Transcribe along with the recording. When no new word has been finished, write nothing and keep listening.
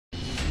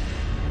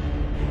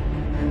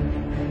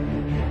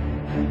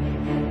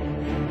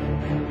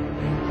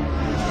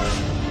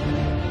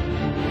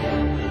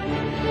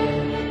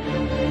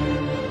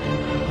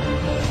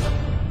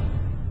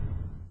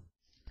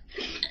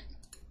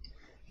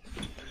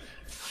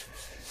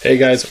Hey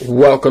guys,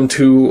 welcome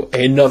to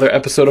another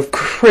episode of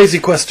Crazy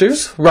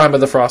Questers, Rime of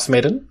the Frost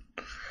Maiden.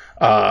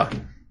 I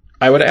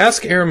would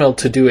ask Aramil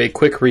to do a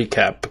quick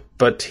recap,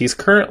 but he's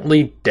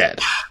currently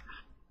dead.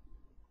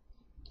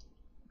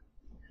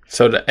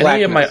 So do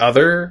any of my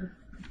other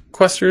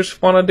questers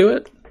want to do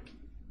it?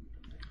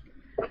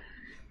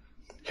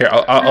 Here,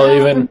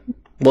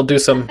 we'll do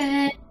some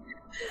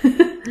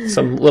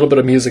little bit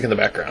of music in the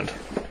background.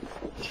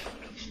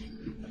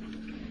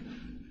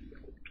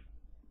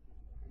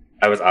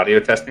 I was audio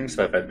testing,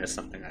 so if I missed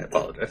something, I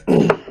apologize.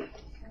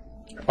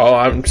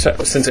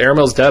 Since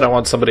Aramil's dead, I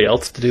want somebody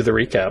else to do the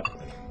recap.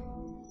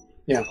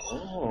 Yeah.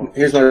 Oh.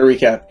 Here's my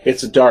recap.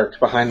 It's dark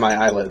behind my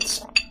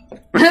eyelids.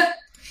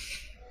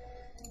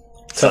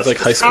 Sounds like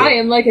high school. I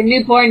am like a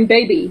newborn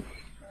baby.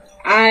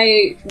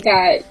 I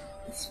got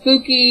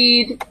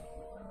spookied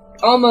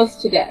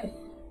almost to death.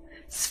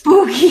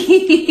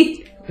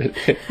 Spooky.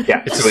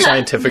 Yeah, it's a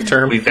scientific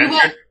term. We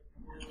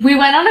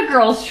went on a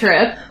girls'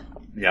 trip.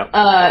 Yep.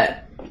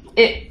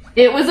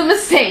 It was a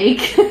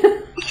mistake.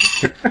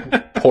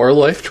 Poor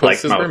life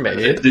choices were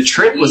made. The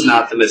trip was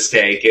not the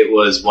mistake. It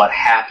was what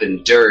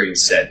happened during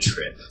said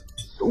trip.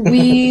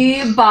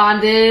 We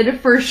bonded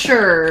for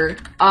sure,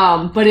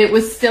 but it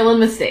was still a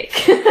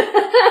mistake.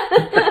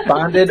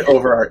 Bonded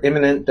over our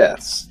imminent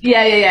deaths.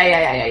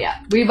 Yeah.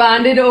 We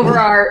bonded over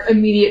our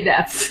immediate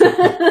deaths.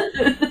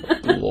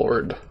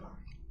 Lord.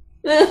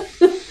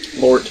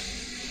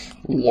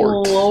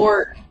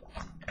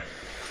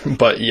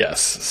 But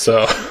yes,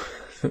 so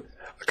a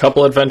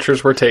couple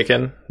adventures were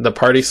taken. The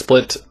party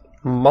split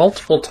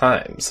multiple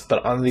times,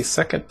 but on the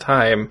second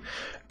time,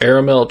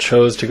 Aramil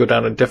chose to go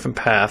down a different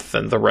path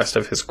than the rest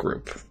of his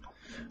group,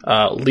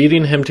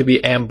 leading him to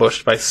be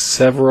ambushed by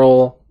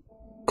several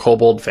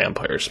kobold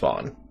vampire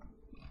spawn.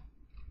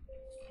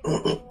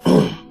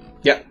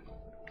 Yeah.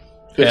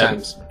 Good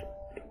times.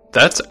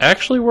 That's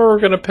actually where we're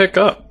going to pick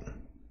up.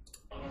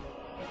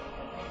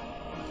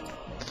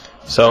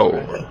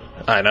 So,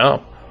 I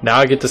know. Now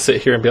I get to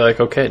sit here and be like,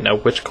 okay, now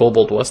which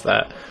kobold was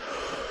that?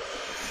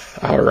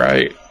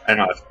 Alright. I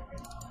know.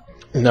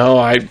 No,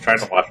 I'm trying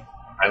to watch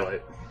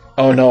highlight.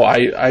 Oh no,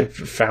 I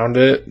found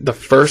it. The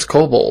first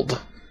kobold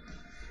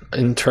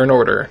in turn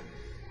order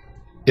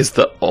is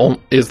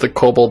the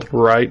kobold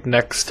right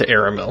next to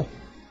Aramil.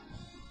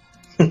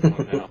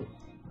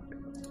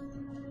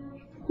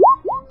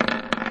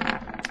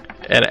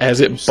 And as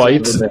it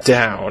bites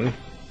down,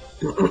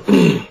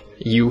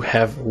 you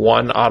have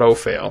one auto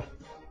fail.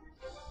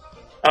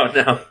 Oh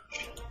no.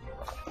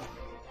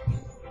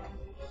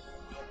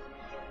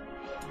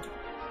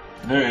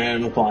 Alright,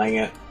 I'm applying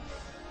it.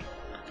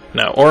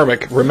 Now,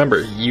 Ormic,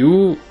 remember,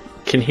 you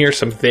can hear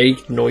some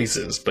vague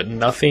noises, but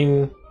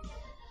nothing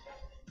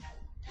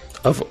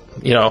of,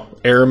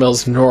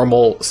 Aramil's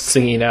normal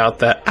singing out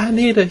that, I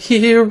need a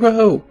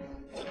hero.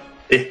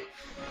 Can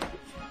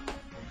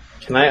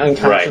I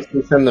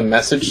unconsciously send the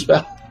message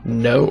spell?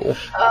 No.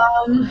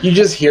 You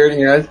just hear it in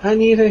your eyes, I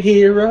need a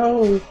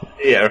hero.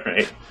 Yeah,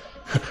 right.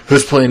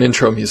 Who's playing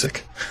intro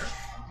music?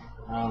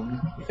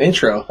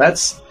 Intro.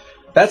 That's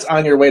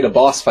on your way to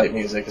boss fight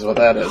music, is what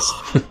that is.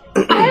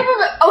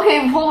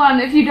 Okay, hold on.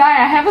 If you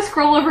die, I have a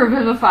scroll of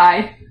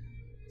Revivify.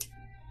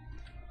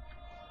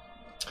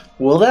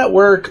 Will that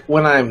work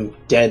when I'm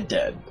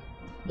dead,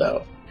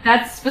 though?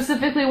 That's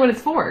specifically what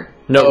it's for.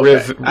 No,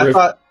 okay.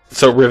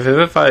 So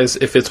Revivify is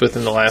if it's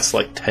within the last,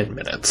 10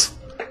 minutes.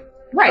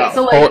 Right,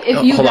 so,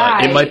 if you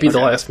die... It might be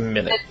the last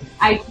minute.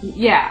 I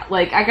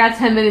got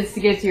 10 minutes to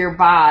get to your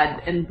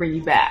bod and bring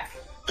you back.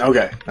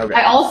 Okay.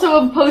 I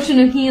also have a potion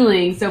of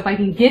healing, so if I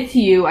can get to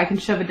you, I can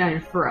shove it down your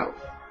throat.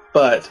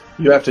 But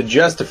you have to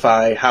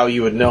justify how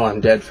you would know I'm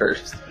dead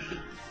first.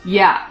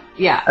 Yeah.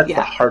 That's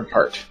the hard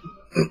part.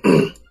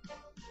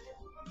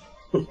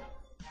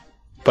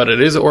 But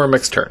it is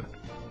Ormic's turn.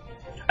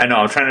 I know,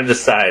 I'm trying to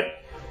decide.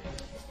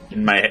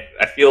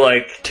 I feel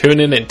like... Tune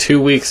in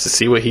 2 weeks to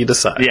see what he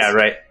decides. Yeah,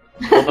 right.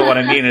 Also, what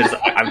I mean is,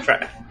 I'm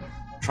trying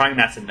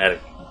not to medic.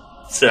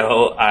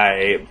 So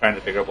I'm trying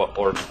to figure out what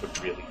order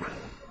would really be.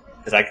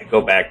 Because I could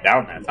go back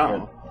down that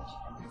tunnel.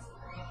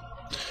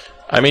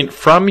 I mean,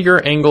 from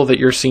your angle that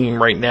you're seeing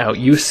right now,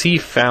 you see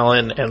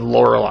Fallon and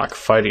Lorelok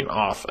fighting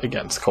off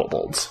against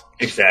kobolds.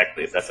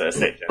 Exactly. That's what I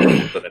say.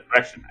 For the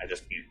direction, I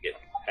just need to get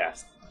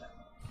past.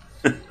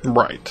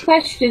 Right.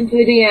 Question to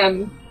the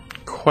DM.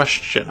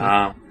 Question.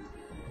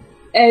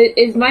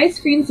 Is my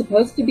screen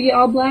supposed to be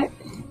all black?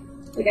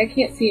 I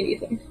can't see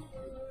anything.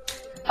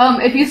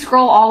 If you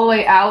scroll all the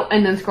way out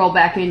and then scroll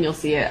back in, you'll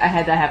see it. I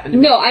had that happen to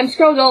me. No, I'm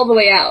scrolled all the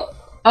way out.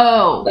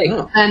 Oh,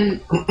 then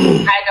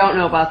I don't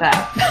know about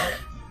that.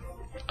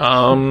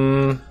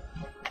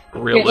 Realistic.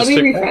 Okay, let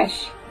me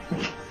refresh.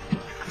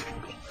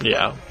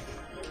 Yeah.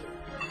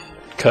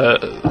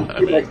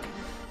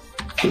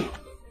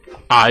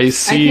 I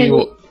see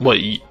what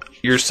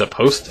you're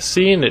supposed to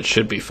see, and it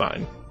should be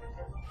fine.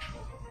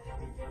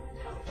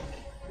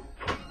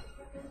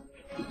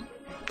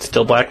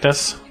 Still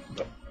blackness?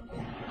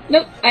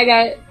 Nope, I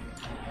got it.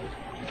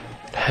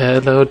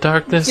 Hello,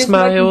 darkness, Just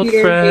my my old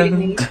computer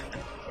hating friend. me.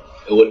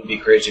 It wouldn't be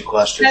Crazy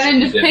Clusters.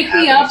 Kevin, if just we didn't pick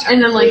have me any up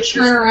and then, like,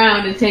 technical turn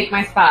around and take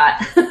my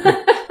spot.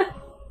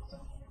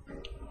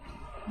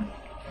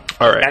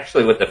 All right.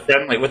 Actually, with the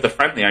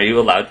friendly, are you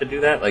allowed to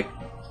do that? Like,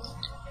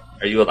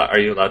 are you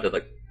allowed to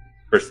like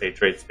per se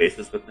trade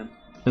spaces with them?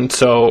 And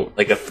so,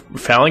 Like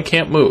Fallon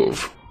can't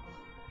move.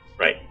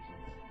 right?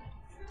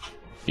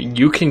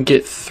 You can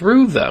get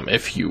through them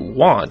if you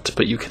want,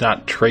 but you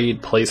cannot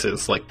trade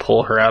places, like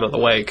pull her out of the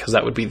way, because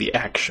that would be the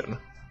action.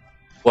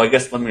 Well, I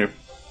guess let me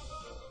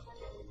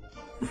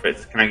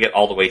rephrase. Can I get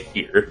all the way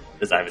here?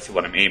 Is obviously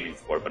what I'm aiming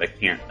for, but I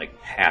can't like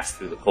pass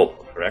through the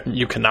kobold, correct?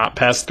 You cannot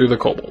pass through the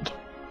kobold.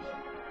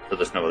 So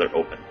there's no other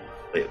open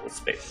playable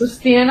space. So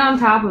stand on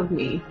top of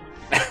me.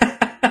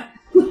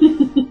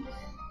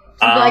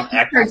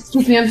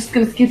 Excuse me, I'm just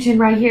gonna scooch in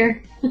right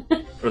here.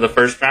 For the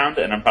first round,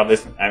 and I'm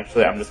just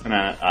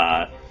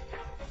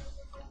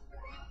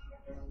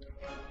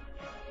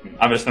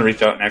gonna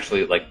reach out and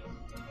actually like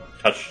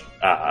touch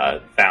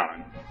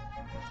Fallon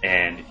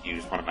and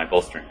use one of my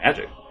bolstering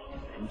magic.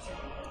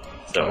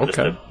 So just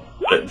to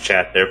put it in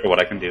chat there for what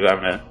I can do,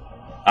 I'm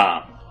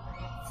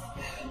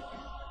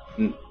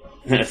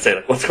gonna say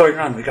like, "What's going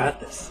on? We got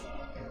this."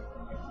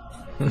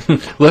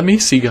 Let me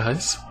see,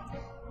 guys.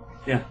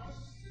 Yeah.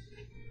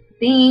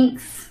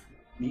 Thanks.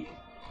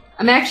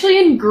 I'm actually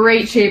in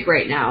great shape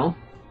right now.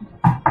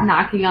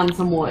 Knocking on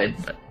some wood.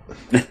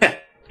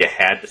 You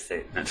had to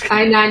say it.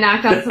 I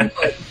knocked on some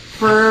wood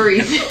for a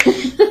reason.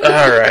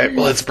 All right,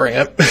 well, let's bring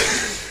it.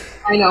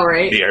 I know,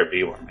 right?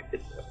 BRB one my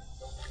kids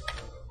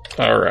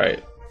do. All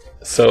right.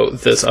 So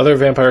this other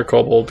vampire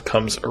kobold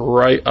comes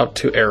right up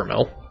to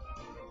Aramil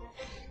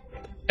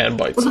and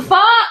bites What the him.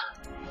 fuck?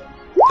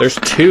 There's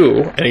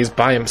two, and he's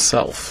by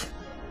himself.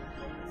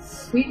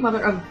 Sweet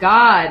mother of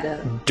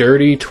God.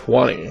 Dirty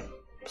 20.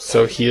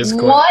 So he is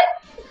going. What?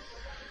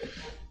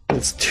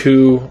 It's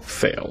 2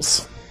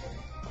 fails.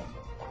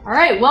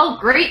 Alright, well,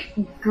 great.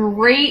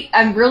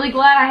 I'm really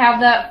glad I have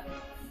that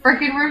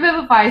freaking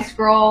Revivify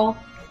scroll.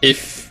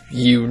 If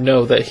you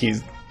know that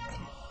he's.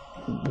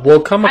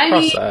 We'll come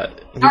across that.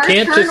 You Our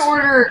can't turn just.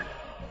 order.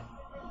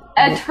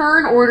 A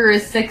turn order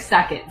is 6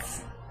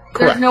 seconds. Correct.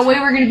 There's no way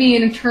we're going to be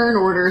in a turn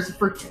orders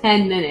for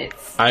 10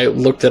 minutes. I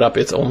looked it up.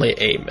 It's only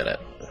a minute.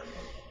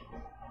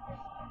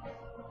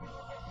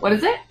 What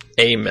is it?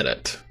 A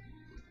minute.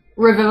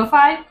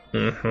 Revivify?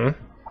 Mm-hmm.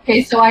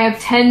 Okay, so I have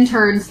 10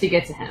 turns to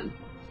get to him.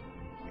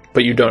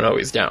 But you don't know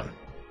he's down.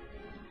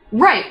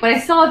 Right, but I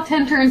still have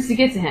 10 turns to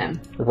get to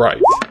him.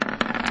 Right.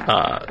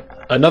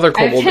 Another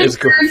I have kobold 10 is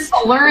turns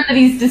to learn that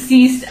he's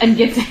deceased and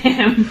get to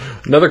him.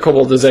 another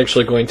kobold is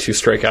actually going to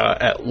strike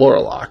out at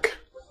Lorelok.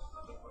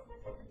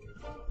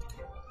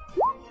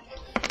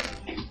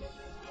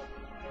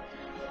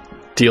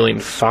 Dealing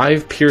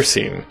 5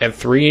 piercing and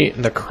 3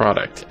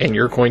 necrotic, and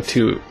you're going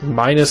to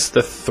minus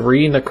the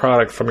 3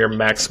 necrotic from your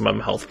maximum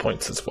health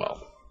points as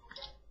well.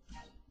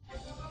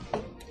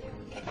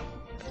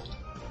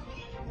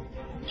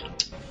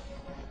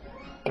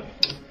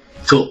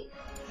 Cool.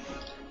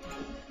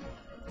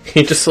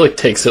 He just like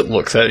takes it,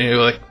 looks at it, and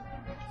you're like,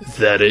 "Is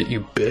that it,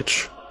 you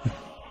bitch?"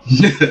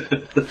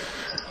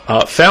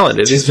 Fallon,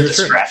 it is Just a your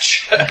turn.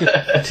 scratch.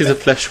 It is a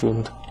flesh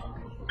wound.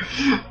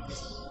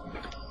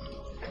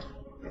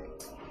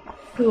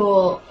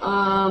 Cool.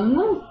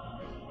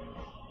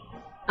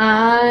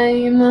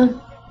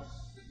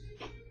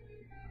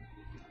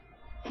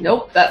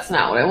 Nope, that's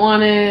not what I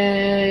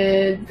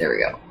wanted. There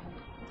we go.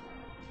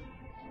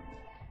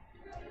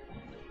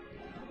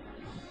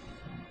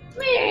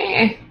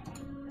 Meh.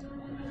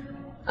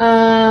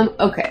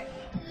 Okay.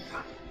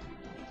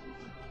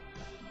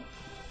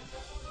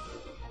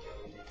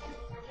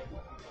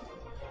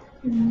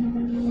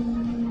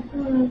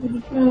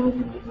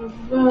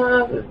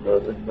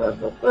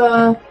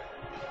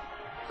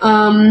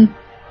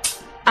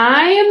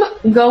 I'm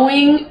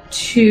going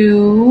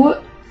to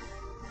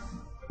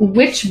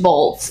Witch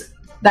Bolt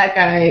that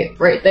guy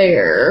right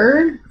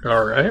there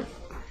Alright.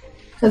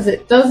 because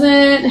it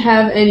doesn't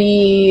have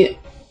any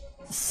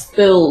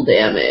spill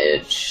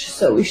damage,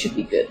 so we should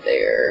be good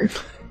there.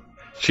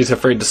 She's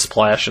afraid to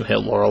splash and hit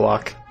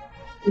Lorelok.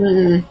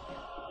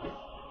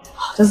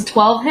 Does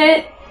 12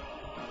 hit?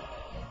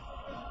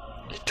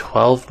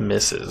 12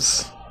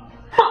 misses.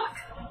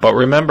 But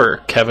remember,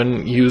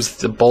 Kevin used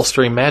the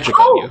bolstering magic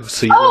on you,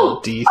 so you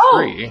roll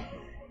D3.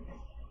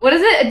 What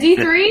is it? A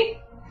D3?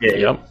 Yeah,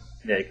 Yep.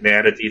 Yeah, you can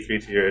add a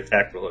D3 to your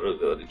attack roll or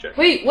ability check.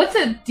 Wait, what's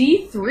a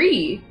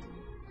D3?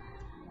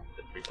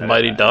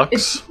 Mighty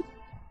Ducks.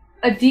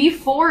 A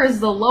D4 is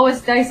the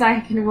lowest dice I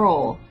can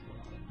roll.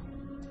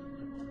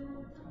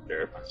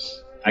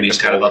 I mean,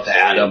 it's kind of up to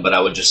Adam, but I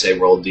would just say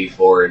roll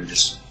D4 and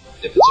just,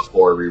 if it's a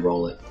 4,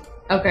 re-roll it.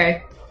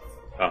 Okay.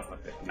 Oh,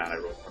 okay. Not I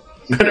rolled.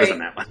 There's on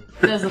that one.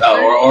 Does a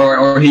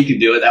Or he can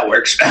do it, that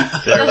works.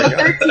 There we does a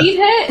go. 13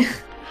 hit?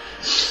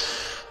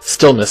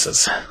 Still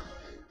misses.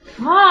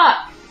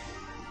 Ah!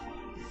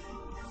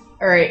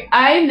 Alright,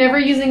 I'm never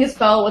using a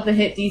spell with a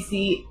hit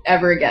DC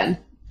ever again.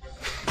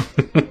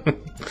 Because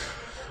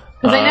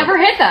I never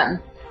hit them.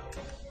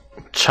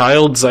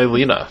 Child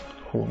Xylena.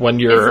 When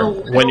It's you're a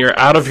little- when you're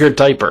out of your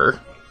diaper,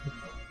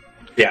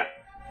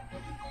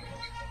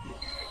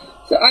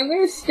 So I'm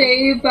going to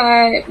stay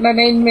by my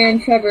main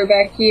man Trevor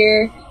back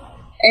here,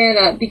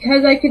 and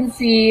because I can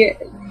see,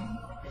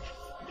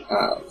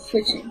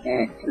 switching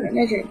back to my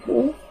measuring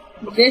tool,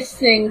 this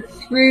thing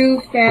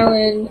through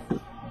Fallon,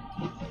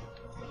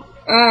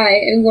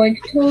 I am going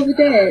to Toll the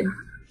Dead.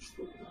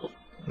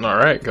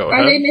 Alright, go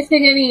ahead. Are they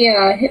missing any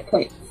hit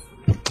points?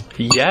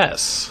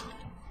 Yes.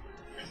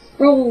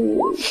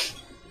 Roll.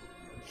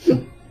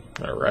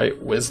 Alright,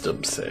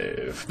 wisdom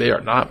save. They are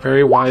not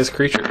very wise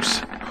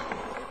creatures.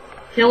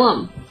 Kill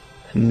him.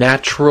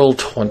 Natural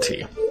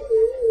 20.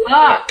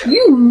 Fuck.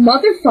 You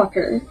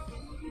motherfucker.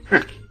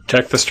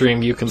 Check the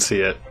stream, you can see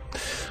it.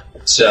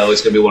 So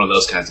it's gonna be one of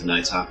those kinds of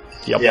nights, huh?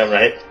 Yep. Yeah,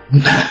 right?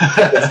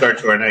 Let's start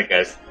to our night,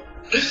 guys.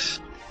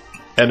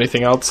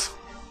 Anything else?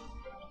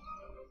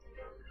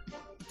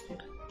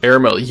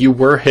 Aramil, you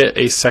were hit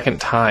a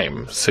second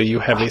time, so you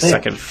have a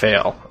second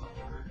fail.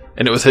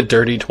 And it was a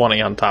dirty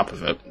 20 on top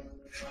of it.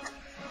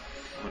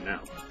 Oh, no.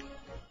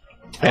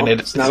 And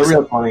it's not a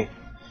real 20.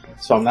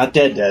 So I'm not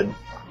dead.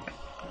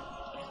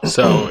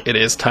 So it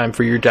is time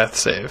for your death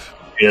save.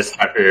 Yes,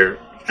 after your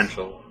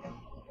potential.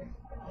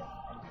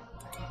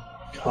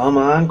 Come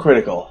on,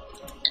 critical.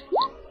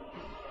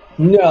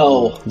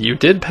 No. You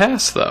did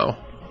pass, though.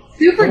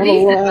 Super I'm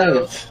decent.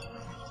 alive.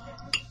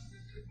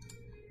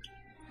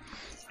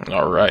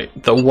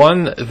 Alright. The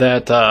one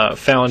that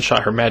Fallon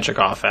shot her magic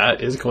off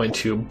at is going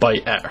to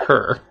bite at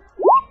her.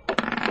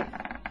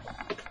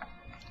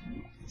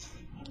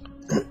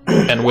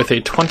 And with a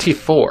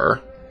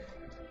 24,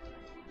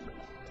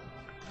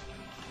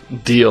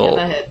 deal Yeah,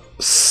 that hit.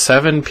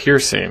 7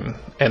 piercing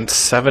and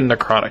 7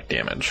 necrotic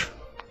damage.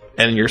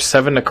 And your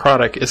 7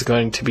 necrotic is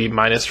going to be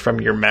minus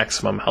from your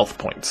maximum health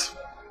points.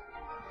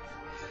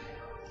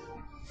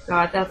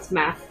 God, that's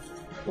math.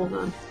 Hold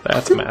on.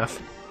 That's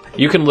math.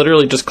 You can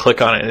literally just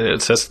click on it and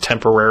it says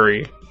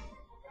temporary.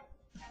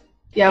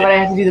 Yeah, but I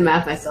have to do the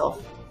math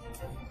myself.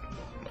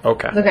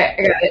 Okay. Okay,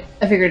 I got it.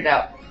 I figured it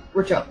out.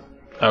 We're chill.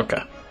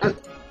 Okay.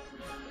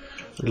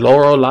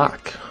 Laurel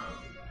Lock.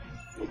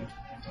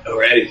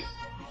 Alrighty.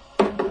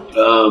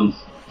 The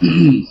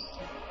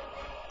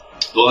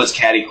one that's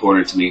catty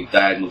corner to me,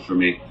 diagonal for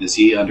me. Is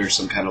he under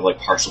some kind of like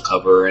partial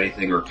cover or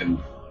anything, or can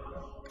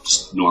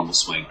just normal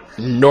swing?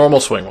 Normal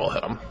swing will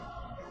hit him.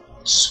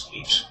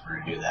 Sweet, we're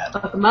gonna do that.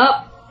 Fuck him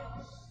up.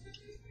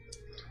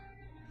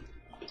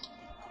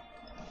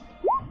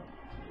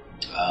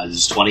 Is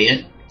this 20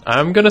 hit?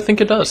 I'm gonna think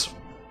it does.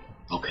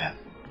 Okay.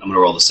 I'm gonna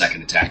roll the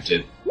second attack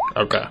too.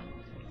 Okay.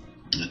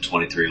 And the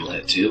 23 will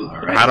hit too.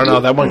 Alright. I don't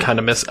know, that one kind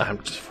of missed.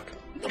 I'm just fucking...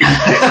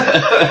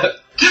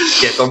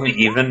 Yeah, it's only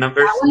even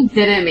numbers. That one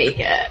didn't make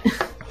it.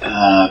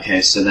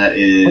 Okay, so that What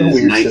a is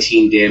weird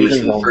 19 damage even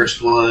for the roll.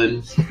 first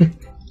one,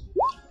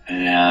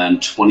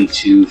 and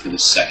 22 for the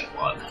second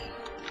one.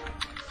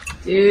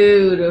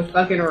 Dude, a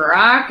fucking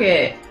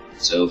rocket.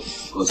 So,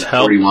 was it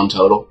Tell- 41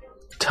 total?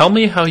 Tell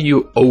me how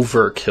you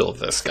overkill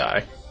this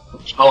guy.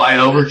 Oh, I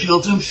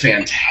overkilled him?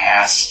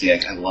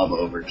 Fantastic. I love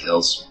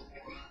overkills.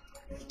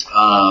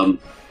 I'm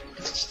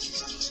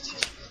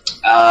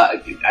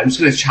just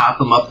gonna chop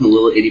him up in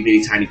little itty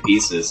bitty tiny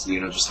pieces. You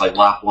know, just like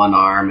lock one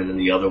arm and then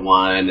the other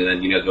one, and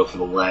then go for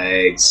the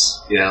legs.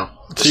 You know.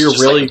 So you're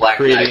Just really like a Black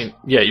creating... Knight.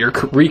 Yeah, you're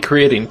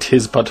recreating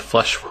Tis but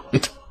Flesh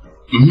Wound.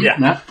 Mhm, Yeah.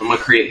 I'm gonna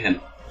create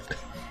him.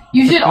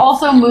 You should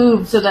also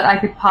move so that I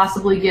could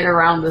possibly get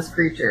around this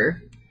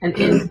creature and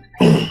in.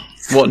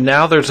 Well,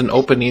 now there's an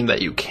opening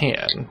that you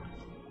can.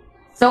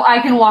 So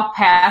I can walk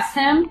past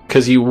him.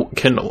 Because you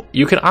can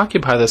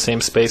occupy the same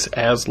space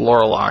as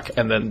Lorelok,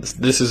 and then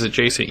this is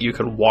adjacent. You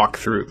can walk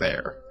through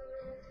there.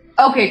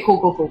 Okay,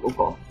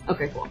 cool.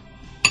 Okay, cool.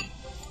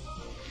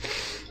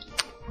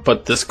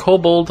 But this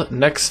kobold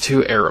next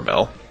to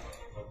Aramel.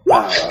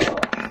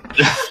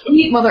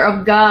 Sweet mother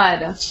of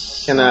God.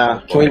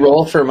 Can we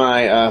roll for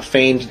my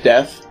feigned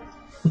death?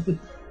 It's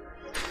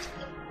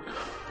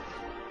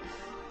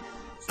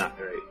not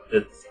very.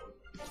 It's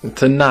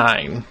It's a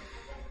 9.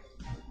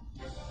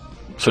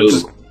 So Ooh.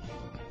 just.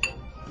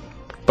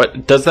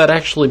 But does that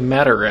actually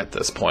matter at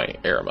this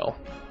point, Aramel?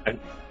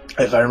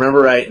 If I remember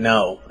right,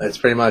 no. It's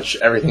pretty much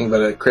everything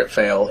but a crit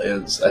fail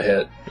is a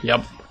hit.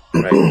 Yep.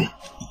 right.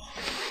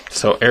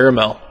 So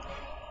Aramel,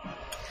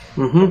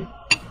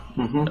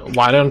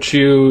 why don't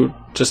you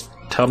just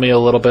tell me a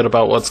little bit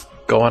about what's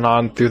going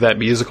on through that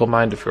musical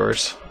mind of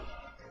yours?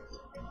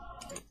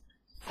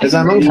 As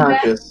I'm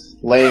unconscious,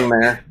 laying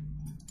there,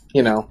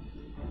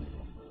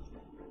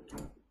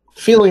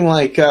 feeling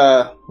like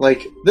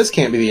this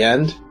can't be the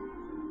end.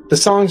 The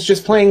song's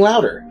just playing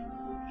louder.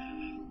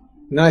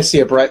 And then I see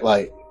a bright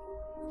light.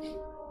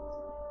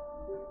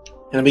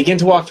 And I begin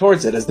to walk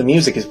towards it as the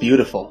music is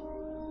beautiful.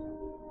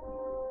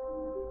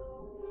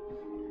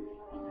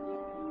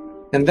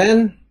 And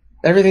then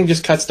everything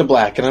just cuts to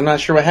black, and I'm not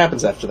sure what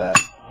happens after that.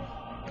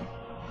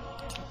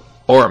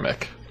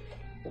 Ormic.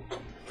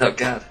 Oh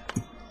god.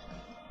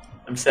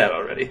 I'm sad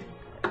already.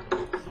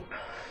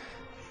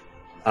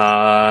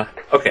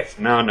 Okay,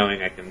 so now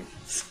knowing I can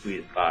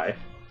squeeze by.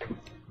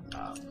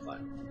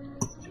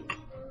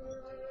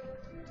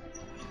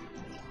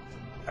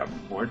 couple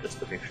more just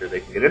to make sure they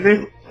can get in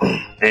there.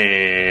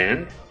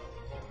 And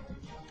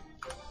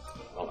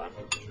hold on,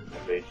 my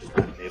rage is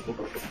not enabled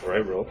before I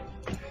roll.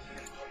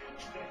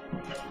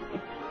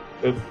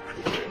 Oops.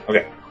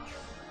 Okay.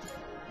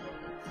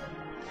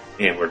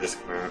 And we're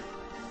just gonna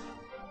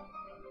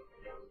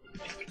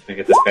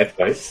get this guy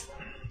twice.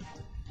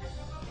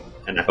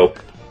 And I hope,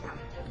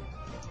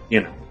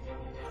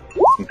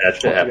 some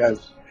bad shit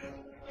happens.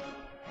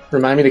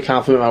 Remind me to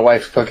compliment my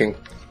wife's cooking.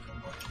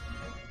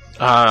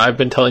 I've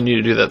been telling you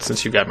to do that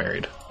since you got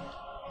married.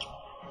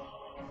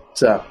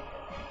 So,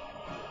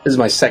 this is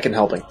my second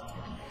helping.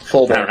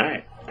 Full down.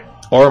 Alright.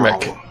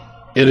 Ormic,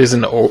 it is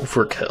an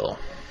overkill.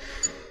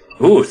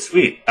 Ooh,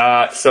 sweet.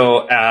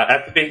 So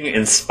after being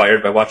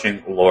inspired by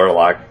watching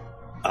Lorelok,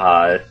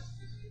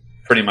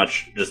 pretty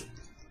much just,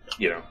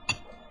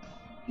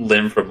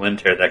 limb from limb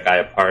tear that guy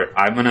apart,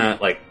 I'm gonna,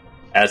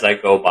 as I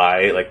go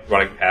by,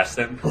 running past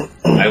him,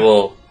 I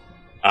will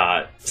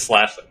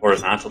slash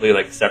horizontally,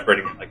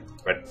 separating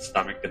right in the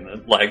stomach and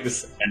the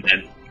legs, and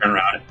then turn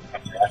around and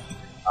come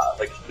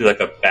back, do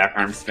a back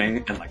arm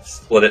swing and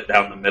split it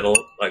down the middle,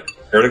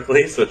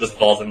 vertically, so it just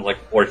falls into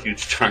 4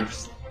 huge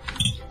chunks.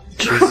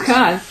 Oh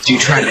god. You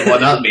trying to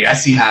one up me? I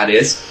see how it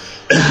is.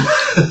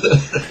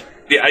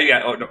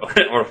 Yeah. Oh no.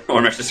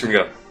 Or Max just gonna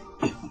go.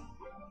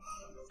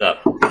 What's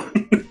up?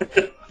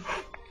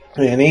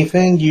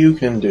 Anything you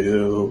can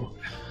do,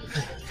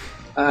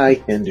 I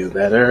can do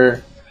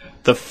better.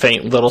 The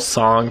faint little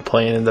song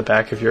playing in the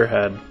back of your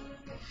head.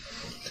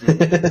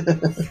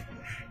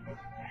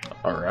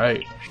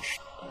 Alright.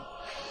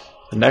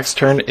 The next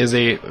turn is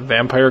a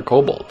vampire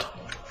kobold.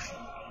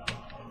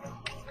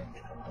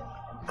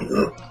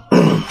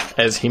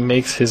 As he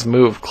makes his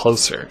move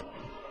closer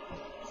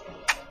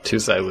to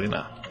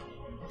Xylena.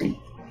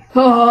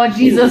 Oh,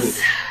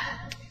 Jesus.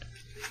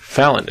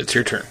 Fallon, it's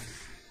your turn.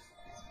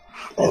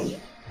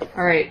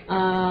 Alright,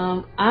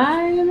 I'm...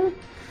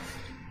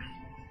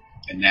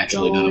 And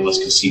naturally, none of us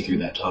can see through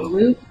that tunnel.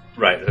 Loop.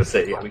 Right, I was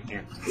say, yeah, we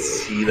can't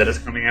see that it's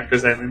coming after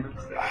Xylena.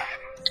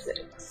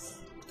 6.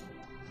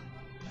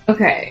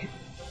 Okay.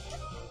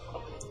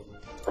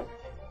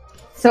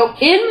 So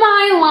in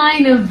my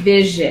line of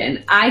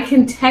vision, I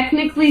can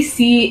technically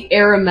see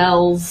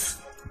Aramel's...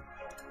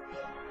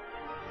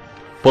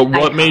 But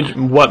what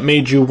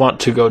made you want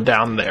to go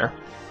down there?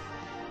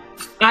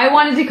 I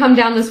wanted to come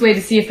down this way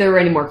to see if there were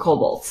any more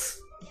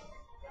kobolds.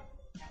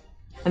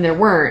 And there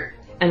weren't.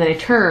 And then I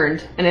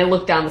turned, and I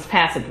looked down this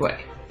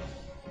passageway.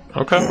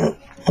 Okay.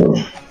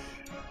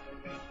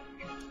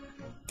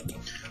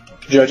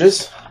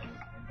 Judges?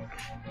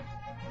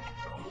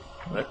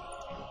 What?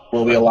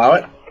 Will we allow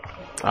it?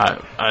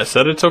 I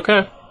said it's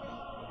okay.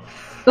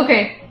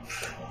 Okay.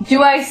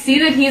 Do I see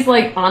that he's,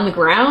 on the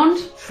ground?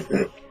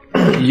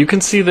 You can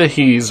see that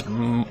he's...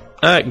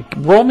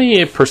 roll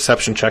me a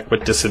perception check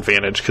with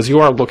disadvantage, because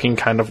you are looking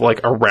kind of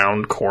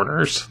around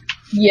corners.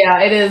 Yeah,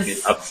 it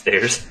is.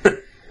 Upstairs.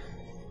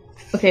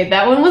 Okay,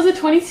 that one was a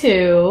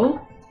 22.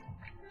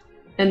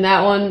 And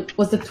that one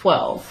was a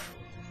 12.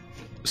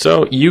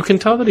 So you can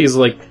tell that he's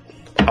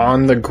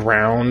on the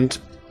ground,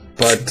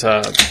 but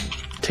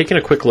taking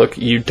a quick look,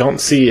 you don't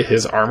see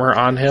his armor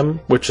on him,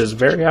 which is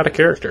very out of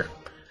character.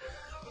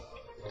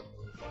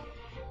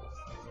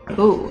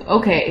 Ooh,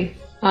 okay.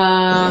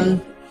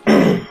 I'm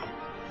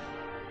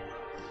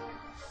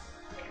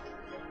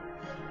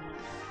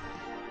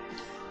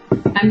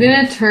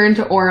gonna turn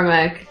to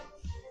Ormic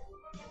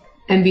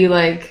and be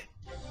like,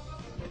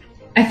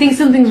 I think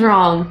something's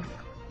wrong.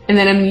 And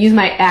then I'm gonna use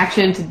my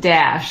action to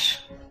dash.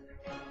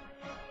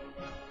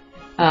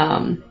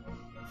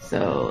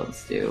 So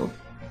let's do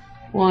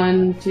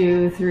 1,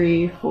 2,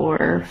 3,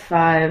 4,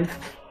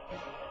 5.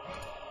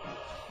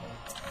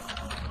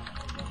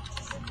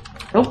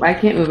 Nope, I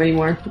can't move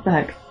anymore. What the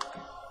heck?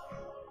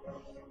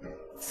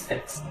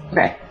 6.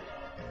 Okay.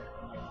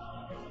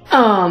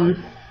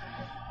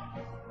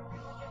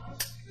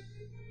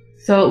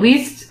 So at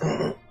least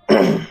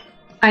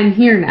I'm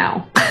here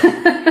now.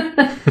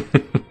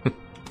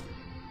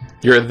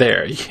 You're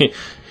there.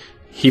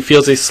 He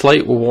feels a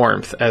slight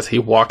warmth as he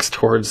walks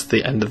towards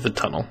the end of the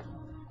tunnel.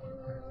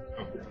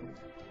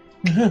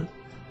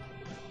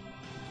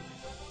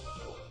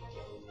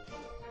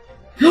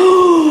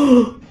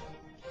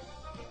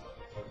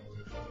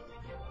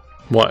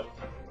 What?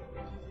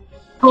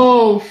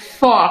 Oh,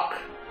 fuck.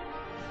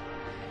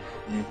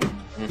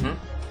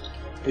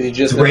 Mm-hmm. You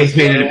just The Wraith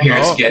made an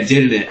appearance again,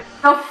 didn't it?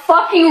 The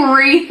fucking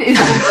wraith is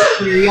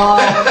here, y'all.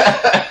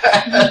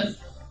 I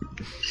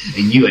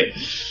knew it.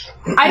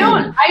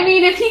 I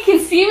mean, if he can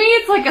see me,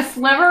 it's like a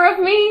sliver of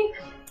me.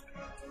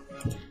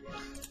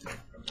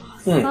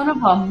 Son of a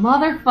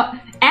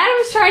motherfucker.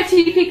 Adam's trying to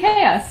TPK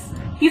us.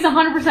 He's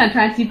 100%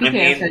 trying to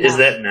TPK us right is now.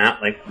 that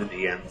not the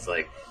DM's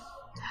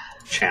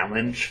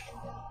challenge?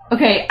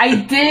 Okay, I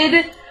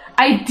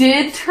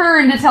did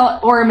turn to tell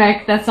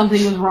Ormic that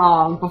something was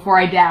wrong before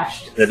I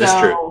dashed. That is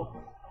true.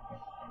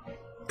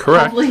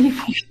 Correct. Hopefully he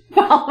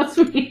follows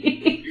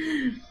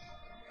me.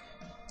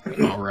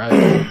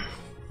 Alright.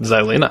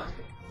 Xylena.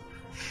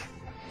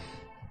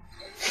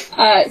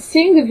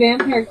 Seeing the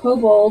vampire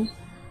kobold,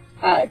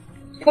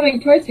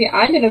 coming towards me,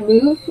 I'm gonna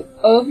move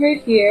over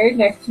here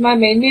next to my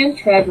main man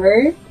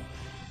Trevor.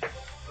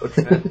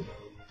 Okay.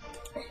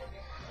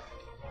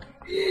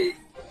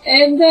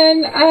 And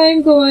then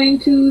I'm going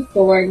to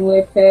Thorn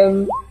Whip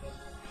him.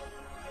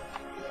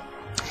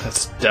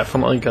 That's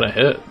definitely gonna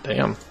hit.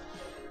 Damn.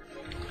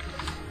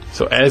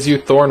 So as you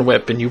Thorn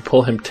Whip and you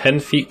pull him 10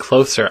 feet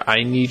closer,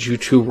 I need you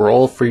to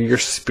roll for your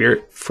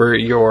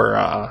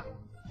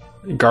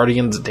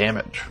Guardian's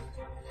damage.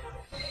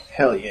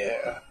 Hell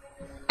yeah.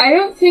 I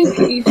don't think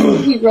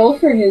he roll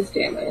for his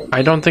damage.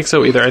 I don't think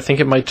so either. I think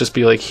it might just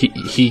be like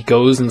he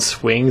goes and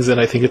swings, and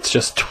I think it's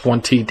just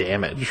 20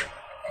 damage.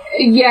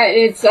 Yeah,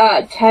 it's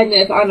 10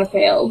 if on a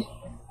failed.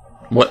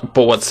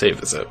 What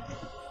save is it?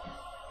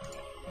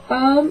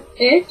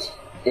 It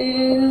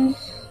is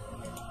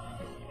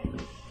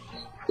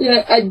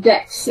a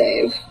dex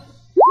save.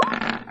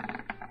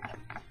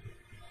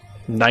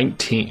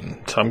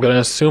 19. So I'm going to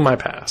assume I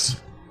pass.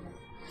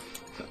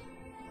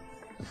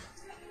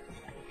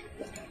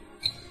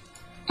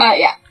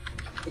 Yeah.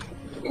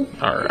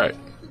 Alright.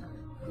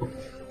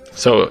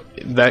 So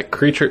that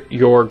creature,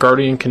 your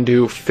guardian can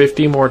do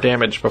 50 more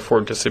damage before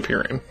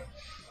disappearing.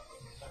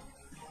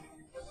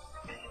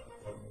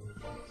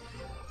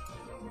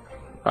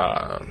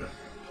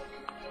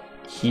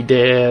 He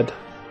did...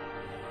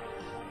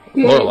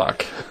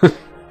 Lorlock.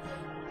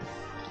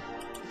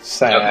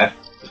 Sad. Okay.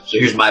 So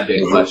here's my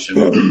big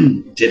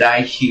question. Did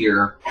I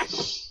hear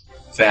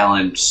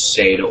Fallon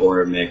say to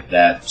Ormic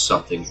that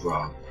something's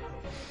wrong?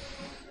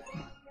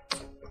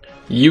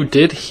 You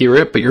did hear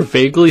it, but you're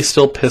vaguely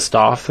still pissed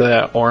off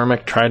that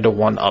Ormic tried to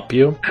one-up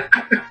you.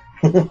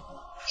 So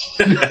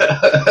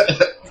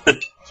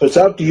it's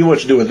up to you what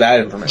to do with that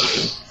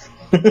information.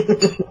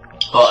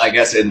 Well, I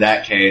guess in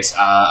that case,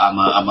 I'm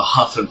a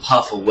huff and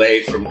puff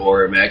away from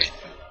Ormic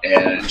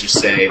and just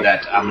say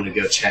that I'm going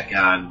to go check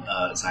on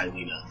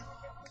Xylena.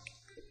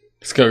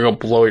 It's gonna go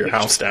blow your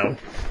house down.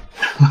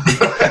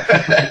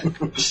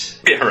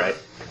 Yeah, right.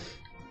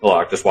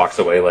 Locke just walks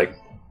away like,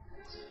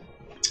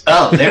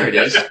 Oh, there it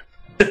is.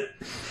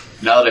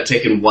 Now that I've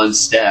taken one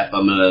step,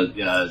 I'm going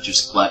to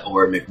just let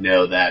Ormic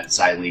know that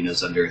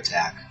Xylena's under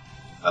attack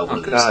by one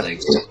of those God.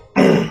 things.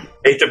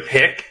 hate to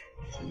pick.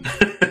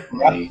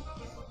 20,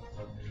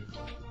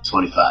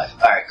 25.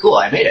 Alright, cool,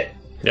 I made it.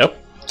 Yep.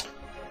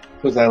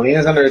 Because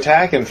Ilena's under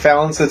attack and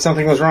Fallon said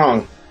something was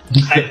wrong.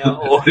 I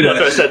know. That's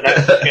what I said.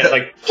 That, yeah,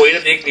 like, way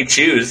to make me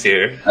choose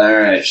here.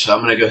 Alright, so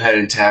I'm going to go ahead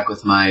and attack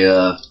with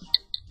my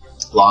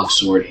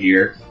longsword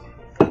here.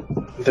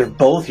 They're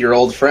both your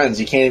old friends.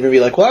 You can't even be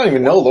like, well, I don't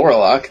even know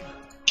Lorlock.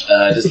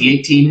 Does the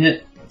 18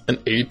 hit? An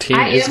 18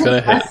 I is am gonna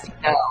a hit. bestie,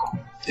 though.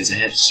 Is a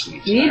hit?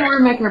 Sweet. Me and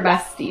Alright. Ormic are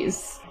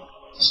besties.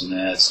 So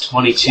that's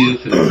 22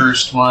 for the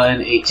first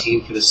one,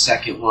 18 for the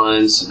second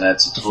one, so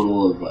that's a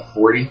total of, what,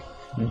 40?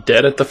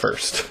 Dead at the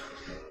first.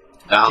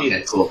 Oh,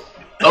 okay, cool.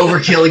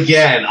 Overkill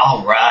again,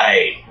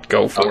 alright.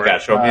 Go for Oh, it.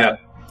 God, show me up.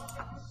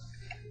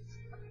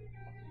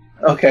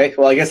 Okay,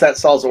 well, I guess that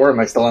solves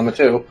Ormic's dilemma,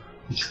 too.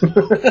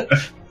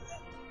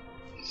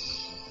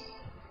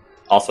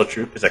 Also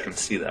true, because I can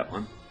see that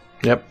one.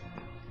 Yep.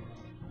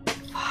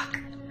 Fuck.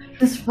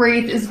 This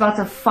wraith is about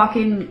to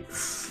fucking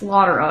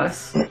slaughter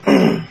us.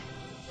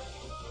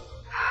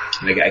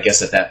 I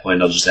guess at that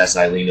point I'll just ask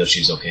Eileen if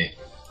she's okay.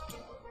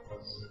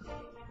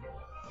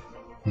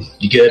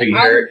 You good? Are you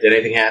hurt? Did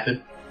anything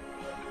happen?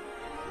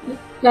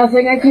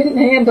 Nothing I couldn't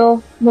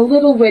handle. I'm a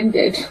little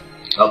winded.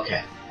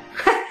 Okay.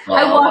 I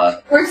Well,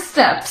 walked 4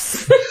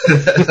 steps.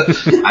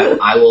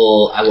 I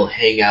will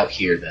hang out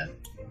here then.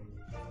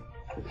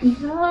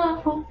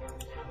 No.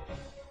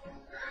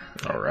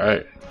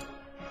 Alright.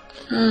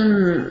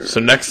 So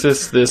next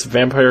is this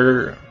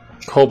vampire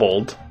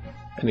kobold,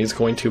 and he's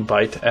going to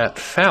bite at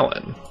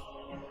Fallon,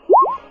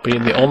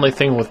 being the only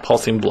thing with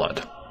pulsing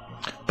blood.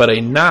 But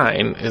a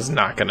 9 is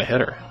not going to hit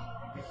her.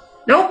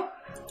 Nope.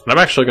 And I'm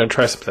actually going to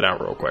try something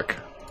out real quick.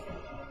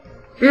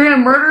 You're gonna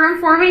murder him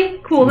for me?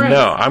 Cool. Thanks.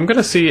 No, I'm going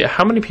to see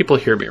how many people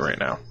hear me right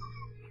now.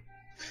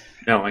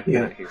 No, I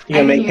Yeah. can't hear. You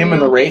gonna make him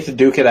and the Wraith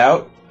duke it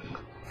out?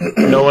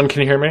 No one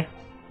can hear me?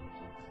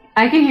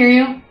 I can hear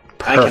you.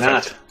 I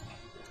cannot.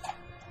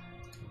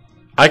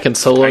 I can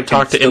solo I can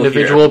talk to still hear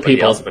individual everybody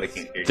people. else, but I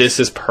can't hear you. This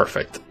is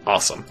perfect.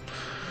 Awesome.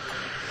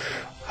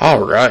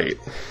 Alright.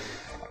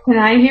 Can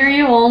I hear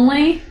you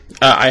only?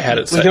 I had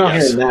it We set, don't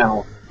yes. hear it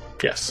now,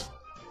 Yes.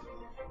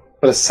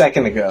 but a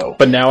second ago.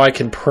 But now I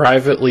can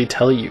privately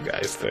tell you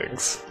guys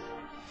things.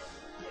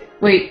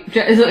 Wait,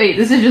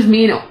 this is just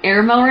me and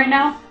Aramel right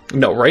now?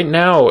 No, right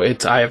now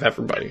I have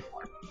everybody.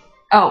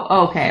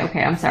 Oh, okay,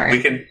 I'm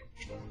sorry.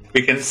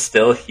 We can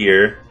still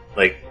hear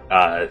like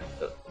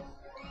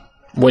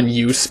When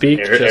you speak,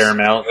 just-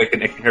 Aramel. I can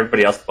hear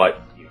everybody else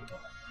but you.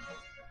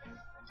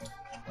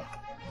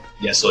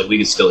 Yeah, so like we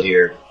can still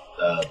hear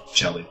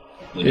Shelly.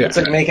 Yeah. It's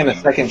like making a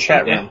second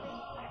chat room.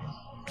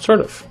 sort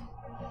of.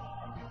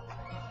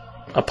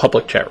 A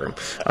public chat room.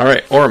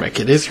 Alright, Ormic,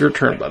 it is your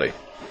turn, buddy.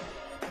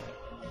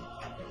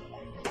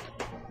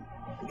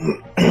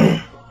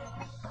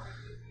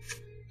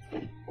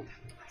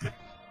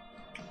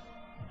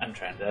 I'm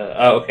trying to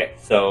Okay,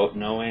 so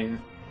knowing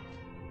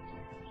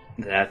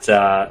that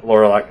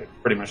Lorelok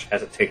pretty much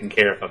has it taken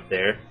care of up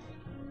there,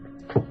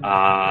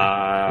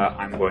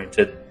 I'm going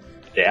to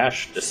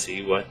dash to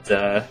see what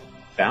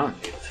Fallon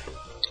needs.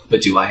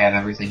 But do I have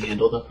everything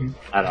handled up here?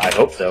 I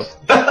hope so.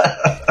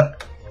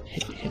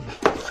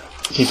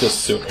 He's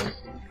assuming.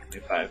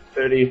 25,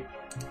 30.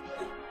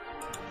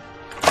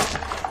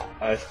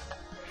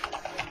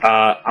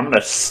 I'm going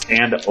to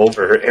stand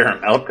over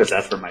Aramel because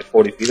that's where my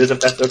 40 feet is, if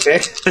that's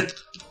okay.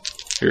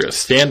 You're going to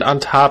stand on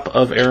top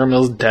of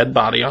Aramel's dead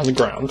body on the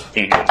ground.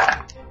 Okay.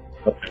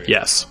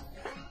 Yes.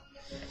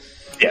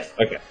 Yes,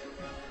 okay.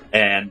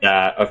 And,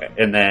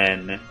 and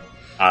then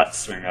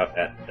swing out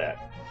at that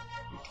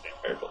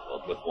vampire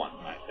kobold with one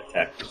of my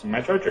attack using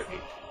my charger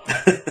feet.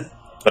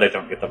 But I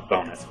don't get the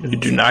bonus. You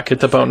do not get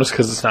the bonus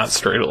because it's not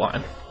straight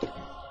line.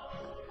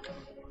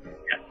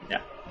 Yeah.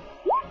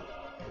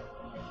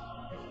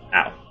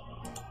 Ow.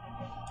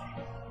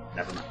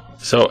 Never mind.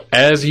 So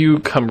as you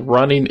come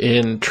running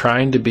in,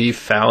 trying to be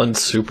Fallon's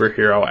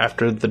superhero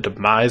after the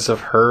demise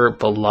of her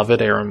beloved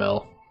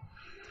Aramil,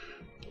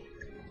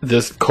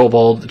 this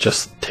kobold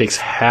just takes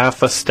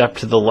half a step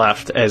to the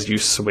left as you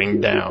swing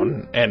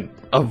down and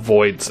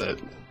avoids it.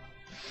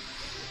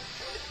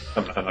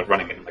 I'm like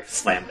running and like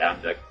slam down,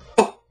 like,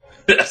 oh,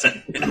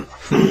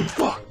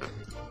 fuck.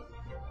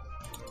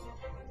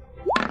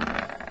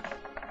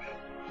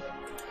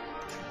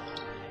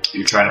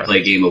 You're trying to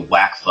play a game of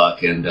whack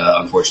fuck, and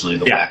unfortunately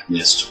the whack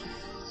missed.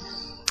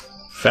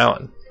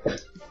 Fallon.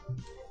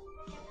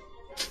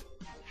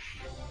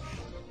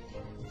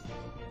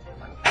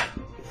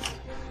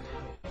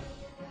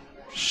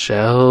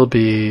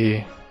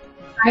 Shelby.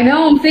 I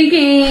know, I'm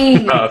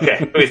thinking. Oh,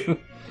 okay.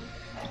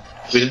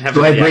 We didn't have.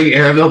 Do I bring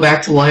Aramil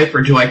back to life,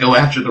 or do I go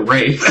after the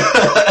wraith?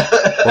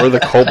 Or the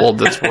kobold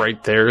that's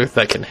right there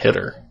that can hit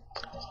her.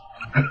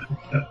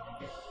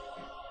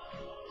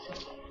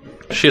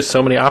 She has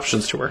so many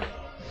options to her.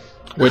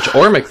 Which,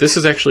 Ormic, this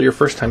is actually your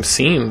first time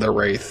seeing the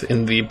wraith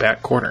in the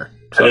back corner.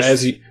 So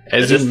as you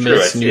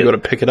miss and you go to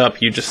pick it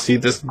up, you just see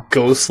this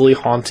ghostly,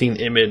 haunting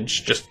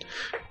image just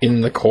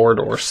in the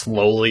corridor,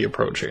 slowly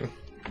approaching.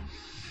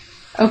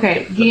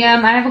 Okay,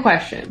 DM, I have a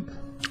question.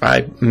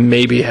 I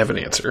maybe have an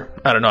answer.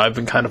 I don't know, I've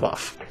been kind of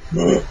off.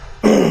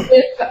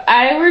 If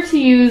I were to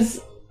use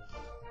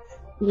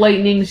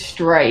Lightning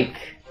Strike,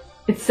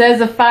 it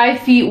says a 5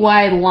 feet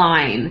wide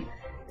line.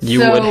 You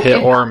So would hit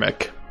if-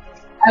 Ormic.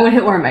 I would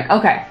hit Ormic,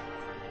 okay.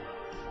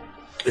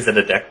 Is it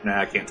a deck? No,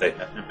 I can't say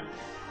that. Never mind.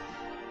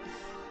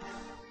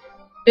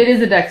 It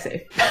is a deck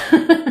save.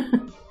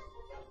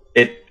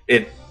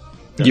 It.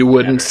 You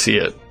wouldn't see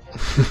it.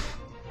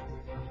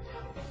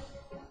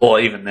 Well,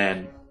 even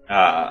then,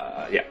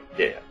 yeah.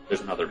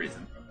 There's another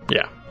reason.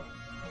 Yeah.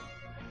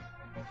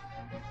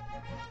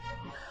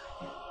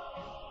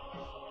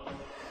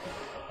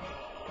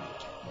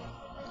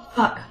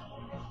 Fuck.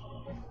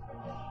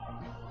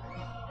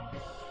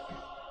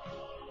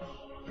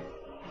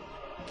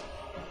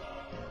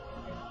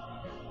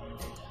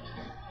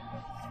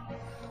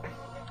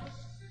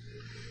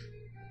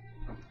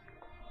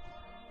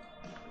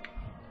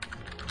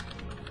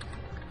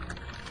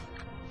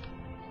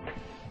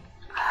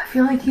 I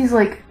feel like he's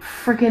like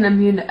freaking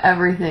immune to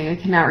everything. I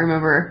cannot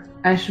remember.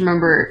 I just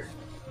remember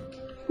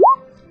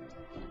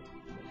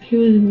he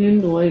was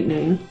immune to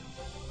lightning.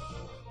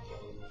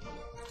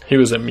 He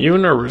was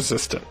immune or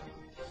resistant?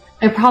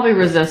 It probably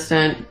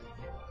resistant.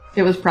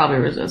 It was probably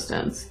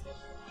resistance.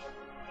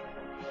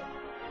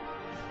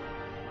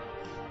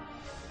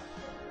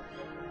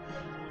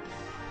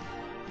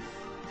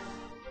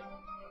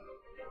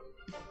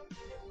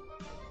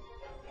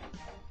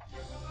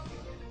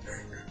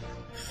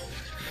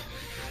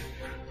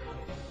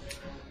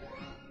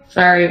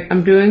 Sorry,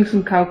 I'm doing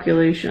some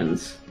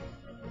calculations.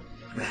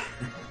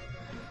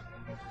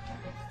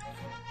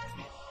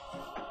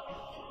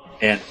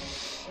 And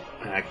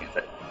I can't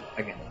say.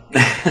 I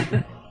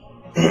can't.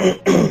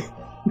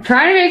 I'm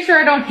trying to make sure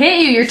I don't hit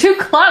you. You're too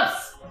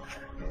close.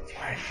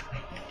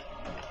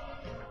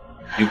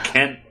 You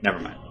can. Never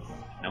mind.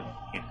 No,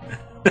 you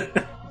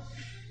can't.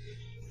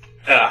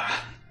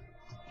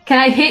 Can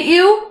I hit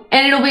you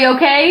and it'll be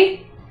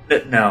okay?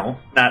 No,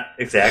 not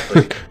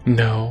exactly.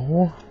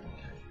 No.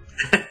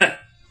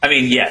 I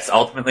mean, yes.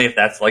 Ultimately, if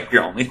that's like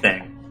your only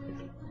thing.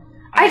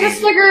 I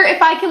just figure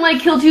if I can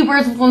like kill two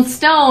birds with one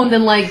stone,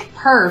 then like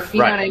perf. You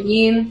know Right. what I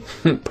mean?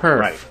 Perf.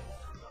 Right.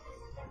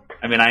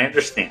 I mean, I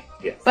understand.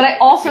 Yes. But I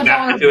also You don't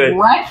have want to do to it.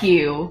 wreck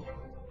you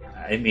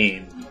I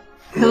mean,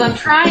 because I'm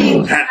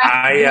trying.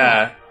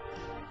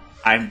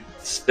 I'm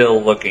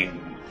still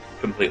looking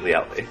completely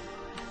healthy.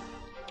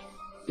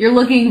 You're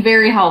looking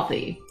very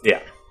healthy, Yeah,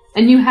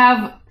 and you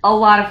have a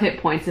lot of hit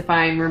points if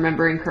I'm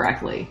remembering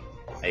correctly.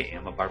 I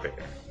am a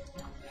barbarian.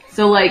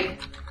 So like,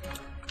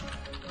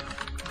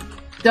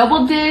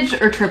 double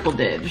dig or triple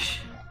dig?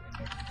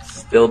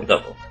 Still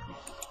double.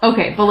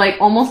 Okay, but like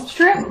almost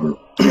trip.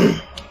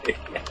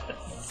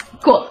 Yes.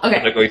 Cool. I'm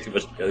Okay. not going too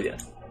much detail,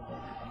 yes.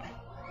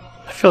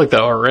 I feel like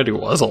that already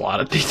was a lot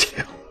of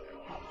detail.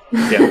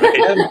 Yeah, right.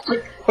 And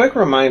quick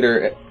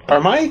reminder: are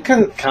my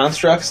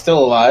constructs still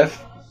alive?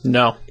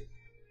 No.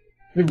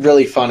 It'd be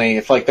really funny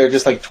if they're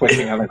just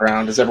twitching on the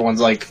ground as everyone's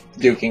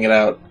duking it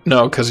out.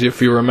 No, because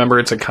if you remember,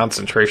 it's a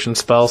concentration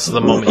spell, so the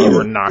moment you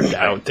were knocked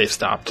out, they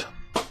stopped.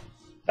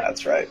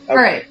 That's right. Okay.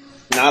 Alright.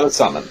 Not a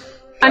summon.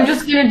 I'm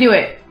just gonna do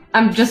it.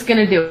 I'm just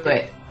gonna do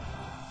it.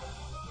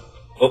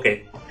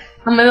 Okay.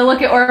 I'm gonna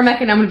look at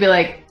Ormek and I'm gonna be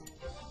like,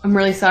 I'm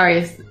really sorry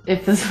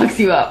if this fucks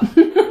you up.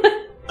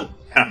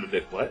 I'm a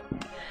bit what?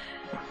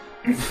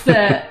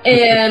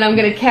 And I'm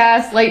gonna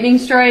cast Lightning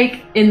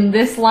Strike in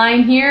this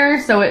line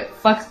here, so it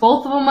fucks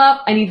both of them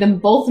up. I need them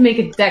both to make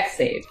a dex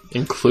save.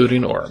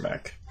 Including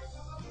Oramek.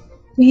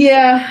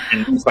 Yeah.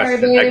 And I'm sorry,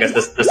 question, I babe. guess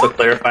this will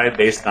clarify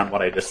based on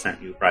what I just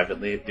sent you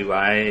privately. Do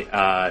I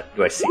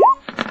see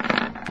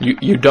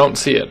it? You don't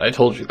see it. I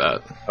told you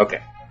that.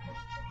 Okay.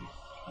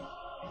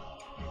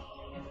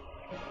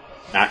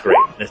 Not great.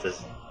 This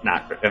is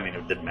not great. I mean,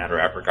 it didn't matter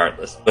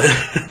regardless. But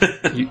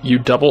You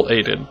double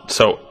aided,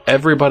 so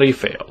everybody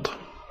failed.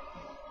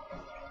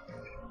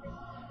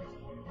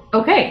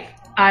 Okay.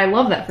 I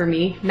love that for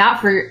me. Not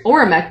for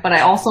Oramek, but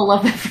I also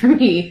love that for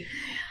me.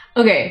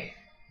 Okay.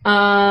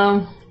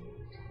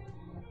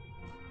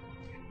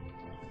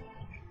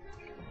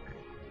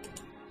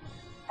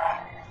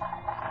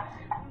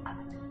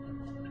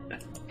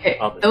 Okay,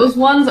 those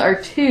ones are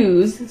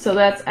 2s, so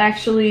that's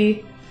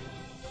actually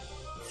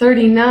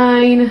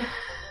 39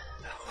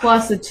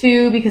 plus a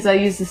 2 because I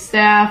use the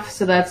staff,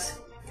 so that's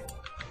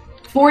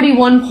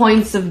 41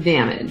 points of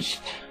damage.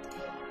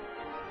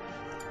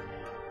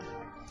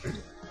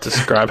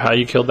 Describe how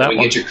you killed that We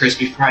one. get your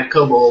crispy fried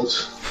kobold.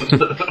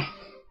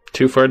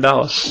 2 for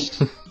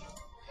 $1.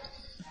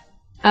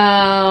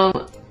 I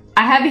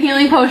have a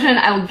healing potion.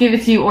 I will give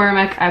it to you,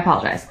 Oramek. I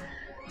apologize.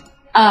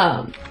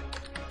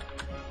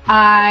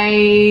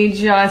 I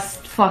just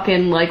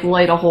fucking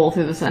light a hole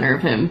through the center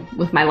of him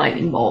with my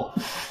lightning bolt.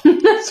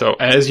 So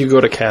as you go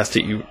to cast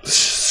it, you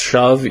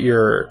shove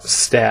your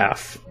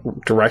staff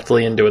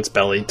directly into its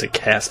belly to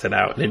cast it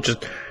out, and it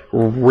just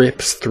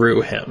rips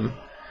through him.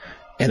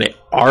 And it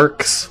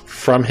arcs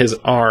from his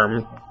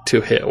arm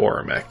to hit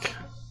Oramek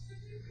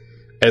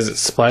as it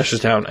splashes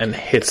down and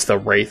hits the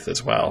Wraith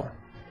as well.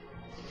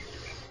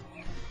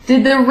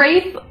 Did the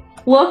Wraith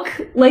look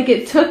like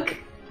it took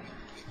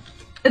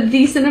a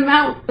decent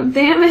amount of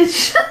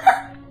damage?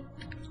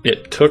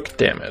 It took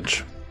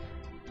damage.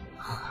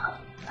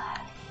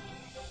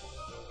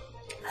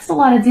 That's a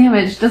lot of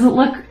damage. Does it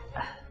look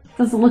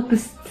the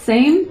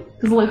same?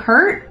 Does it look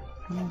hurt?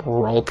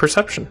 Roll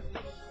perception.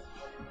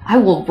 I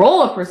will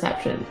roll a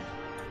perception.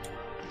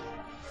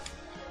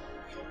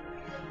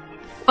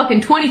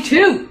 Fucking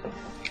 22!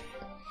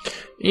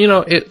 You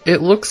know,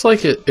 it looks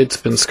like it's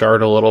been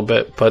scarred a little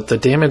bit, but the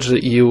damage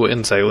that you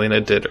and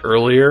Xylena did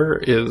earlier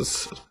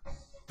is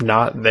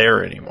not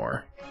there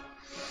anymore.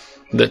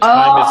 The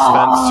time it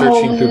spent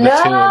searching through the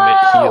tomb, it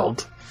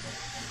healed.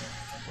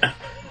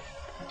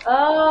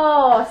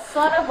 Oh,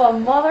 son of a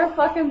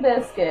motherfucking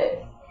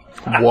biscuit.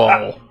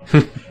 Whoa.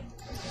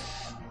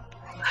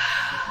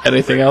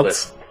 Anything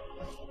else?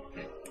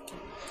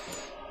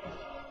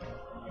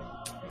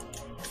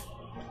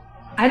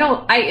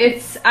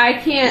 I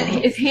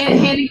can't, is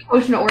handing a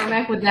potion to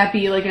Ormek, would that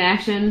be like an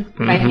action?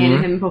 If I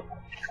handed him a potion?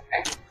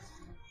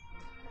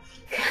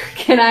 Okay.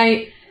 Can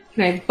I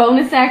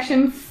bonus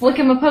action flick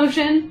him a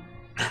potion?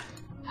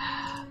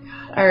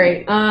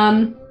 Alright,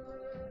 oh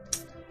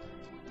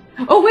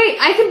wait,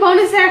 I can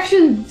bonus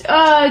action,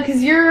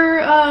 cause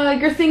your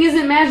thing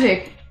isn't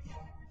magic.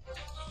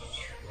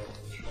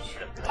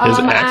 His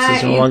axe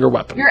is no longer a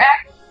weapon. Your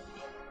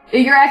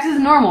axe is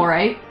normal,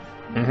 right?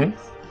 Mm-hmm.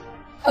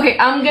 Okay,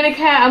 I'm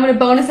gonna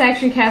bonus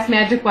action cast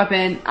magic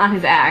weapon on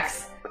his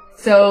axe,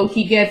 so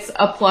he gets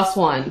a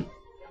 +1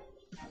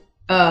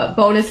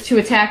 bonus to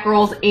attack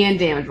rolls and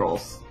damage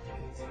rolls.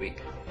 Sweet.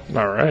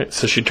 Alright,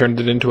 so she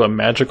turned it into a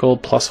magical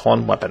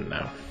 +1 weapon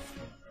now.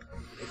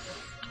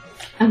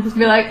 I'm just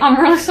be like, I'm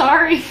really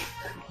sorry.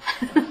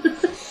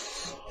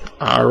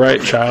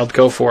 Alright, child,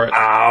 go for it.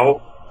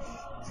 Ow.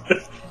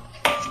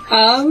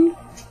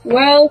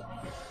 Well,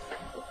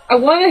 I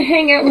want to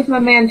hang out with my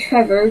man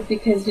Trevor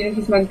because,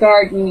 he's my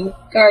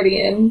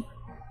guardian,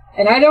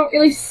 and I don't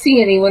really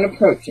see anyone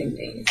approaching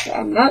me, so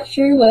I'm not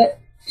sure what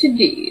to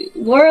do.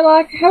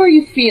 Lorelok, how are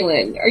you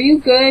feeling? Are you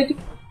good?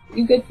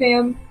 You good,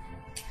 fam?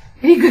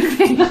 Are you good,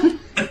 fam?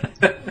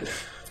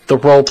 The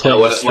role play.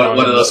 One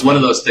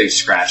of those things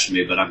scratched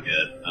me, but I'm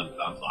good.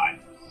 I'm fine.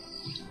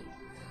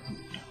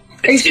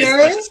 Are you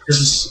sure?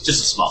 Just a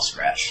small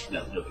scratch.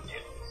 No big deal.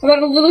 How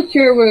about a little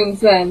cure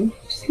wounds then?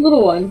 Just a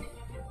little one.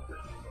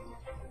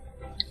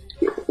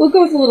 We'll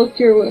go with a little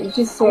cure wounds,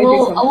 just so I do A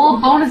something. little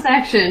bonus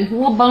action. A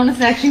little bonus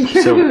action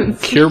cure So,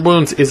 wounds. Cure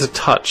Wounds is a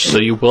touch, so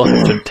you will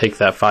have to take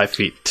that 5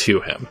 feet to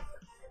him.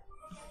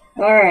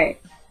 Alright.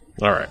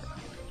 Alright.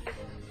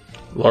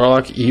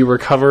 Lorelok, you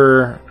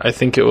recover, I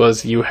think it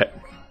was you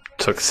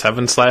took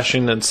 7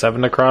 slashing and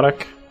 7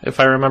 necrotic, if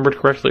I remembered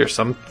correctly, or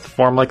some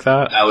form like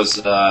that. I was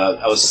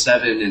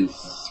 7 and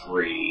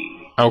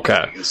 3. Okay.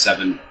 I think it was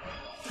 7.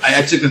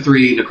 I took the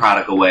 3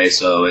 necrotic away,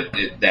 so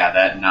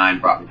that 9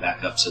 brought me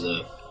back up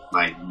to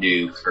my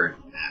new current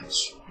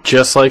max.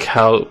 Just like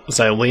how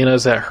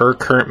Xylena's at her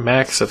current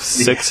max of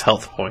 6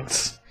 health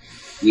points.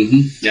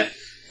 Mm-hmm. Yep.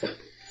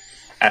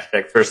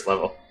 Hashtag first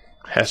level.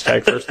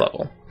 Hashtag first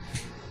level.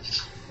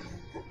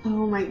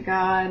 Oh my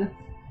god.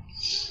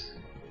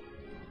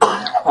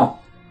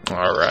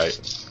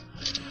 Alright.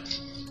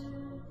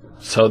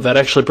 So that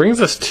actually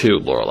brings us to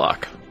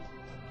Lorlock.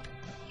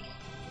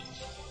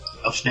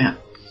 Oh, snap.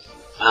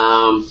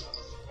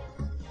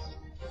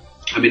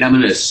 I mean, I'm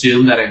going to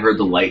assume that I heard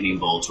the lightning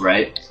bolt,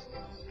 right?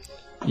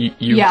 You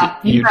you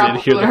did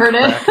probably hear the heard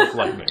it. crack of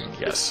lightning,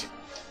 yes.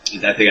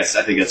 I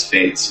think that's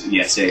Fate's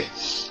ESA.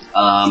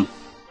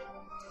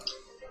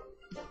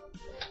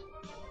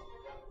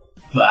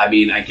 But I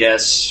mean, I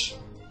guess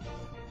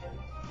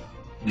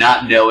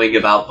not knowing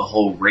about the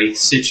whole Wraith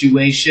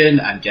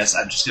situation, I guess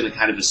I'm just going to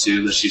kind of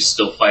assume that she's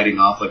still fighting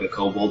off like a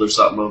kobold or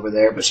something over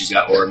there, but she's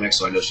got Aura Mix,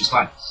 so I know she's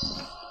fine.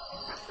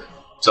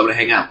 So I'm going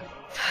to hang out.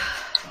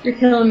 You're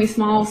killing me,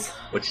 Smalls.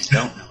 What you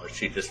don't know is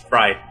she just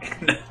fried.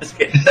 Just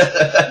kidding.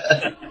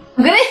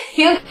 I'm gonna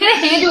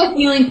hand you a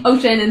healing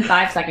potion in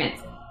 5 seconds.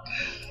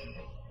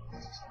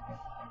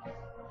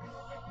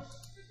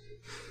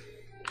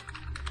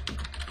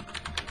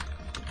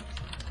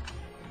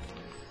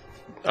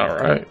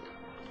 Alright.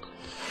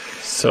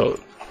 So,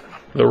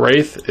 the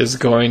Wraith is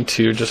going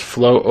to just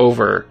flow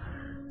over,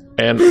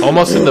 and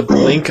almost in the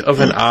blink of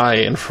an eye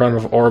in front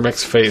of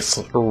Ormic's face,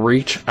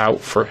 reach out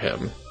for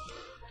him.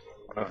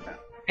 Oh, no.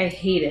 I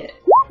hate it.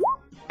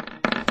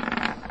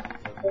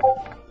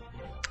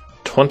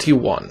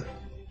 21. I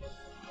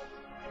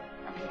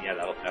mean, yeah,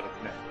 that'll connect.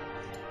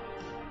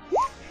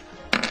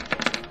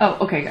 Oh,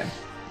 okay, good.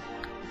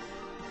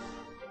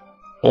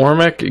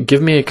 Ormic,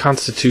 give me a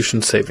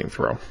Constitution saving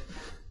throw. Oh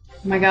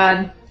my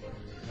god.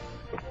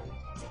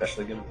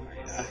 Especially given.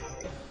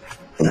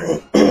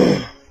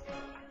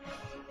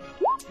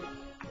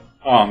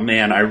 Oh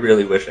man, I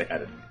really wish I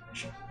had it.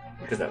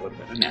 Because that would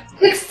have been a nasty.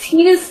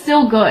 16 is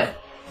still good.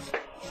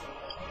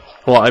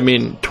 Well, I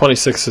mean,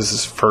 26 is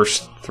his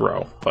first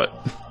throw, but...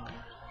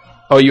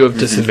 Oh, you have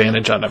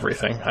disadvantage on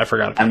everything. I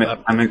forgot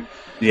about that.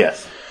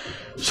 Yes.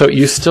 So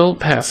you still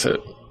pass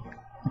it,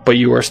 but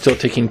you are still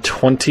taking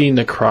 20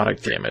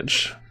 necrotic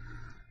damage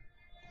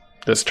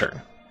this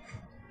turn.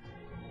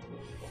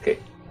 Okay.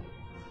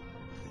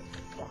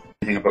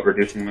 Anything about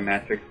reducing the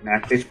max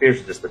HP, or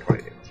is it just the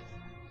 20 damage?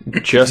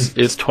 Just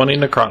it's 20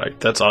 necrotic.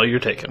 That's all you're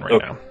taking right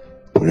now.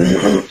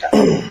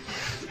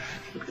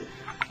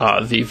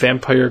 The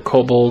vampire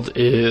kobold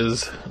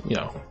is,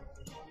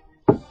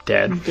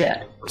 dead.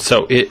 Yeah.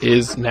 So it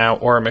is now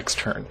Ormic's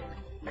turn.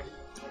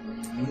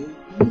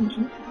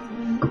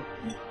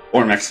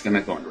 Ormic's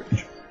gonna go into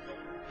range.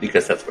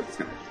 Because that's what he's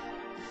gonna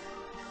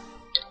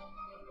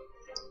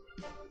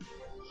do.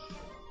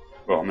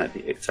 Roll on that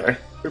D8, sorry.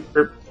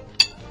 Burp.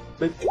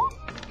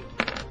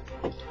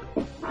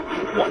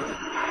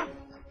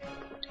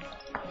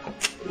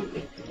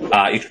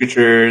 1. Each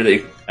creature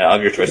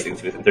of your choice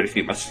within 30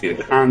 feet must succeed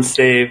a con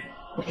save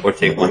or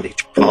take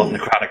 1d12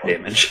 necrotic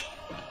damage.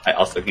 I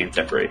also gain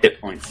temporary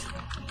hit points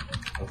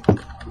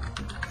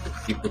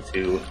equal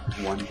to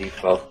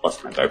 1d12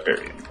 plus my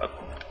barbarian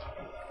level.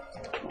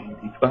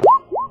 1d12.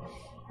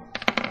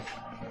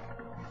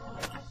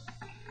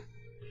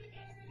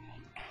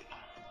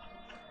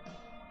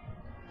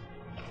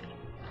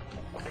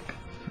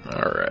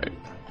 Alright.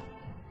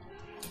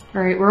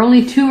 Alright, we're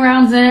only 2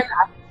 rounds in.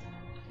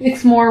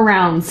 6 more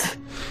rounds.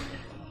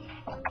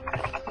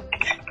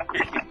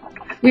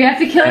 We have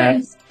to kill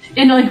him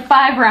in like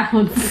 5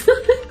 rounds.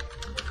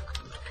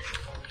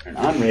 Turn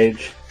on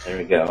rage. There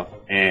we go.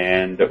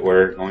 And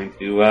we're going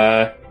to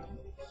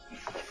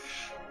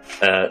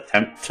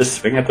attempt to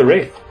swing at the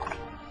Wraith.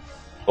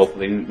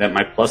 Hoping that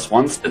my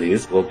 +1s to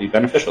these will be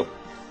beneficial.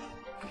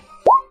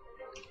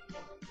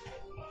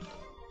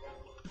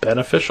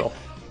 Beneficial.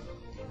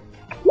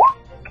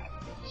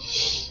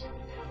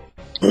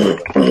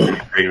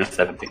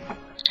 17.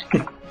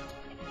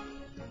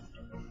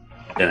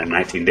 Then a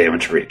 19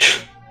 damage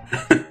reach.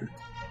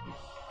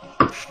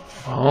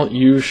 Well,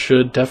 you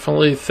should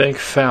definitely thank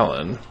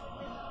Fallon.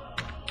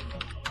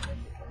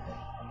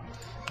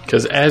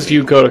 Because as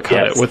you go to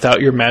cut it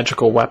without your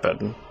magical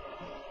weapon,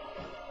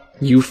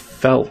 you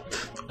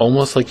felt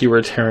almost like you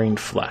were tearing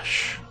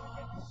flesh.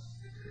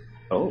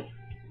 Oh.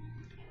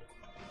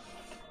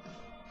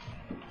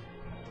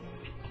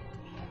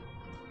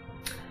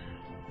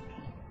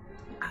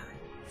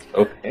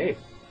 Okay.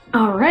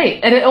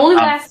 Alright, and it only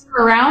lasts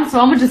for a round, so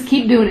I'm gonna just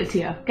keep doing it to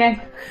you,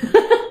 okay?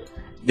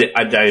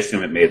 I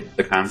assume it made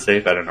the con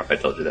save. I don't know if I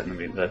told you that. I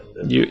mean,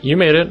 You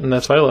made it, and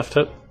that's why I left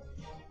it.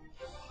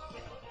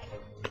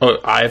 Oh,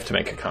 I have to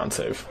make a con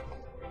save.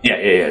 Yeah.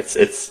 It's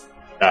each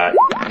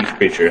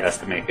creature has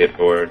to make it,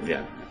 or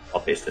I'll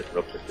paste it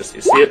real quick just so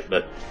you see it.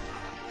 But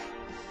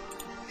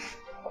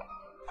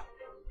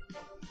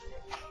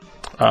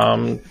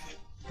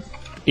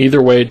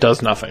Either way, it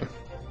does nothing.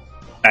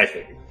 I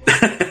figured.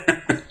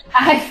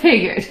 I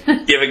figured.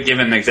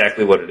 Given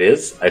exactly what it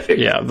is, I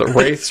figured. Yeah, the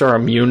wraiths are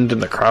immune to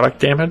necrotic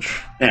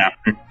damage. Yeah.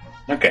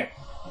 Okay.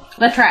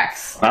 That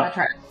tracks. Well. That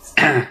tracks.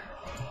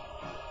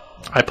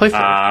 I play 4.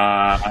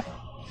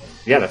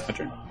 Yeah, that's my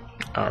turn.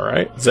 All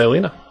right,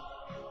 Zelina.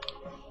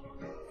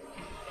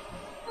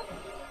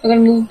 I'm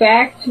gonna move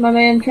back to my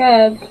man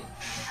Trev.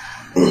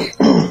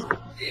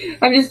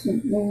 I'm just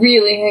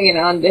really hanging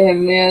on to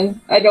him,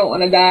 man. I don't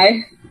want to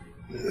die.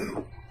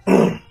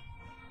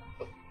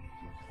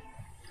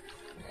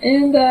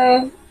 And,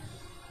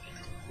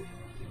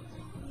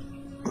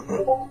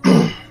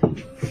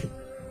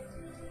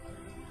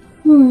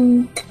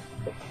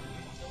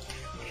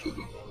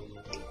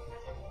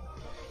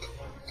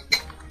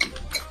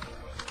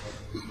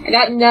 I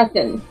got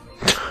nothing.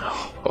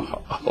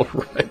 All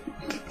right.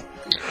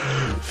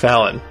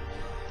 Fallon.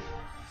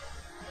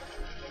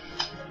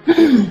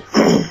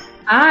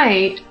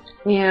 I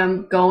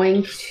am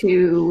going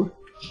to...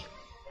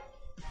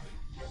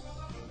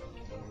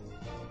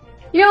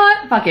 You know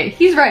what? Fuck it.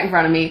 He's right in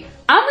front of me.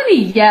 I'm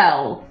gonna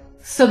yell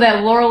so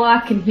that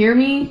Lorelok can hear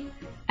me,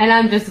 and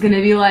I'm just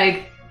gonna be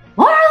like,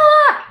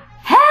 Lorelok!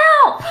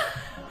 Help!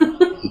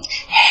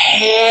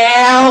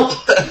 Help!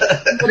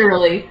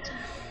 Literally.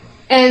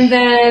 And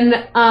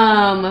then,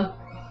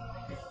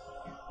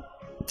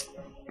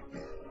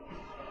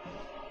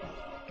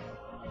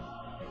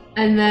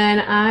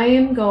 I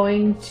am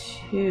going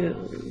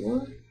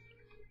to...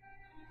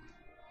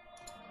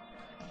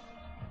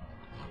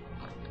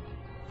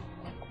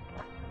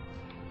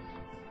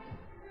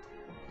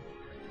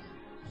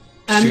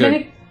 I'm Sure.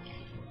 gonna...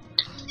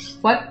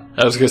 What?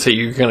 I was gonna say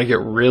you're gonna get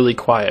really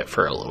quiet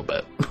for a little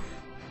bit.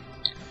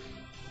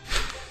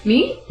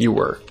 Me? You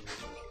were.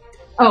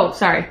 Oh,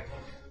 sorry.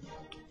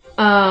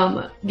 So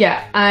I'm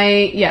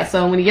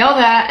gonna yell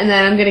that, and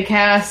then I'm gonna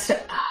cast...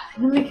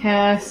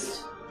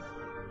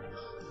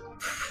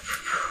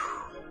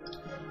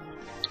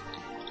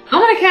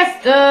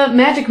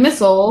 Magic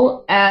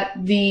Missile at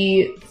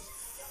the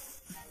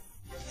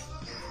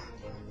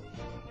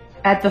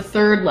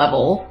 3rd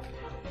level.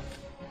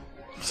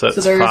 So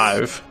that's there's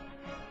 5.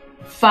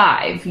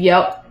 5,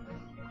 yep.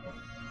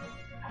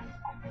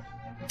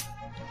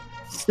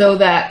 So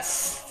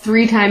that's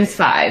 3 times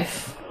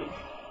 5.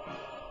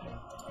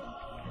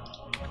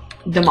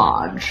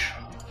 Damage.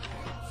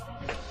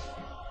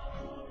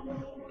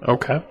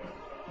 Okay.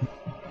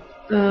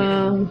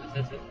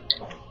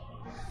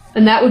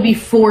 And that would be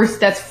force,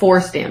 that's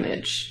force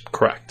damage.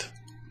 Correct.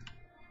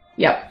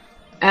 Yep.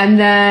 And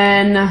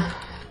then...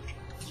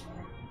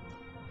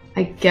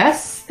 I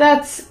guess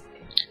that's...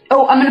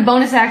 Oh, I'm gonna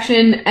bonus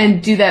action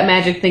and do that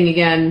magic thing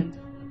again.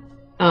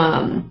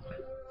 On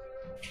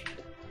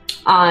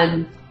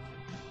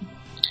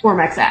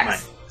Cormac's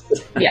axe.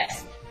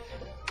 Yes.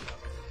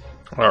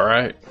 All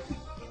right.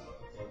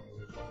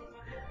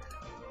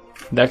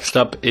 Next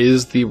up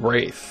is the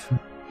Wraith.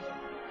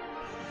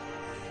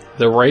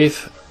 The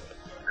Wraith,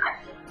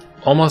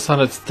 almost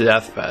on its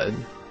deathbed,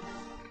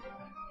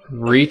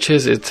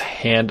 reaches its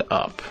hand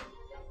up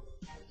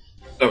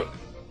Oh.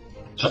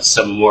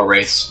 Seven more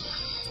wraiths.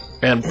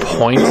 and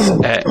points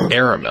at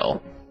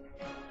Aramil.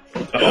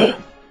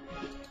 Oh.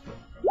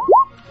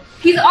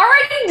 He's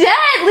already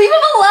dead! Leave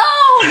him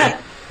alone!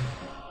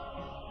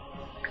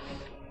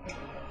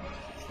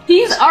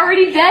 He's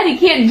already dead, he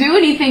can't do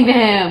anything to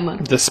him!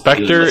 The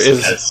Spectre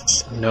is...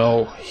 Yes.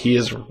 No, he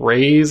is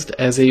raised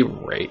as a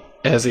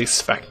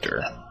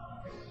Spectre.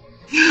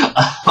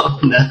 Oh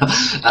no.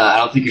 I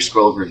don't think your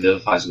scroll of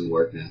revivifies will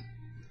work now.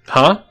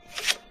 Huh?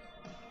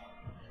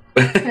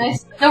 Can I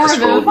still The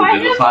scroll of revivify him?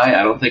 revivify,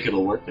 I don't think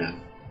it'll work now.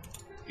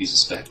 He's a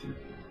spectre.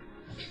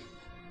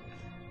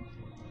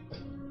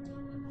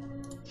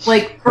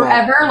 Like,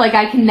 forever? Like,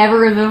 I can never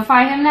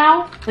revivify him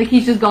now? Like,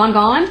 he's just gone?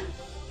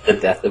 The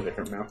death of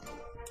Aramil.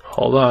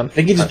 Hold on. I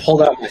think you just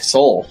pulled out my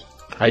soul.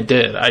 I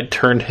did. I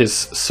turned his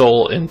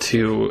soul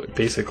into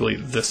basically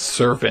the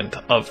servant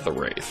of the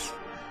Wraith.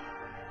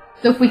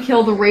 So if we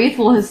kill the Wraith,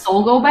 will his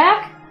soul go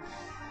back?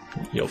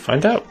 You'll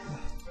find out.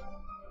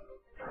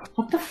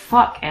 What the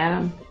fuck,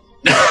 Adam?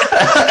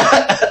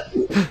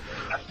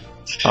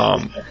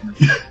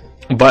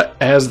 But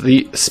as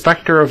the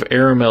Spectre of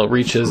Aramil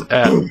reaches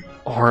at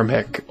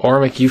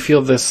Ormic, you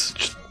feel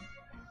this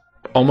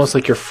almost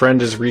like your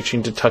friend is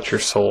reaching to touch your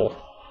soul.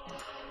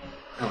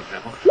 Oh no.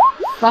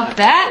 Fuck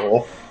that?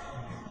 Oh,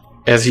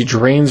 As he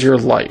drains your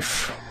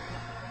life.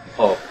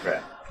 oh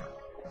crap.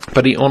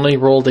 But he only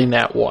rolled a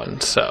nat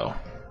 1, so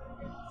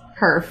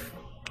Perf.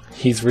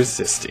 he's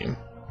resisting.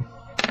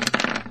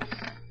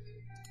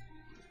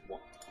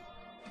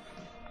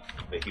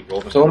 Wait, he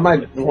rolled So what am I?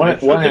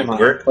 What am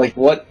I? Like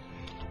what?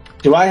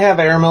 Do I have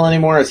Aramil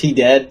anymore? Is he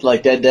dead?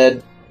 Like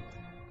dead?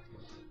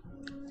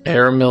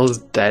 Aramil is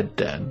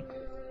dead.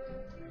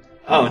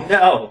 Oh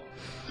no.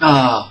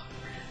 Oh.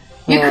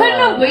 You couldn't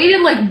have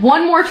waited like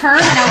one more turn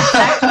and I was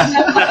back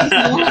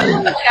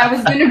like I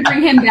was gonna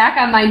bring him back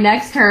on my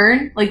next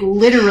turn. Like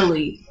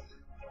literally.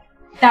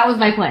 That was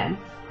my plan.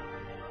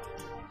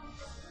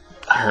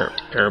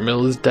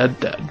 Aramil is dead.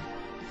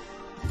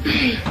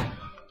 You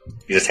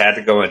just had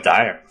to go and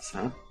die,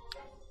 huh?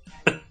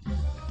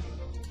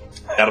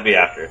 That'll be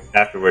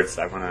afterwards.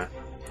 I wanna.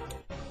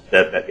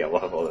 That yeah,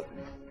 we'll have all that.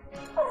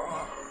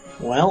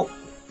 Well,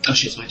 Oh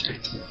shit, it's my turn.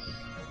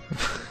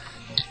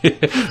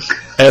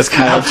 As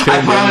Kyle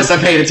I promise I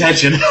paid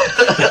attention.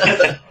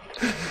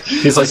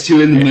 he's I like, was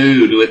too in the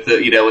mood with the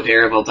with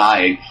Arabelle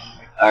dying.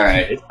 All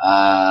right.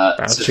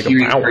 So Chicka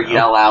hearing bow her wow.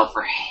 yell out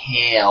for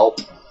help.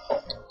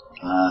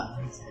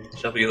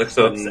 Shelby, you look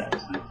so upset.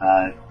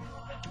 25.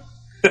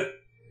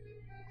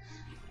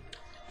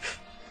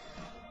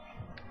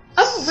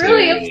 I'm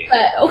really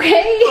upset,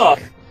 okay? Oh,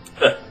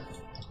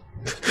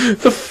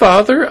 the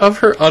father of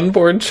her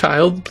unborn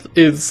child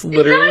is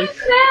literally. It's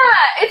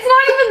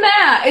not even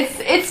that.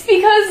 It's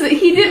because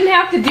he didn't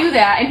have to do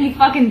that, and he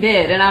fucking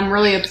did, and I'm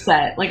really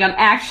upset. Like, I'm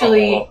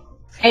actually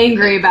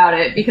angry about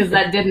it, because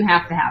that didn't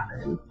have to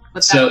happen.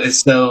 But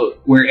So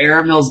where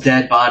Aramel's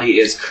dead body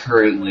is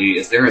currently,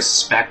 is there a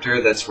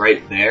specter that's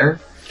right there?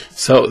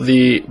 So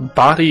the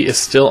body is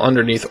still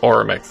underneath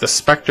Oromik. The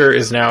specter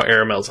is now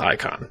Aramel's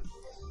icon.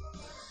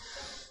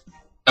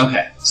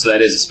 Okay, so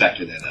that is a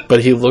specter there then.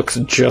 But he looks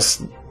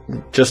just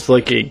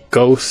like a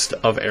ghost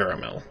of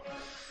Aramel.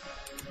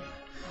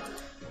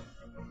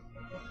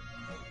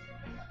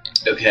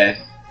 Okay.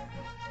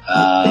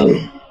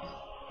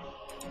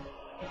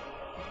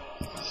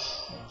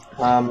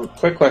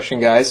 quick question,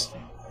 guys.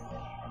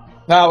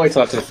 No, wait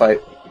till after the fight.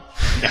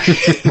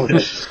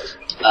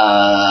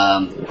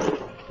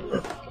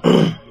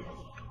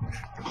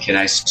 Can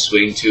I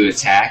swing to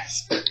attack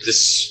the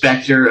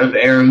specter of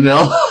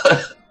Aramel?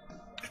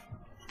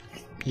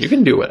 You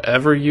can do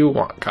whatever you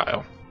want,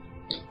 Kyle.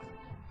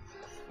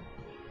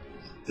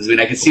 Because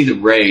I can see the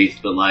wraith,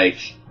 but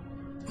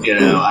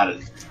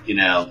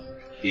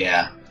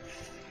yeah,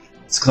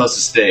 it's the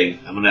closest thing.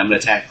 I'm gonna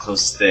attack the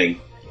closest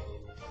thing.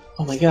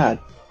 Oh my god.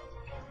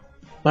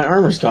 My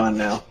armor's gone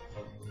now.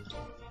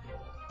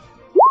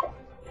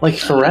 Like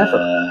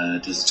forever.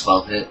 Does a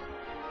 12 hit?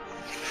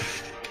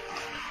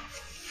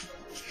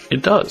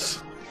 It does.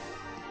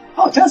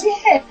 Oh, it does.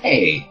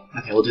 Yay!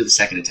 Okay, we'll do the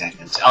second attack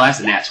then. Oh, that's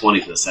a nat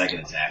 20 for the second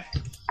attack.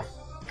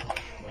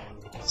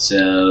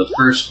 So,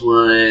 first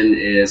one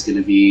is going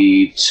to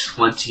be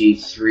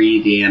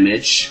 23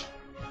 damage.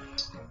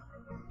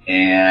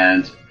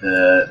 And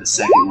the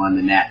second one,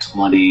 the nat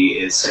 20,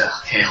 is...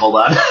 Okay, hold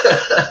on.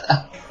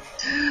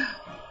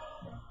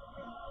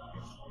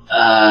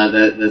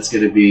 That's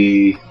going to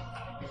be...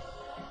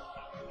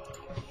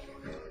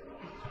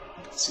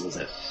 Let's see, what's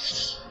that?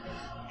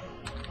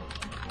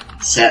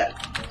 Set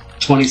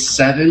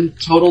 27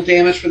 total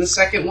damage for the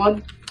second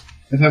one,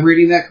 if I'm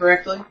reading that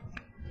correctly.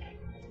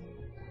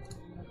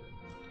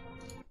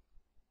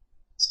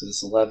 So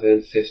it's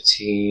 11,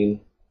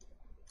 15...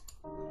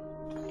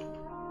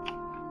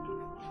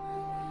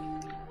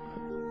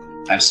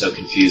 I'm so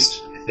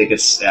confused. I think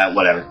it's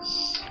whatever.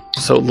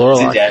 So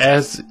Lorelok,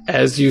 Is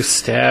as you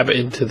stab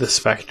into the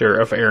specter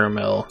of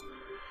Aramel,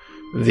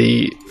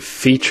 the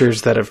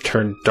features that have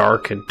turned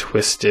dark and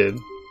twisted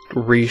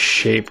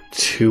reshape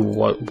to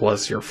what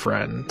was your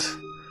friend.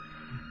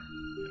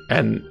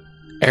 And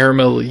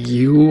Aramel,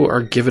 you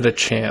are given a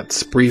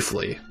chance,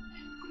 briefly,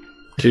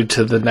 due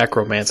to the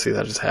necromancy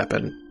that has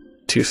happened,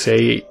 to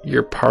say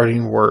your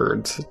parting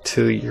words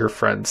to your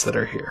friends that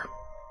are here.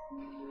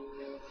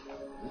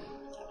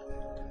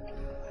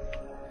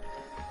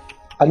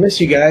 I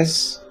miss you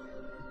guys.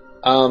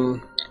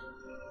 Don't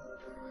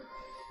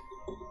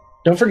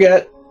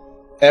forget,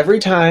 every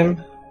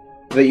time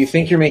that you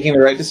think you're making the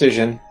right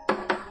decision,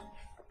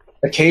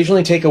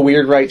 occasionally take a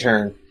weird right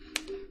turn.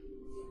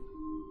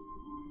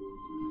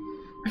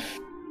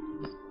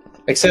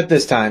 Except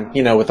this time,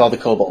 with all the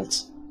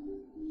kobolds.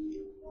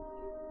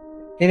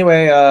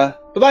 Anyway,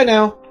 bye-bye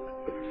now.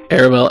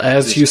 Aramel,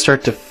 as you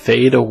start to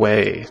fade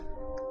away,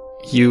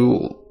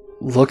 you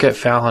look at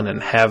Fallon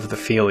and have the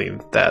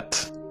feeling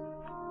that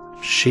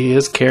she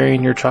is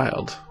carrying your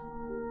child.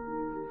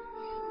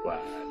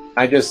 Wow.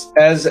 I just,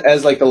 as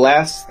like the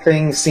last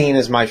thing seen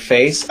is my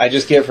face, I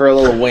just give her a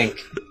little wink.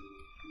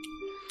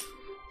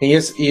 And you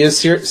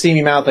just see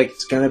me mouth like,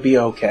 it's gonna be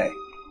okay.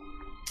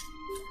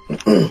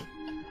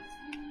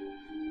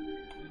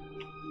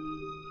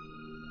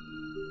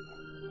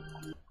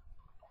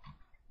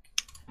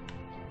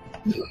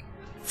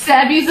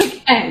 Stab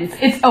music ends.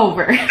 It's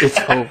over. It's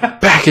over.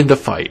 Back in the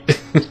fight.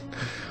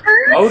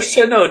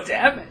 Motion, no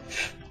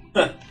damage.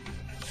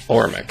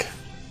 Oromik.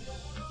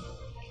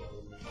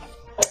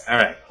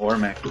 Alright,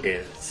 Oromik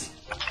is...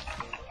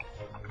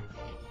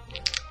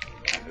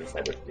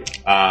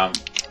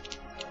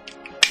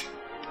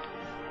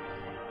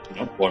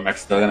 Oromik's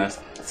still gonna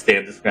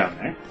stand his ground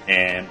there,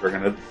 and we're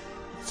gonna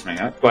swing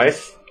out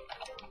twice.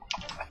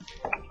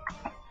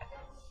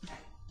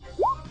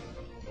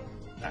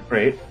 Not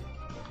great.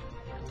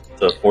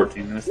 So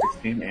 14 and a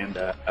 16, and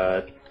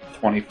a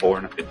 24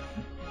 and a 15.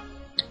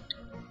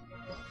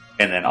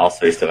 And then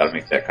also you still gotta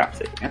make that con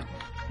save again.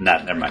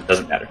 Never mind,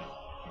 doesn't matter.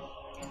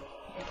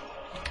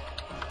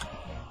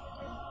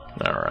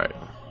 Alright.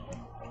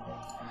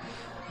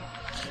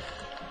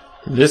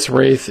 This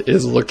wraith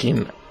is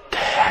looking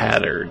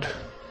tattered.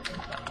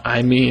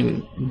 I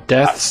mean,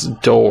 death's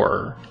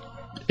door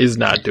is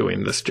not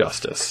doing this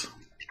justice.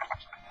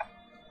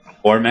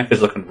 Ormek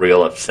is looking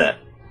real upset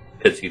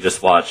because he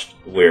just watched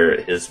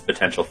where his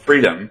potential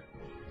freedom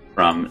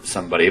from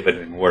somebody by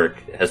doing work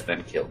has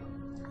been killed.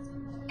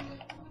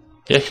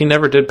 Yeah, he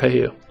never did pay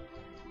you.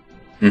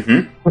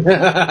 Mm-hmm.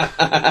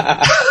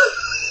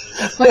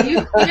 But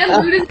you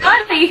can loot his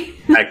body.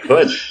 I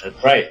could.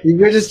 That's right. You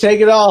could just take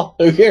it all.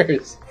 Who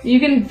cares? You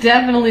can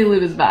definitely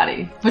loot his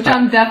body, which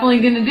I'm definitely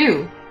gonna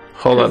do.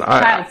 Hold on.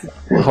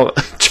 Hold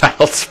on.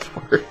 Child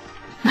support.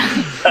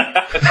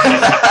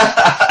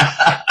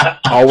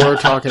 All we're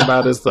talking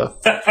about is the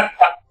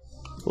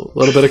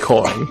little bit of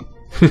coin.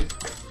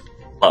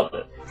 Love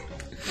it.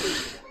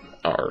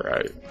 All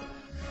right.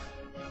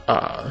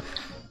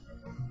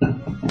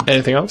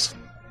 Anything else?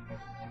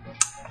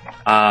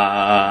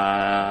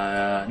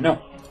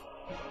 No.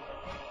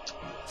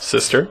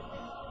 Sister?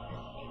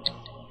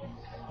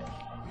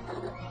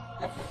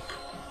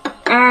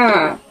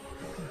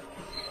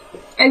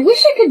 I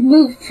wish I could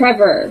move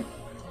Trevor.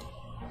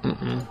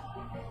 Mm-mm.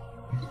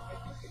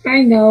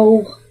 I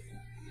know.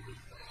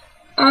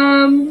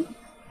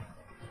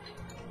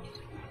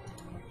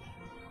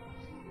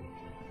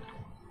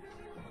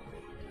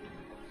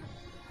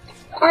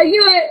 You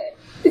know,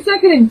 it's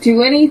not gonna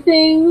do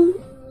anything,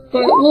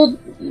 but we'll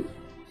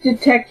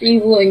detect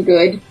evil and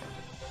good.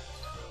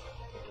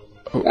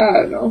 I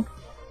don't know.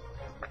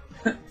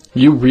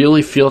 You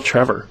really feel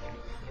Trevor.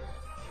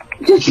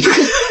 Trevor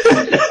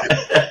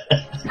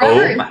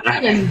my.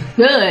 is feeling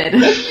good.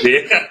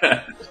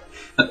 Yeah.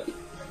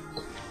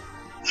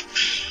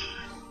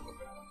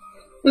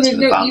 But there's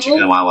no Bound chicken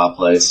in a evil. Wild Wild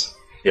Place.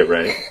 Yeah,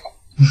 right.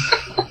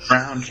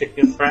 Brown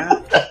chicken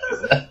brown.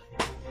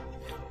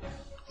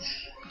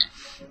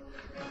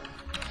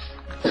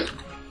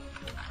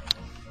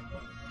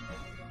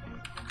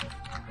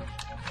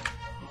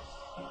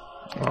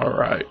 All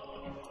right.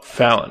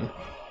 Fallon.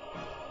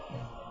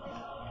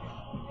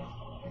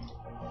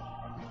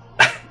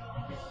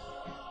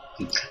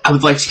 I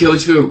would like to go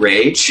into a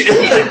rage. Yeah,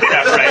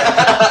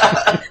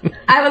 right.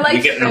 I would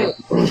like You to.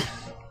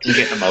 You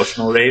get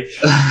emotional rage.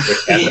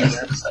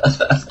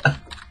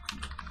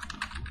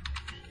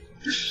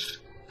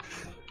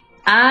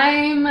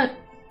 I'm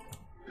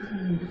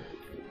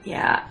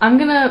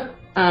gonna,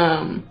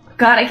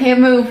 God, I can't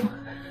move.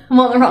 I'm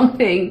on the wrong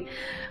thing.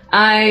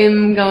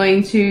 I'm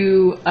going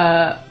to,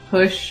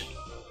 push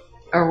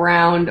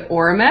around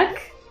Ormek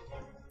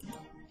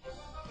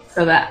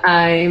so that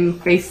I'm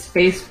face to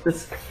face with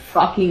this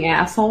fucking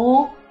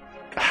asshole.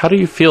 How do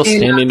you feel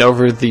standing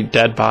over the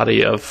dead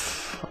body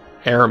of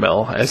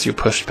Aramil as you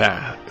push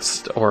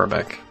past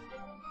Ormek?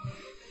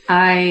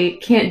 I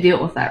can't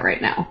deal with that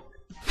right now.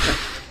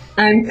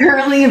 I'm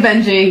currently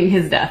avenging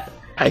his death.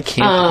 I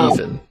can't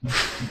even.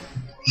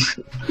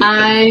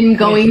 I'm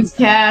going to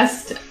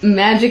cast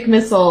Magic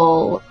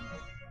Missile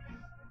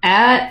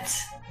at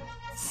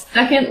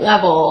 2nd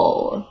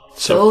level.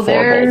 So 4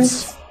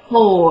 there's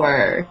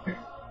bolts. 4.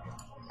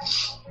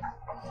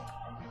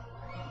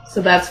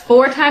 So that's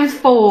 4 times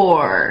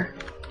 4.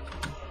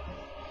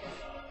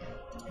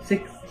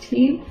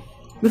 16?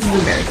 This is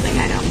embarrassing,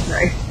 I know, I'm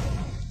sorry.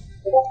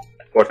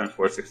 4 times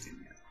 4 is 16.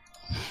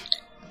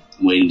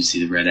 Waiting to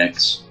see the red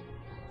X.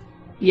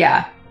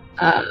 Yeah.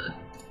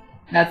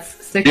 That's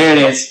 6. There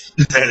it is.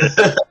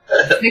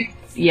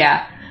 6,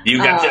 yeah. You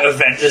got to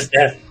avenge his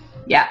death.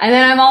 Yeah, and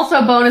then I'm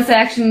also bonus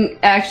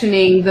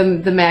actioning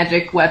the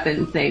magic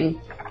weapon thing.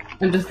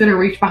 I'm just gonna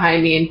reach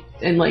behind me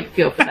and like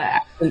feel for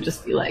that and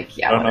just be like,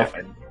 yeah, I don't know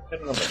whatever.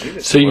 if I need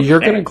it. So you're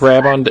going to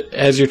grab on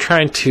as you're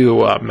trying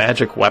to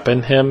magic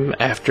weapon him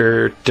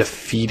after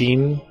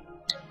defeating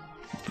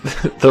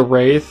the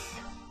Wraith.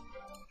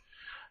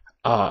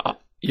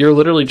 You're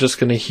literally just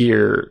going to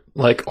hear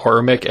like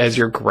Ormek as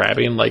you're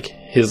grabbing like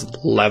his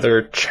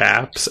leather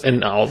chaps,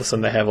 and all of a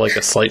sudden they have like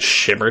a slight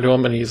shimmer to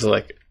him, and he's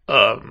like,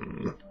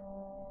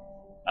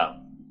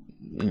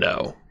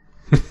 no.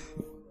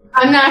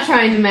 I'm not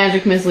trying to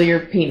magic missile your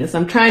penis.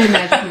 I'm trying to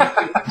magic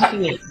missile your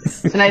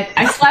penis. And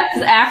I slapped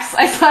his axe,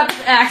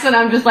 and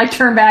I'm just like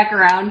turned back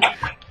around.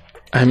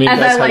 I mean, As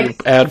that's I, how you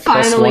like, add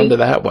finally- +1 to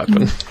that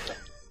weapon.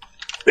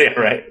 Yeah,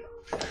 right.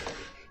 I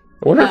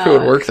wonder if it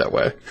would work that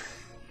way.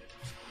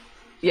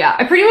 Yeah,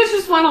 I pretty much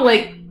just want to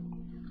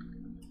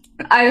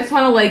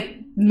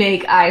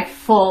make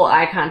full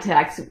eye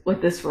contact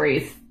with this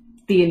Wraith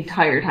the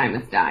entire time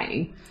it's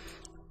dying.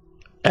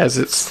 As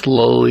it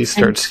slowly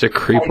starts to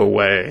creep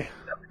away,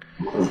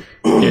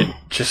 it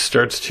just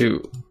starts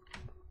to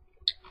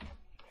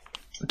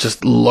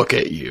just look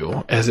at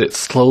you as it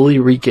slowly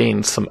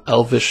regains some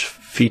elvish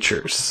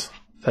features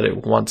that it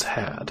once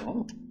had.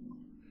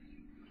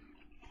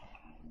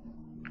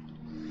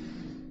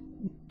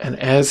 And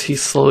as he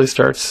slowly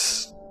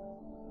starts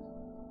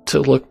to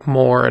look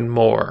more and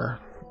more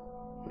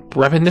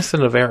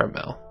reminiscent of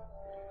Aramil,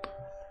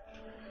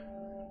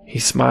 he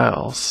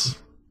smiles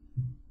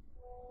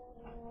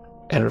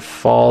and it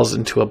falls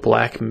into a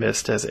black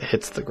mist as it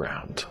hits the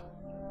ground.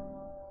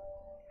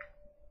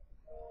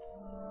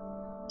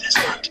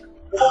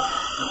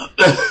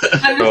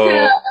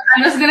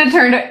 I'm just gonna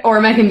turn to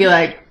Ormek and be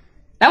like,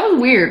 That was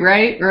weird,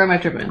 right? Or am I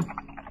tripping?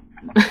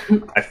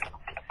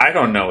 I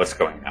don't know what's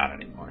going on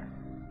anymore.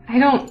 I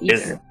don't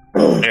either.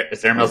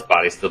 Is Aramel's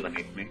body still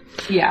beneath me?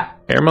 Yeah.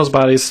 Aramel's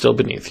body is still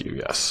beneath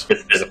you, yes.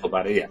 His physical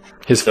body, yeah.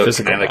 His So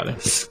physical can I, body.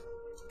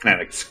 Can I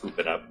like scoop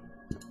it up,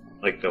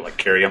 like to like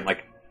carry him,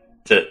 like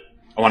to?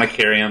 I want to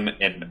carry him,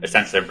 and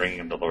essentially I'm bringing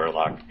him to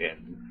Lorelok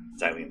and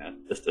Xylena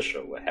just to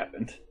show what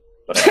happened.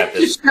 But I have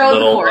this Just show the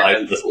little horror.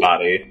 lifeless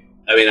body.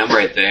 I mean, I'm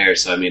right there,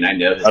 so I mean, I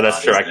know his Oh,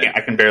 that's true. body's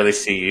I can barely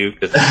see you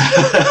because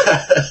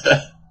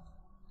I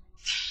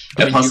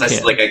mean,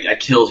 plus, you I, can. I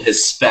killed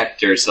his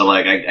specter, so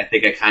like I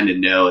think I kind of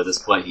know at this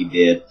point he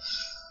did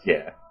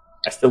yeah,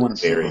 I still want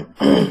to bury him,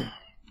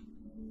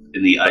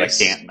 in the but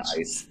ice. I can't in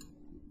ice.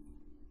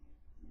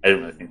 I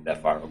didn't really think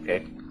that far.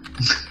 Okay,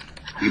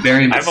 You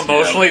bury him. In I'm snow.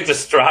 emotionally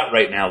distraught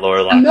right now,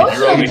 Lorelok. Emotional?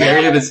 You're over You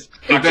bury him in,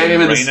 you bury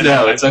him in the Raining snow.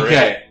 on my It's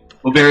okay.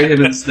 We'll bury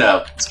him in the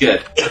snow. It's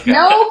good. It's okay.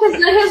 No,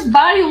 because then his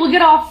body will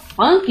get all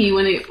funky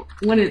when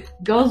it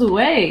goes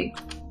away.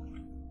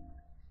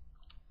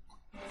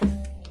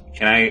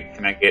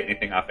 Can I get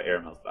anything off of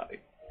Aramel's body?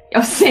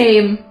 Oh,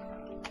 same.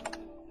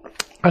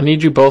 I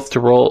need you both to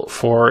roll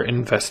for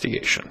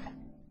investigation.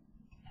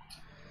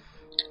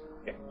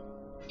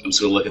 I'm just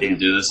gonna look at him and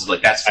do this. It's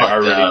like that's I fucked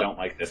already up, don't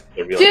like this.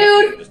 The real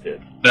Dude! I just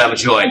did. but I'm a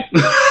joy.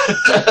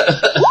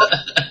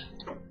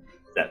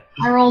 That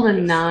I rolled a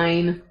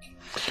 9.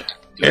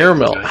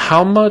 Aramel,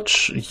 how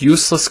much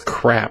useless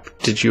crap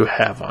did you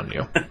have on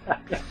you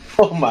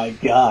Oh my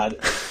god.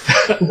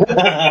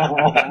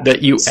 that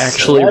you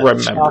actually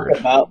Let's remembered? talk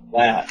about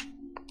that.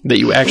 That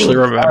you actually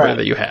remember Alright.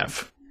 that you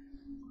have?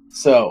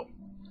 So,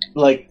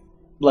 like,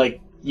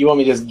 you want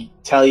me to just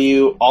tell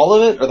you all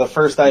of it, or the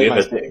first item I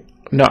have a- see?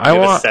 No, I I have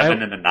a want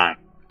 7 and a 9.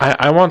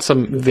 I want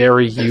some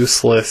very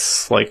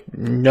useless, like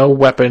no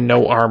weapon,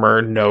 no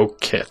armor, no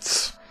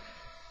kits.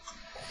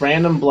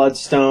 Random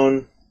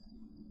bloodstone,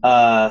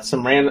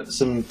 some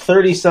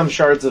 30-some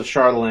shards of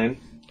Charlemagne,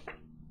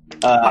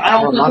 I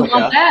don't know harmonica.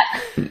 about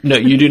that. No,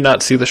 you do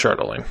not see the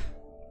Shardling.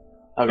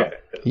 Okay.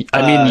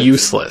 I mean Uh,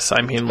 useless.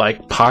 I mean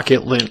like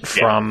pocket lint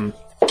from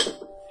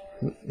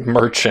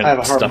merchant I have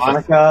a stuff.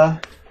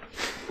 harmonica.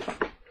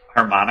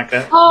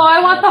 Harmonica. Oh,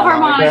 I want the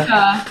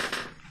Harmonica.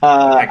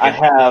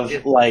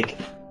 harmonica.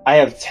 I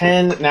have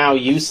 10 now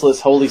useless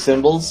holy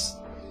symbols.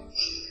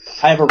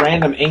 I have a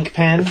random ink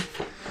pen.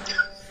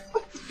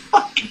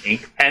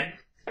 Ink pen.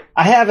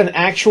 I have an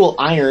actual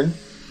iron.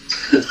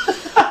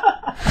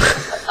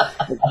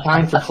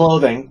 Time for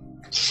clothing.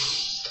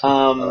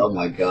 Oh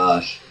my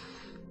gosh.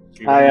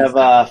 I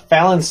have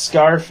Fallon's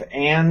scarf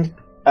and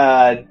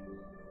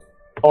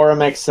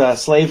Oramek's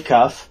slave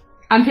cuff.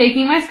 I'm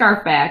taking my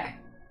scarf back.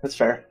 That's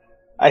fair.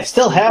 I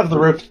still have the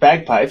ripped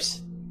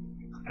bagpipes.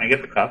 Can I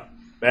get the cup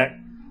back?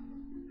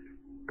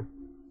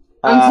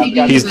 I'm taking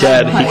got He's some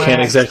dead. ceiling He can't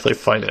wax. exactly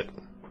fight it.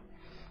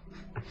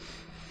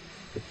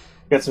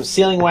 Got some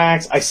sealing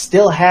wax. I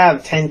still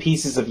have 10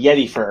 pieces of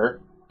Yeti fur.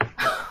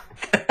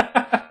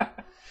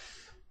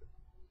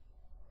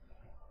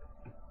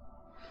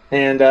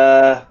 And,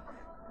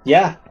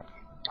 yeah.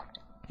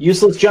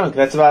 Useless junk,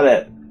 that's about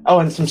it. Oh,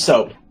 and some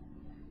soap.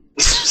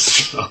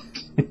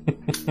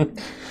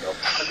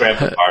 Grab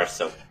the bar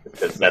soap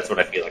because that's what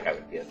I feel like I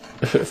would get.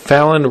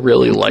 Fallon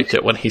really liked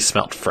it when he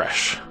smelled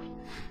fresh.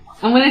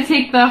 I'm gonna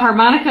take the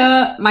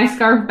harmonica, my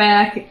scarf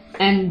back,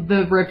 and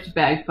the ripped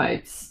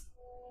bagpipes.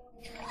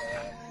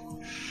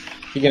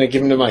 You gonna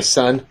give them to my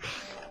son?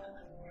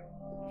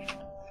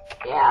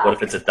 Yeah. What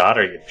if it's a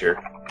daughter, you jerk?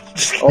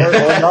 Or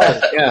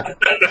not, yeah.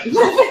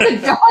 The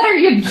daughter,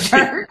 you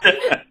jerk.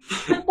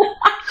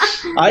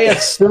 I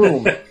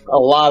assume a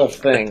lot of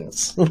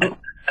things.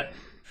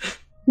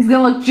 He's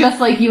gonna look just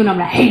like you, and I'm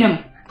gonna hate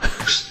him.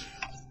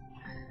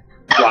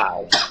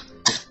 Wow.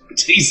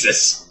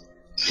 Jesus.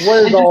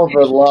 Where's all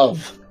the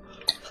love?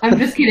 I'm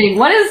just kidding.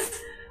 What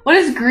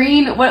is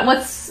green?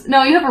 What's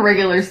no? You have a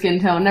regular skin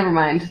tone. Never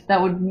mind.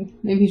 That would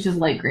maybe he's just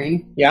light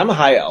green. Yeah, I'm a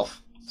high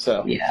elf,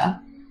 so. Yeah.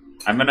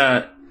 I'm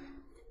gonna.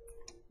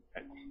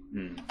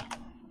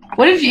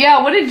 Did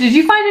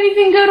you find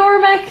anything good,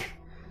 Ormek?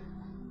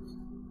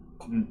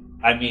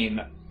 I mean,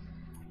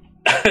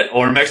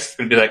 Ormex is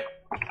gonna be like,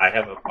 I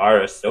have a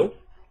bar of soap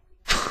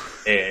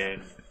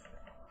and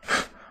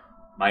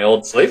my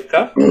old slave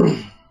cup.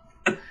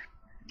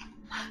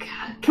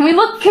 Can we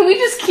look? Can we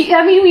just keep?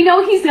 I mean, we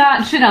know he's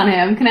got shit on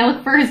him. Can I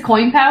look for his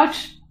coin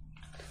pouch?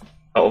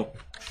 Oh,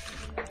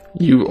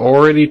 You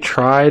already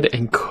tried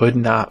and could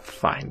not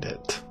find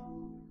it.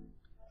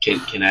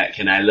 Can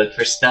I look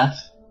for stuff?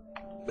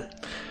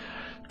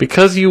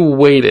 Because you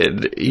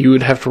waited, you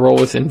would have to roll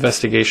with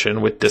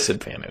investigation with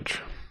disadvantage.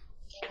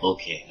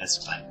 Okay,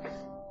 that's fine.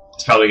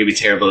 It's probably gonna be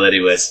terrible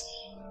anyways.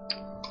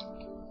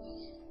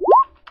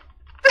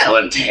 That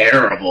wasn't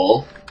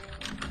terrible.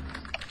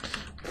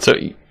 So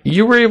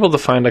you were able to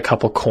find a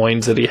couple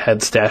coins that he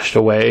had stashed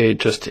away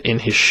just in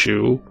his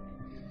shoe.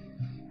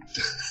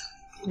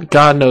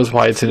 God knows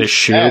why it's in his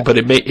shoe, but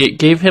it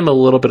gave him a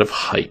little bit of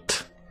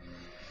height.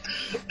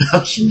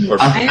 Or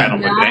I kind am of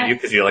looking not- at you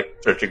because you're like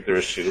searching through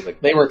his shoe. Like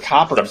They were I'm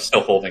coppers.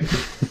 still holding.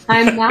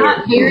 I'm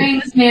not burying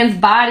this man's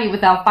body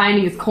without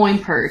finding his coin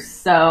purse,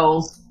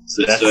 so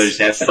So That's I just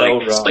have so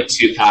like wrong. like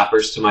 2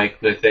 coppers to my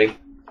thing.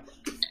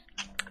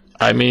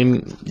 I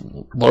mean,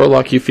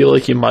 Lorlock, you feel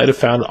like you might have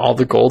found all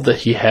the gold that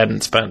he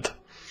hadn't spent.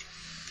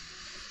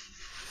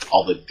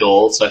 All the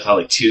gold, so I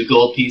found like 2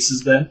 gold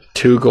pieces then.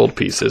 2 gold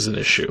pieces in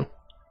his shoe.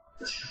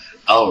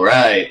 All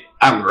right,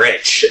 I'm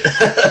rich.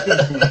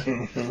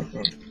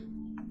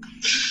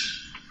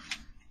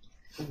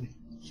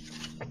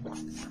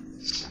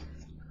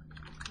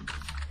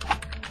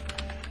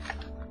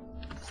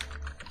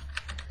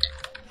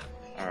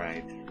 All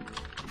right.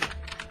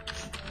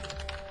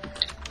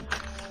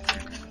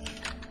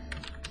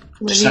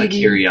 Just out of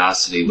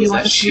curiosity, was You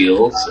want that to see-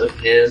 shield of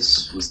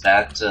his? Was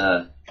that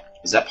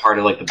part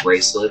of like the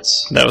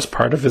bracelets? That was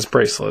part of his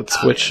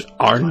bracelets, which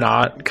are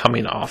not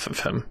coming off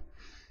of him.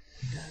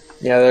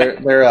 Yeah,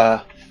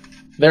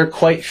 they're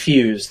quite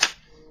fused.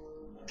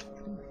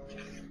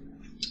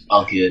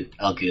 All good.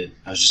 I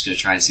was just gonna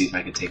try and see if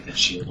I could take that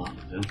shield off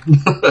of him.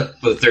 But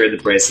if they're in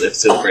the bracelet, if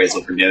it's in the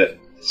bracelet, forget it.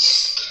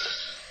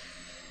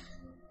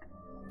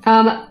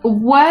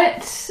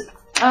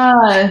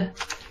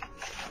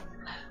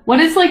 what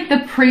is like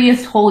the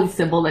prettiest holy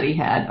symbol that he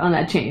had on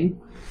that chain?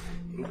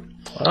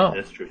 Oh,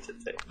 That's true to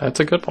say. that's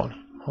a good one.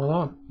 Hold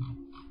on.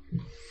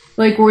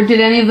 Like, or did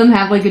any of them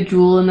have like a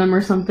jewel in them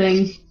or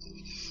something?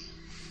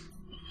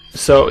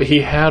 So he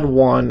had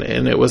one,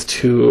 and it was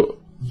to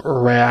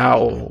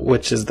Rao,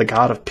 which is the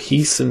god of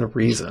peace and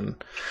reason.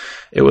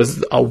 It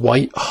was a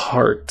white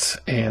heart,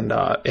 and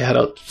it had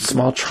a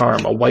small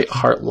charm, a white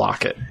heart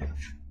locket.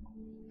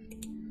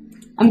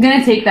 I'm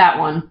gonna take that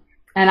one,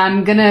 and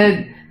I'm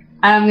gonna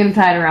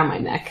tie it around my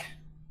neck.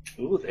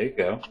 Ooh, there you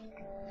go.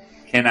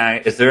 Can I?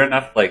 Is there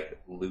enough like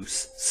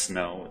loose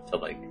snow to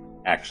like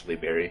actually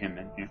bury him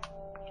in here?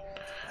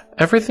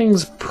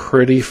 Everything's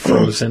pretty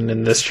frozen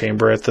in this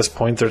chamber at this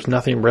point. There's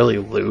nothing really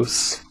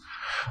loose.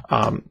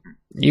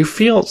 You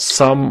feel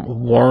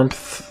some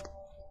warmth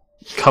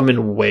come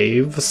in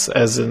waves,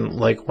 as in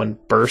like when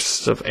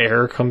bursts of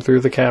air come through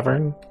the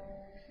cavern.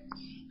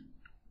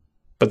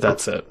 But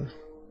that's it.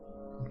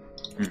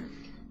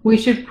 We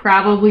should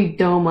probably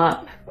dome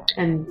up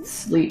and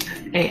sleep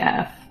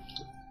AF.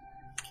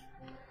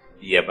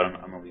 Yeah, but I'm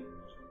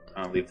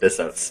gonna leave this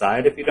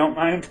outside if you don't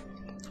mind.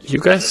 You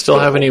guys still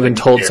haven't even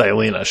told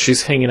Xylena.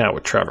 She's hanging out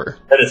with Trevor.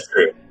 That is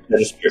true. That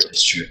is true.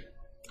 That's true.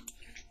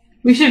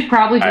 We should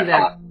probably do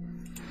that.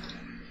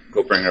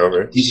 Go bring her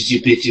over.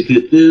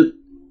 Boop.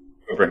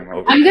 Go bring her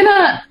over. I'm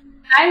gonna.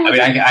 I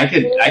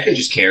mean, I could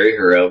just carry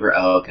her over.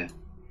 Oh, okay.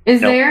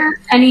 Is Nope.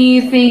 there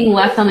anything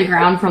left on the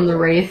ground from the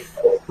wraith,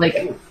 like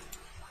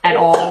at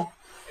all?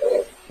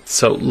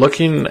 So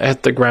looking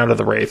at the ground of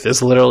the Wraith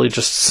is literally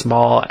just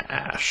small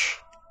ash.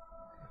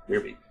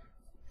 Weirdly.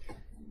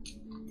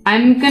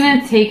 I'm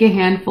gonna take a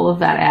handful of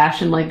that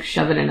ash and like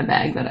shove it in a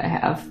bag that I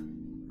have.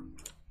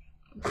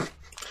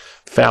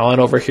 Fallon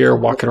over here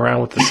walking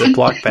around with the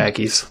Ziploc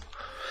baggies.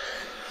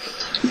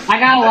 I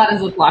got a lot of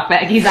Ziploc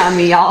baggies on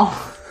me, y'all.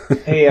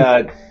 Hey,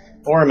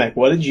 Oramek,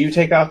 what did you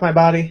take off my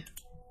body?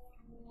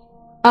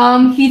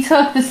 He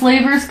took the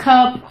slaver's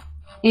cup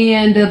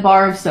and a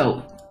bar of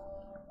soap.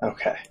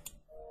 Okay.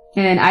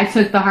 And I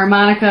took the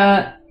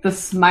harmonica,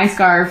 my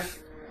scarf,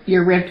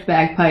 your ripped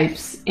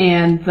bagpipes,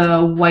 and the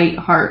white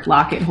heart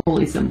locket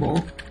holy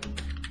symbol.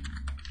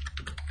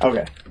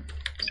 Okay.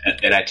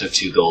 And I took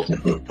 2 gold.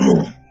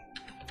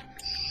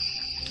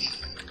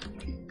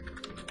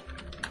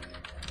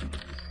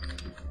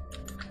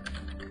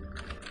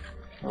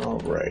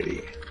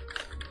 Alrighty.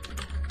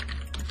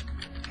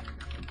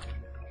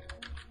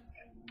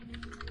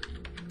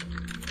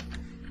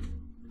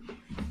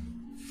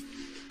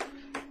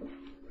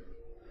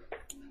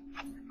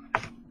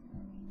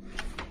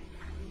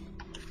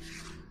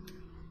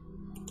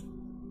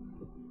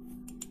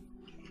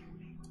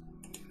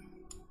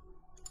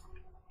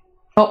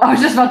 Oh, I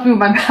was just about to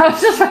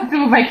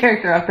move my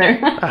character up there.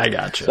 I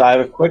gotcha. So I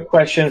have a quick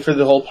question for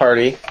the whole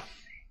party.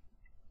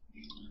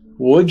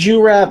 Would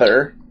you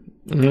rather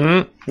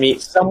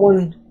meet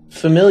someone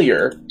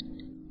familiar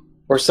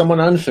or someone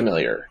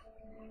unfamiliar?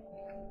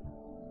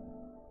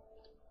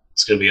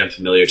 It's gonna be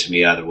unfamiliar to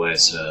me either way,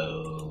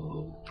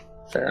 so.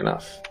 Fair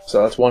enough.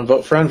 So that's 1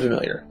 vote for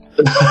unfamiliar.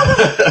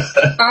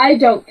 I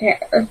don't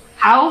care.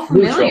 How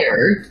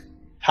familiar?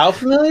 How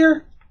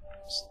familiar?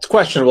 It's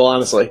questionable,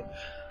 honestly.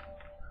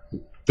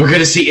 We're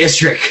gonna see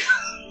Istrik.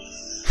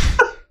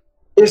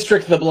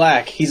 Istrik the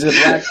Black. He's a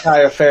black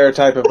tie affair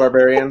type of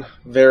barbarian.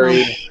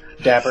 Very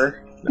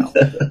dapper. No.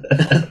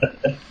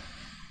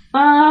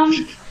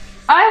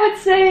 I would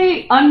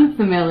say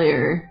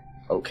unfamiliar.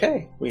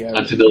 Okay. We have.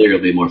 Unfamiliar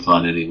will be more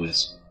fun,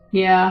 anyways.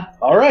 Yeah.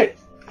 All right.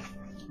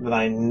 Then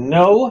I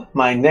know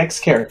my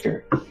next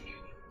character. Well,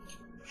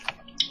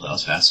 that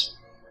was fast.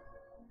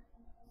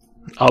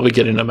 I'll be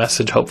getting a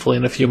message hopefully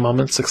in a few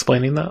moments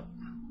explaining that.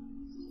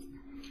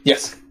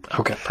 Yes.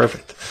 Okay,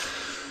 perfect.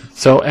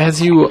 So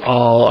as you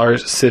all are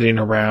sitting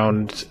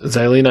around,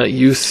 Xylena,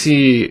 you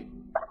see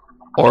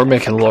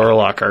Ormic and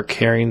Lorelok are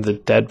carrying the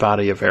dead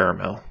body of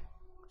Aramil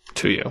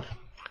to you.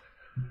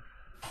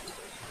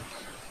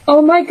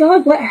 Oh my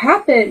god, what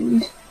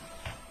happened?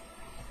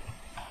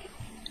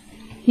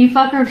 He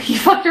fucked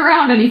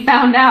around and he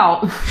found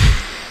out.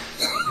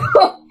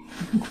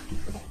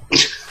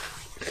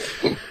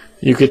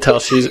 You could tell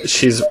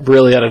she's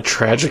really at a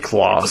tragic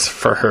loss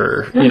for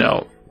her,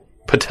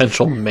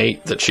 potential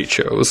mate that she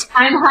chose.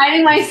 I'm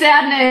hiding my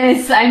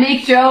sadness. I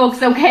make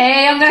jokes,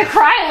 okay? I'm gonna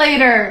cry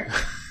later.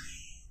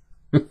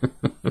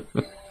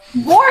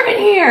 Warm in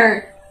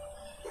here.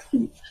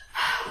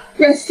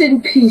 Rest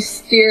in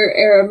peace, dear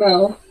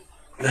Aramil.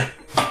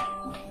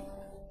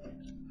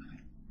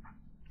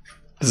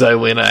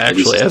 Xylena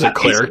actually, as a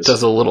cleric,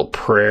 does a little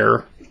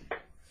prayer.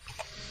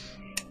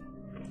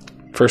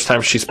 First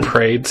time she's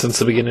prayed since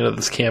the beginning of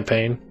this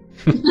campaign.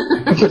 Hell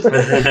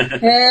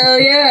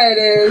yeah, it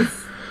is.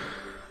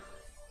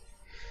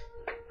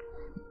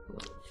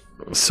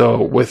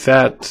 So, with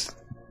that,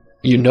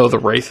 the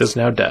Wraith is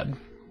now dead.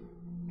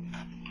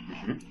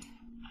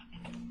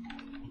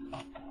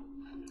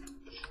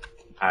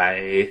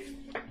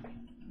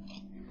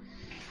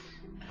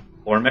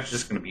 Ormec's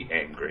just gonna be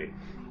angry.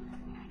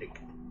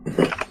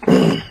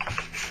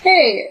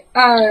 Hey,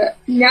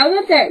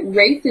 now that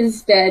Wraith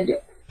is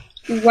dead,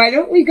 why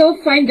don't we go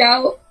find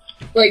out,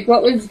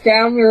 what was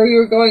down where we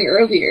were going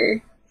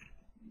earlier?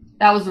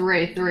 That was the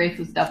Wraith. The Wraith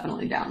was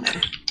definitely down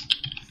there.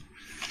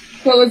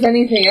 What was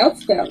anything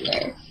else down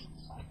there?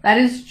 That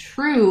is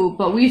true,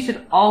 but we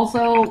should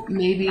also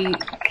maybe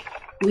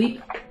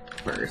sleep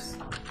first.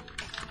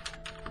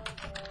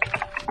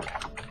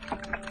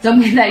 Tell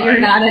me that you're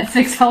not at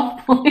 6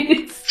 health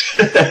points.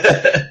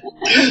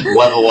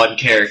 Level 1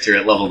 character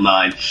at level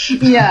 9.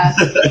 Yeah.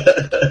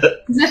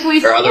 If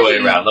we or other way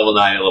around, level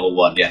 9 at level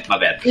 1. Yeah, my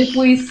bad. If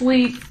we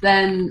sleep,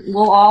 then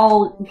we'll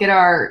all get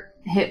our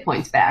hit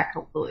points back,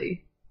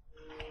 hopefully.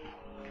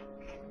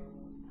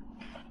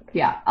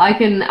 Yeah, I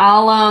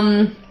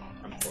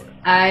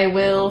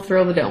will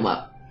throw the dome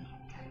up.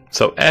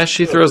 So as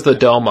she throws the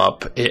dome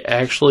up, it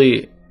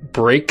actually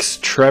breaks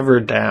Trevor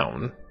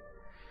down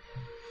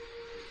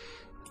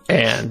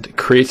and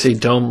creates a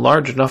dome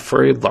large enough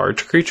for a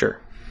large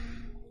creature.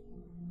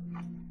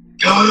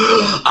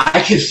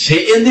 I can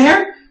fit in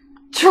there?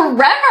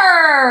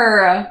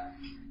 Trevor!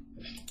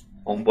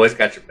 Homeboy's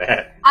got your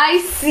back. I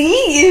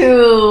see you!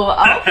 Oh.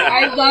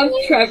 I love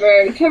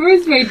Trevor.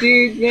 Trevor's my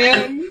dude,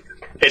 man.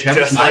 It's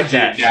Trevor's just my like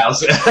that. dude now.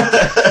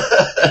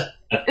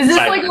 Is this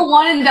like a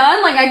one and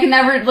done? I can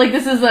never,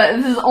 this is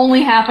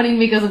only happening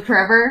because of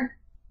Trevor?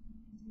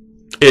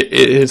 It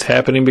is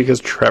happening because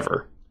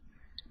Trevor.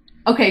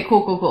 Okay,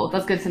 cool.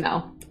 That's good to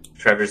know.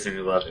 Trevor's your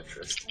new love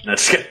interest. No,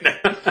 just kidding.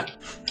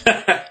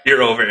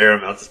 You're over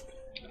Aramil.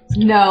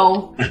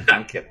 No.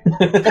 I'm kidding.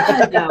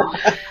 God, no.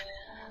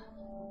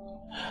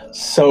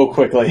 So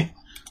quickly.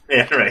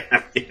 Yeah, right.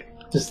 I'm kidding.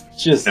 Just.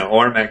 No,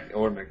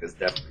 Ormec is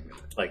definitely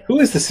like. Who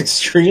is this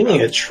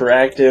extremely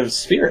attractive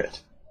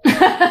spirit?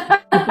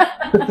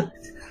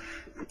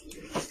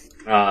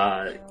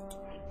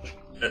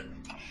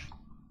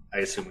 I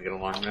assume we get a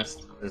long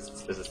rest.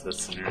 Is this the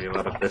scenario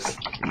out of this?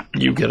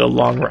 You get a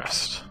long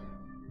rest.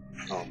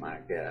 Oh my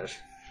gosh.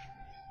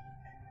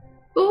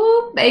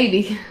 Ooh,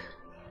 baby.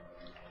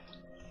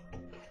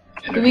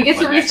 Do we get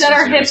to reset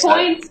our hit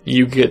points?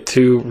 You get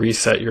to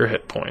reset your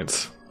hit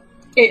points.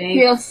 It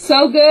feels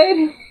so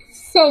good.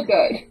 So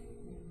good.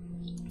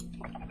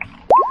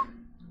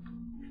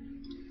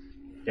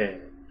 Yeah.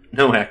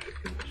 No active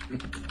condition.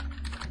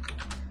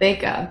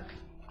 Thank God.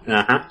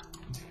 Uh-huh.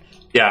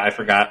 Yeah, I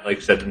forgot, like I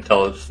said,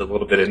 until just a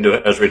little bit into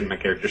it. I was reading my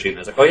character sheet and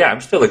I was like, oh yeah,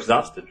 I'm still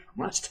exhausted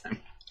from last time.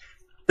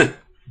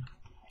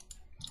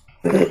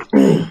 But,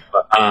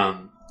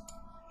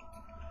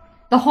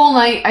 The whole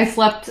night I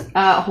slept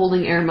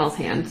holding Aramil's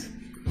hand.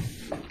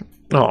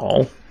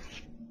 Oh.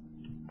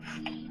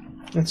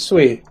 That's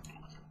sweet.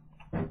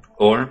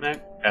 Ormec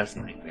has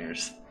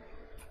nightmares.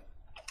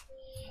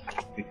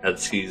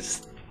 Because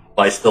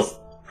I still,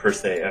 per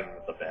se, I don't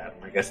know about that.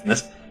 I guess in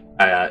this,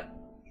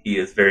 he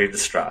is very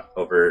distraught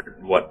over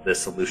what the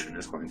solution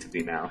is going to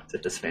be now to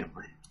his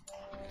family.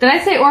 Did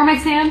I say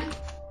Ormec's hand?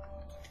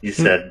 You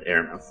said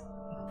Aramil's.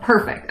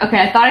 Perfect.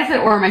 Okay, I thought I said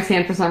Ormec's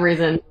hand for some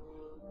reason.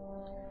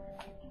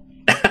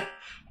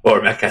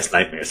 Ormec has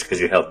nightmares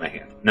because you held my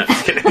hand. No,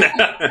 just kidding.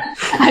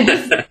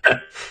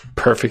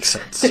 Perfect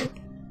sense.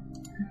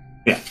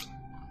 Yeah.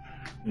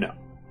 No.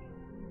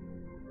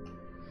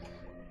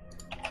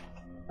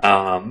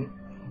 Yeah.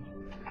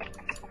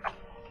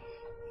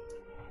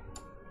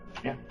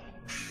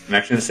 I'm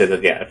actually gonna say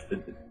that. Yeah.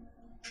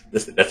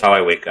 That's how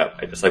I wake up.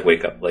 I just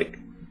wake up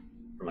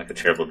from a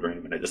terrible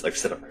dream, and I just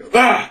sit up and go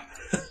ah.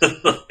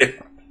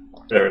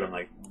 Whatever. And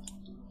I'm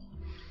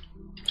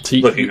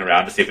looking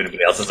around to see if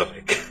anybody else is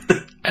awake.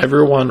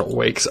 Everyone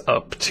wakes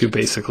up to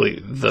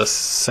basically the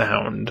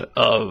sound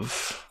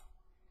of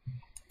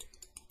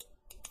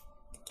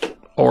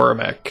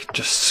Ormec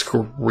just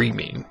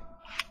screaming.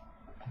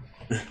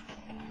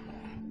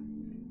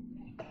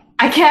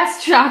 I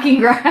cast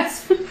Shocking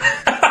Grasp.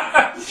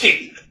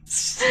 Jeez.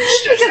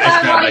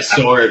 I grab my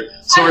sword,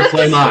 Sword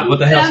flame on. What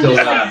the hell's going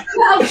on?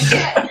 Oh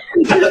shit!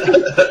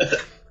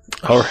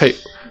 All right.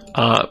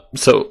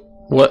 So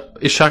what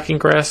is shocking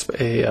grasp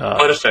a?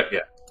 I'll just check.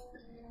 Yeah.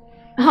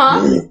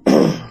 Huh?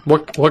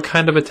 What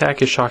kind of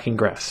attack is shocking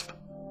grasp?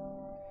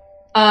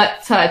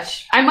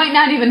 Touch. I might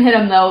not even hit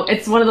him though.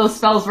 It's one of those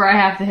spells where I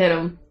have to hit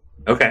him.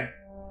 Okay.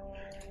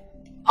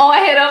 Oh,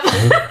 I hit him.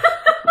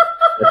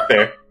 That's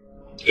fair.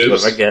 Oops.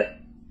 What do I get?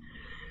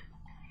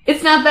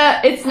 It's not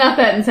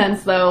that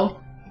intense though.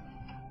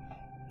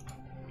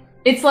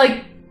 It's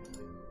like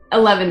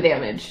 11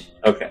 damage.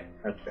 Okay,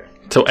 that's fair.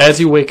 So as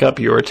you wake up,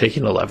 you are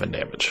taking 11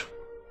 damage.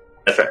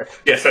 That's fair.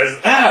 Yeah, so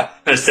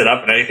I sit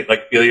up and I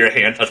like feel your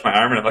hand touch my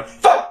arm and I'm like,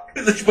 fuck!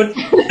 And I'm just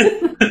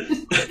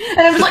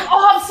like,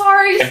 oh, I'm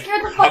sorry. You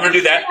scared the fucking I'm gonna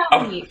do that. shit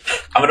out of me.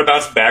 I'm gonna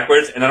bounce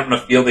backwards and then I'm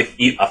gonna feel the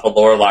heat off of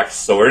Lorelok's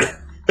sword.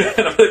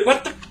 And I'm like,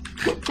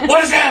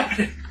 what is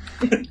happening?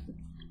 I'm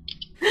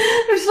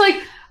just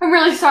like, I'm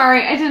really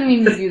sorry. I didn't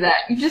mean to do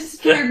that. You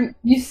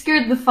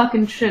scared the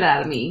fucking shit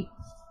out of me.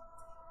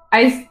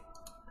 I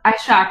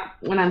shock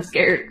when I'm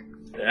scared.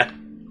 Yeah.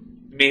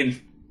 I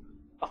mean,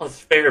 all is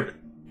fair, but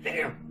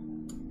damn.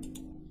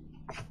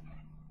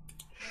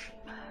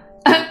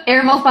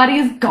 Aramel's body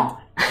is gone.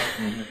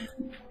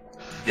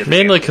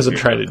 Mainly because I'm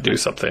trying to do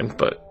something,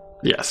 but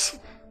yes.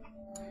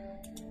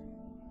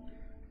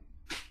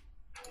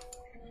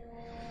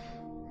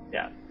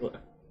 Yeah.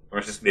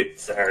 Or just me.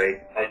 Sorry.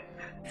 I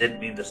didn't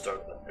mean to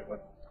start with that one.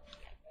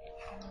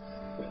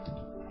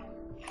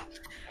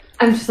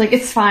 I'm just like,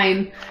 it's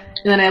fine.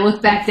 And then I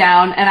look back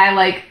down and I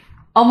like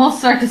almost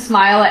start to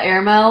smile at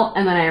Aramel,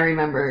 and then I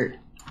remember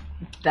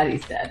that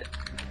he's dead.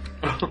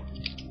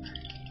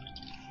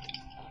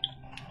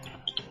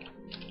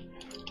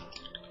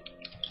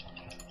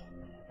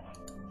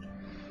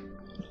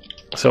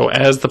 So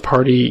as the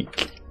party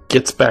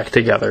gets back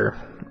together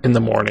in the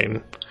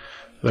morning,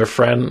 their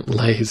friend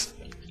lays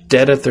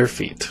dead at their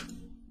feet.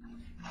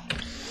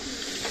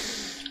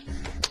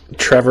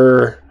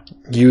 Trevor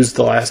used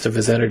the last of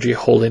his energy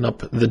holding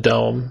up the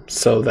dome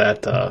so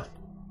that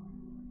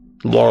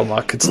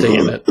Lorelok could stay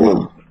in it.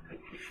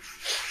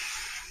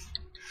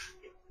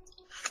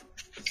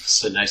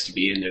 So nice to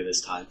be in there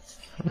this time.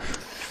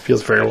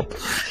 Feels very well.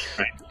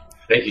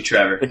 Thank you,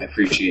 Trevor. I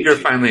appreciate You're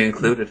you. finally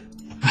included.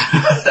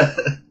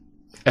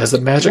 As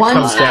the magic One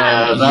comes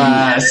down,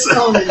 Nice.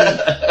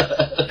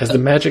 as the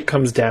magic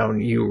comes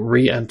down, you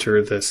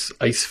re-enter this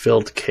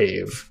ice-filled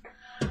cave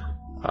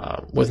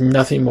with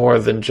nothing more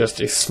than just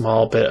a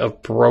small bit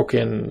of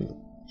broken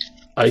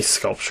ice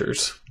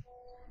sculptures.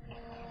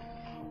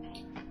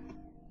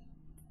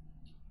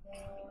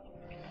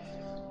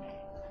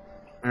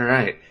 All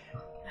right.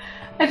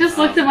 I just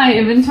looked at my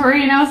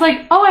inventory and I was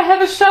like, oh, I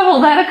have a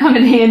shovel. That'll come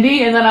in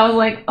handy. And then I was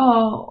like,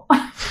 oh.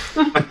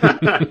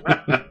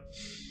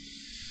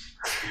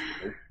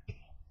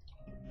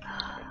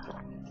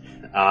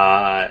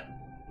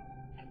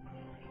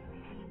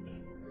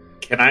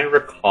 Can I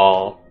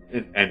recall?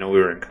 I know we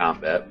were in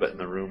combat, but in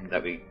the room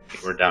that we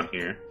were down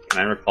here,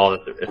 can I recall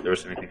if there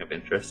was anything of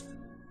interest?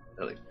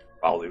 Like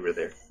while we were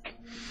there.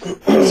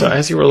 So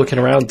as you were looking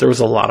around, there was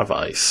a lot of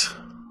ice.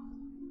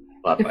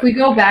 If we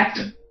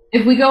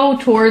go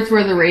towards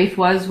where the Wraith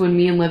was when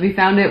me and Livy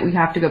found it, we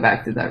have to go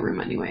back to that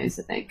room anyways,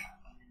 I think.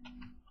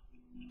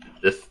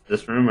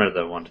 This room or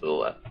the one to the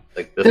left?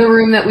 Like this The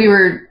room that we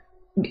were,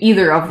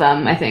 either of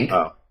them, I think.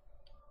 Oh.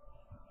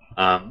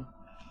 I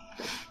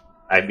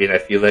mean, I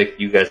feel like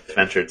you guys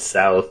ventured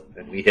south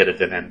and we hit a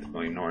dead end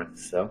going north,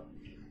 so.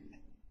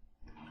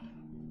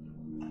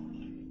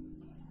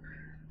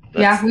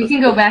 Yeah, we can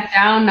go back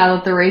down now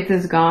that the Wraith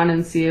is gone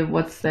and see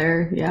what's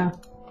there, yeah.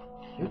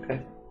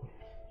 Okay.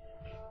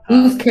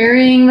 Who's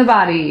carrying the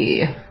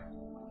body?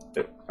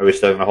 Are we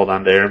still going to hold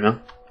on to Aramil?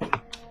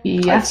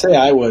 Yeah. I'd say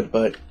I would,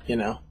 but you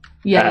know.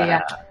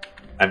 Yeah.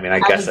 I mean, I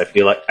guess I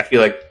feel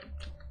like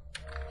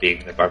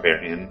being the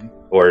barbarian,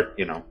 or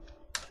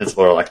since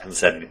Lorelok hasn't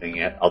said anything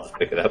yet, I'll just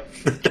pick it up.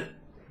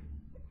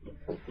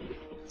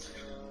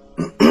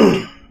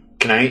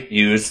 Can I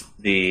use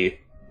the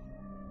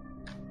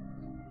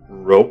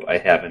rope I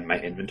have in my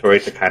inventory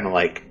to kind of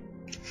like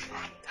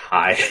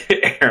tie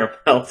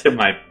Aramel to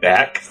my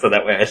back so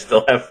that way I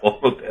still have full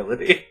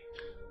mobility?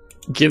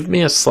 Give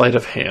me a sleight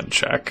of hand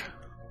check.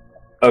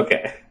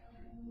 Okay.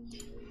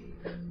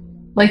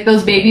 Like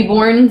those baby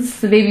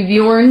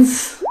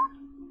Bjorns?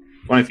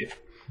 22.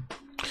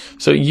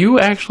 So you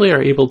actually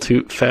are able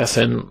to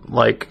fasten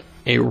like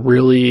a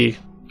really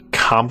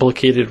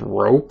complicated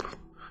rope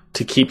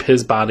to keep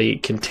his body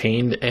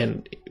contained,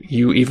 and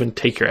you even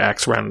take your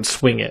axe around and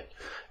swing it,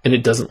 and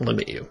it doesn't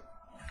limit you.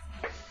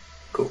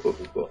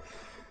 Cool.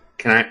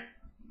 Can I,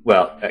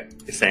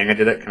 saying I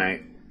did it, can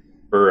I,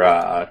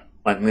 for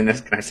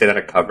cleanliness, can I say that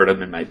I covered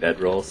him in my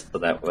bedrolls so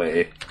that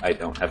way I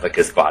don't have like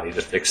his body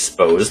just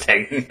exposed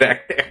hanging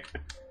back there?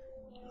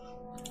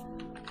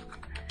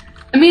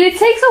 I mean, it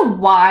takes a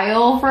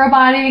while for a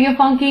body to get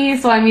funky,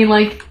 so I mean,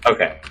 like...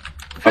 Okay.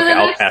 For the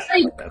I'll next, pass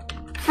like, it.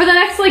 for the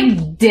next,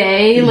 like,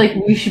 day, like,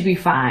 we should be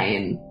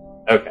fine.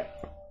 Okay.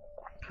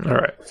 All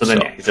right. So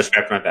then, yeah, he's just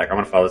strapped to my back. I'm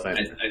going to follow this.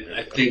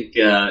 I think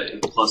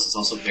plus it's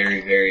also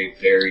very, very,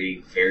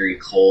 very, very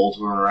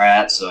cold where we're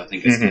at, so I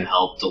think it's going to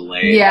help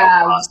delay Yeah.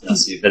 the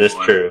process. That is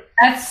true.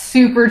 That's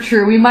super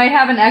true. We might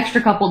have an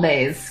extra couple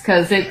days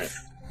because it's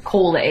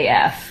cold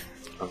AF.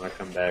 I'm going to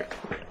come back.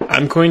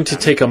 I'm going to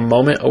take a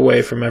moment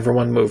away from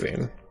everyone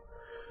moving.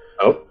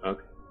 Oh,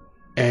 okay.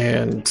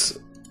 And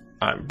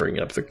I'm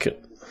bringing up the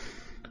kit.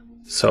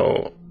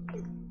 So,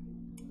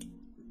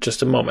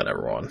 just a moment,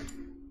 everyone.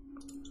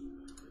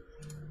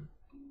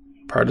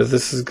 Part of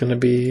this is going to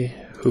be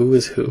who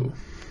is who.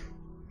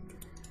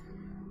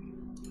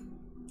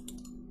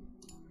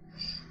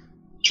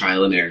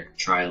 Trial and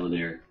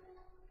error.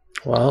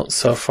 Well,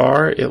 so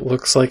far, it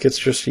looks like it's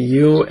just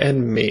you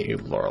and me,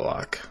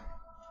 Lorlock.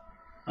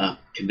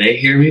 Can they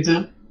hear me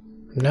then?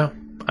 No,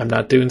 I'm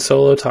not doing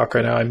solo talk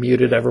right now. I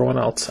muted everyone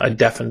else. I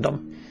deafened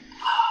them.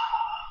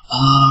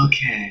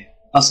 Okay.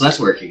 Oh, so that's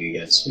working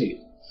again. Sweet.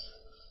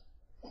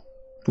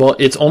 Well,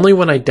 it's only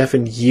when I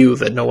deafen you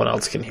that no one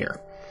else can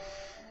hear.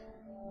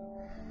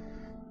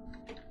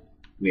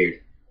 Weird.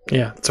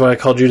 Yeah, that's why I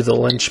called you the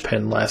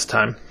linchpin last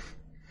time.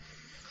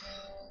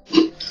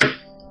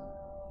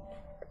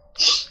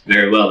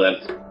 Very well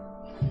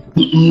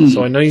then.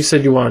 So I know you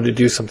said you wanted to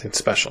do something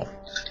special.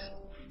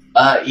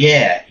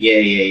 Yeah.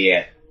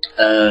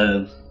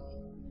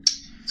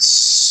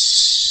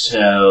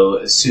 So,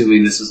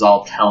 assuming this is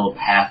all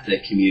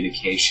telepathic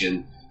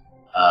communication,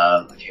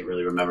 I can't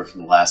really remember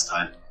from the last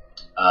time.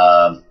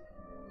 I'm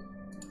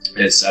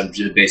just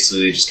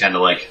basically just kind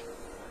of like,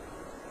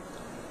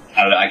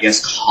 I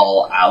guess,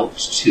 call out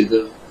to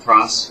the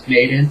Frost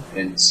Maiden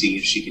and see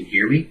if she can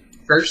hear me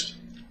first.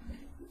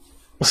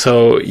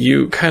 So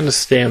you kind of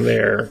stand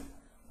there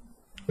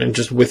and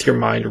just with your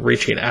mind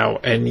reaching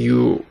out, and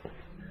you,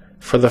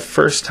 for the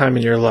first time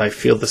in your life,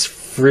 feel this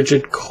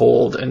frigid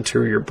cold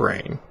enter your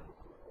brain.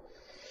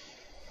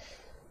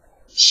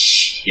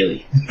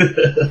 Chilly.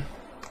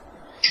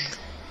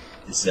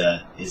 Is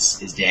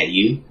that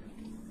you?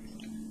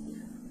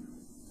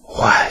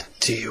 What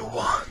do you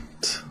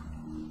want?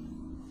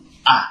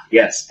 Ah,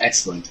 yes,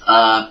 excellent.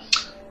 I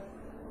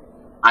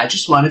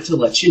just wanted to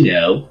let you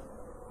know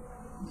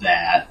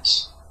that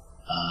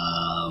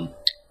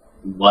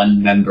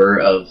one member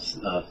of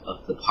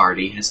the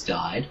party has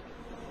died.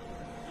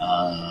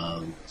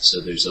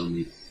 So there's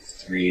only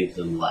 3 of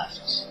them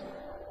left.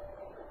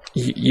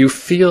 You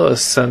feel a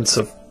sense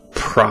of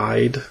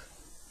pride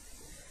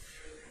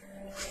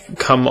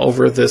come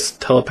over this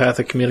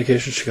telepathic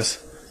communication. She goes,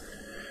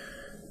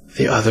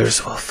 "The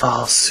others will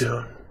fall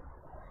soon.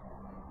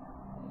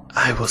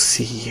 I will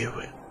see you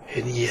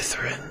in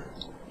Yithrin."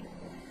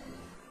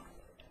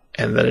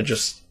 And then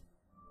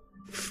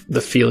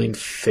the feeling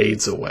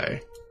fades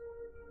away.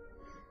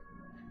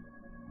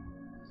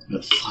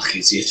 The fuck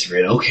is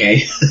Yithrin?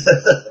 Okay.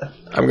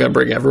 I'm going to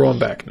bring everyone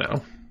back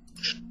now.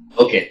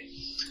 Okay.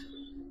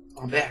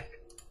 I'm back.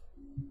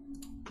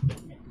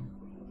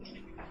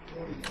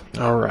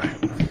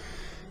 Alright.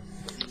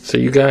 So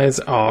you guys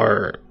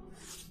are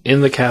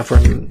in the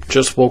cavern,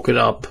 just woken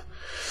up.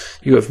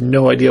 You have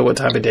no idea what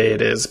time of day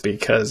it is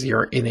because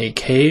you're in a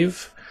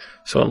cave.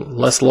 So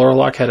unless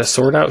Lorlock had a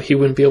sword out, he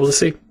wouldn't be able to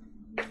see.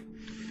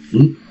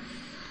 Hmm?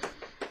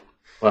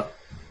 Well,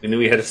 we knew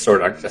he had a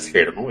sword out because I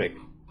scared him awake.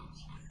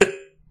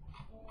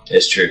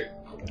 It's true.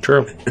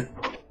 True.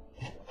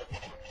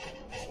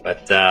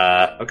 But,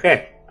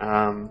 okay.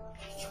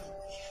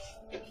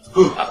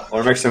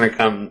 Ormic's gonna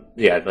come,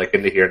 like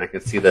into here, and I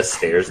can see the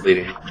stairs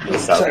leading to the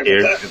south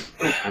here.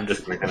 And I'm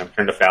just gonna kind of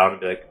turn to Fallon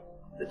and be like,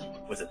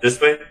 "Was it this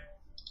way?"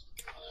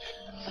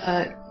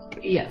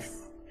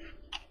 Yes.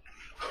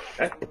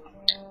 Okay.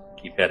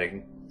 Keep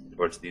heading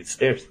towards these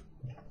stairs.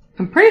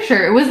 I'm pretty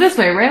sure it was this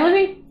way, right,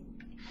 Libby?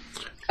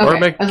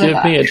 Ormic, as I give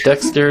thought. me a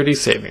dexterity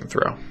saving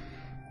throw.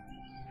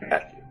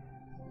 Got you.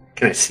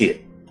 Can I see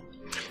it?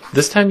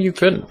 This time you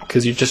couldn't,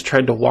 because you just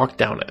tried to walk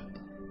down it.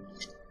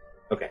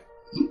 Okay.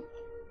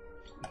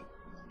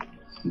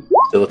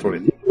 Still a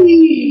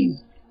 22.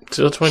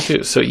 Still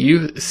 22. So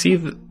you see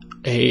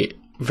a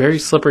very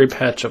slippery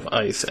patch of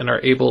ice and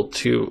are able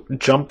to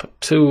jump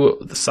to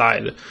the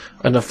side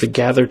enough to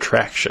gather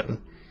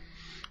traction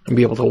and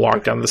be able to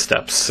walk down the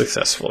steps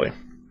successfully.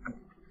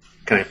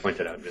 Can I point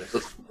it out?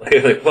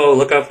 Like, whoa,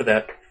 look out for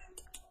that.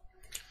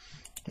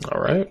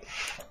 Alright.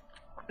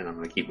 And I'm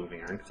going to keep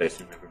moving on because I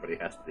assume everybody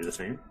has to do the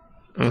same.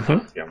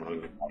 Mm-hmm. Yeah, I'm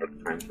going to move at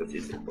the time so it's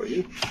easier for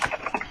you.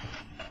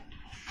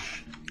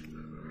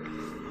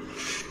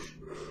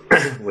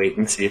 Wait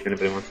and see if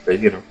anybody wants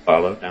to,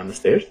 follow down the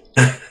stairs.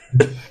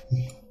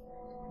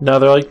 No,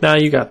 they're like, nah,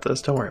 you got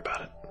this. Don't worry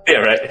about it. Yeah,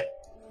 right.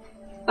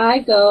 I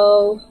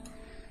go.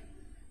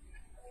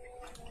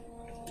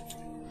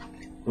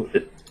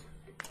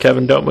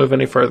 Kevin, don't move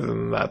any further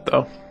than that,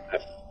 though.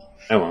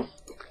 I won't.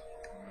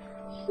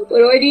 What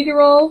do I need to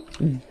roll?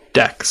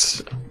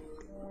 Dex.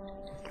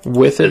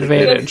 With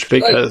advantage,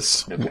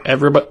 because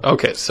everybody...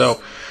 Okay, so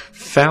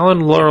Fallon,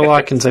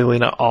 Lorlock, and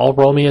Zelina all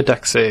roll me a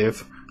dex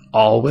save,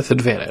 all with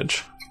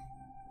advantage.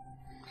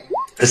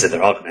 I said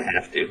they're all going to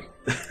have to.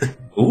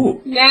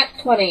 Ooh. Nat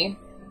 20.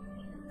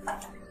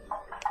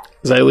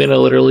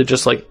 Xylena literally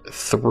just like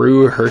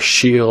threw her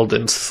shield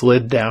and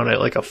slid down it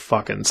like a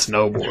fucking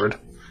snowboard.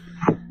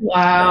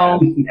 Wow.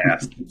 Yeah.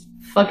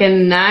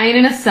 Fucking 9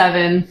 and a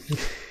 7.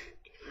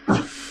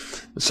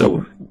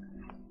 So,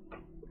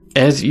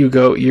 as you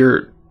go,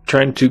 you're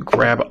trying to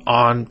grab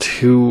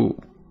onto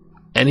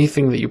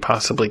anything that you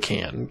possibly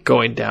can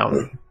going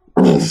down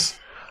this.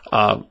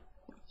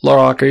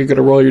 Lorok, are you going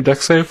to roll your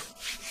dex save?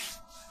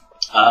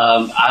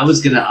 I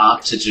was gonna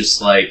opt to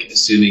just like,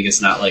 assuming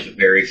it's not like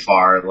very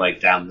far like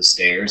down the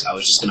stairs, I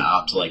was just gonna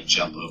opt to like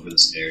jump over the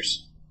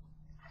stairs.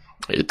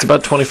 It's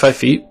about 25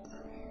 feet.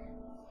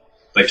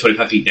 Like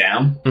 25 feet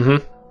down? Mm-hmm.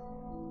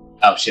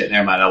 Oh shit,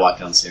 never mind, I walked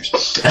down the stairs.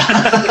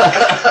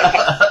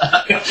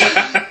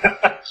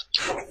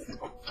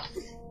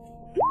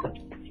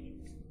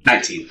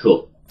 19,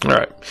 cool. All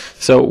right.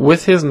 So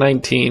with his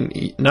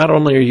 19, not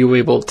only are you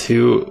able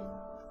to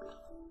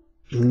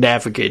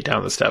navigate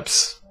down the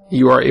steps,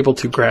 you are able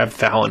to grab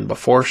Fallon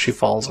before she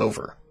falls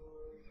over.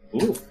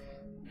 Ooh.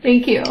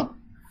 Thank you.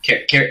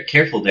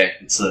 Careful there,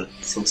 it's a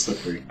little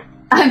slippery.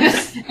 And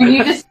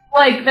you just,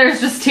 like, there's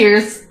just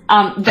tears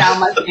down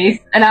my face,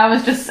 and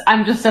I'm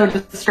just so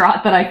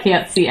distraught that I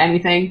can't see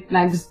anything, and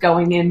I'm just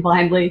going in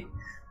blindly.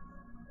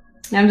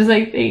 And I'm just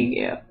like, thank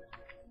you.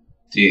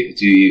 Do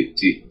you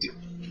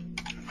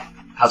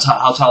how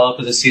tall up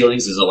are the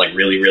ceilings? Is it like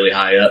really, really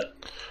high up?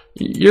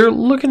 You're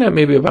looking at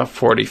maybe about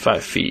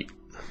 45 feet.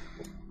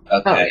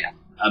 Okay. Oh, yeah.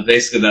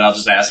 Basically, then I'll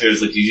just ask her,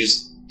 is like, do you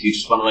just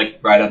want to like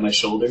ride on my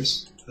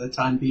shoulders for the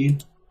time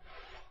being?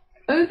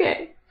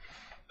 Okay.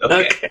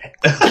 Okay.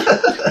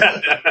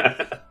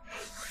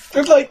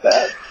 Good like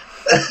that.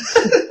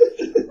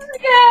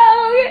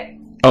 Yeah, okay.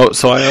 Oh,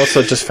 so I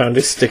also just found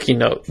a sticky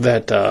note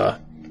that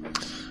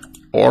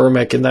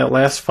Ormek, in that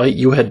last fight,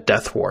 you had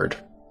Death Ward.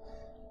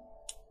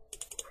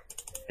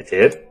 I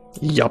did?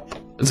 Yup.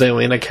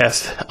 Xylena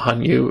cast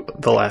on you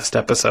the last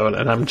episode,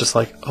 and I'm just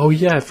like, oh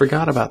yeah, I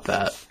forgot about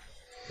that.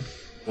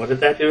 What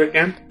did that do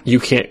again? You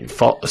can't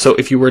fall. So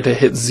if you were to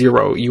hit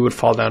 0, you would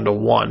fall down to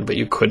 1, but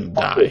you couldn't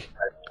die.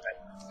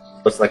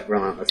 Looks like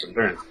relentless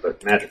endurance,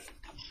 but magic.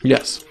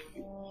 Yes.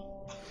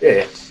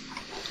 Yeah.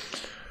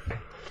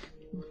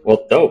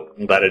 Well, dope.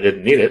 I'm glad I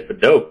didn't need it, but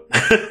dope.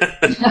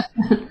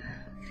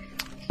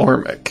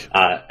 Ormek.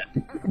 I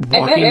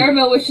bet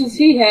Aramil wishes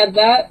he had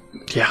that.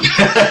 Yeah.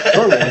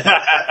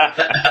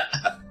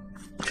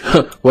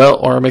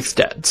 Well, Ormek's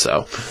dead,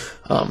 so.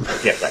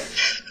 Yeah, right.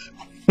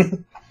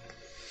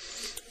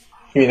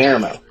 You mean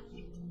Aramil?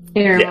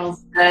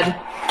 Aramil's dead.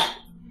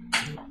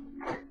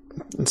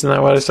 Isn't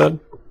that what I said?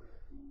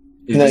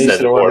 No, you said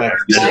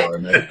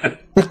Ormek.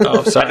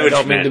 Oh, sorry. I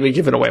don't mean to be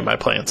giving away my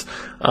plans.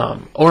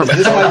 Ormek.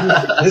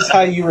 This is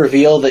how you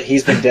reveal that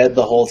he's been dead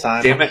the whole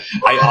time. Damn it!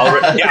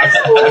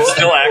 I'm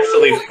still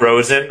actually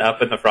frozen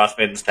up in the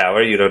Frostmaiden's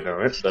tower. You don't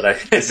know it, but I.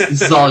 This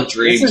is all a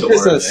dream This to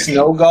is just a Ormek.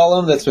 snow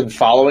golem that's been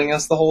following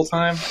us the whole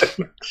time.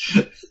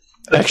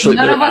 Actually,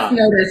 None of us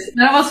noticed.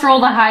 None of us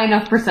rolled a high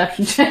enough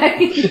perception check.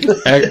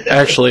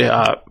 actually,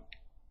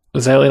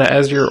 Xylena,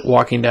 as you're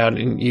walking down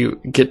and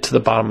you get to the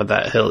bottom of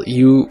that hill,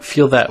 you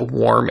feel that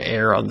warm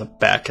air on the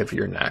back of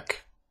your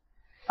neck.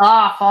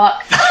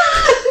 Fuck.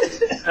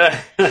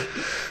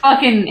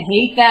 Fucking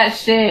hate that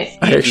shit.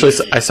 I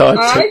saw a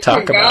I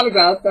TikTok forgot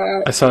about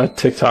that. I saw a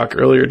TikTok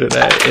earlier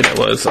today, and it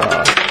was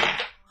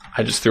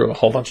I just threw a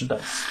whole bunch of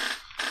dice.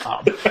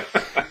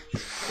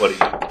 What are you?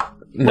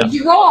 No, What'd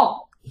you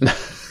roll?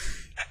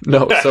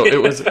 no. So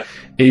it was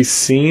a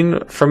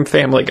scene from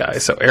Family Guy.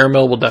 So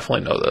Aramil will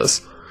definitely know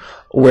this,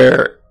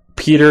 where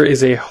Peter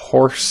is a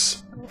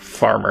horse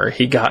farmer.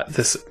 He got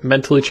this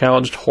mentally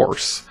challenged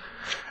horse,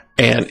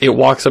 and it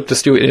walks up to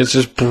Stu and it's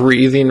just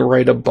breathing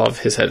right above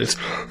his head. It's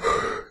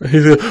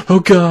he's like, oh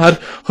god,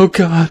 oh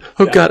god,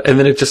 oh god, and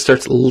then it just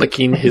starts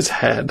licking his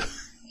head.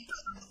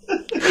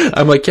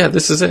 I'm like, yeah,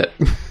 this is it.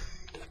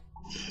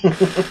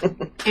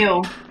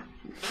 Ew.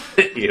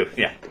 You,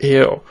 yeah.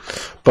 Ew.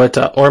 But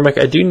Ormek,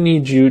 I do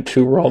need you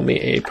to roll me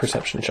a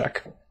perception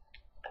check.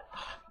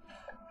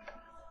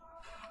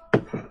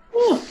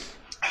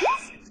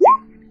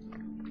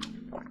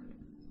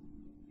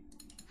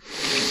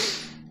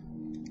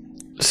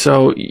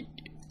 So,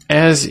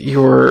 as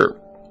you're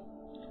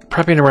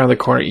prepping around the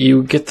corner,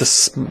 you get the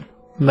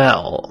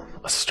smell,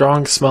 a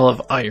strong smell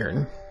of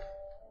iron.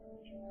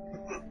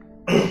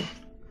 I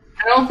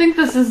don't think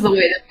this is the way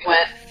that we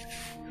went.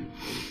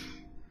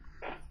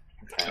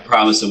 I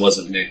promise it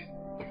wasn't me.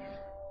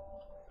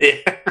 Yeah.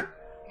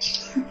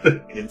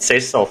 You didn't say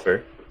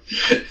sulfur.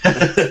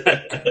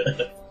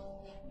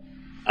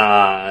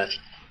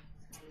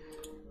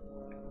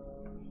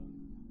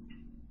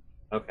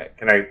 Okay.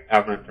 Can I?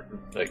 I'm gonna,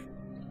 like.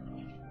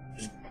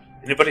 Does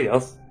anybody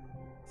else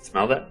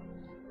smell that?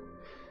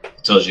 I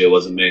told you it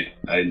wasn't me.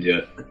 I didn't do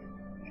it.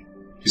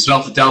 If you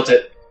smelled it, dealt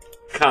it.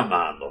 Come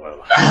on,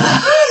 Lorelai.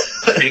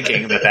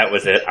 Thinking that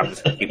was it. I'm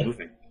just gonna keep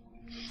moving.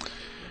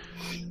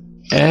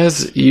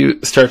 As you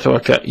start to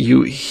walk out,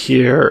 you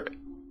hear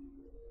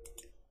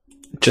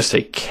just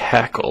a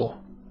cackle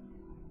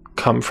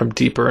come from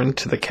deeper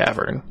into the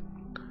cavern.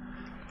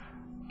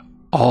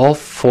 All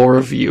 4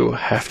 of you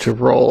have to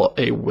roll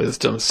a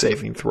wisdom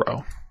saving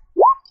throw.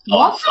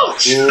 What?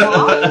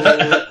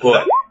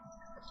 Boy.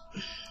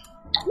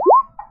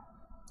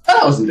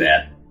 That wasn't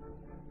bad.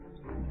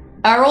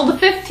 I rolled a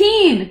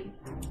 15.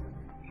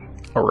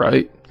 All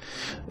right.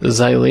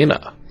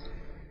 Xylena.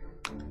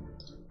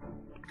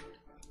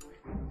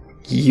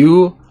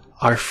 You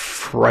are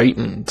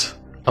frightened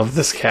of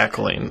this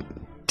cackling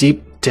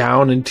deep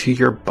down into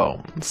your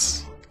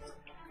bones.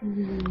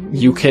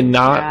 You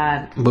cannot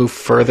God. move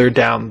further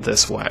down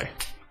this way.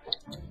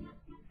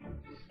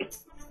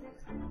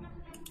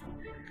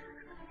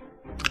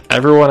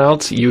 Everyone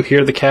else, you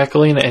hear the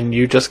cackling and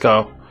you just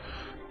go,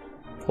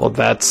 well,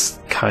 that's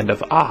kind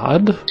of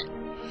odd.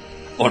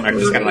 Ormac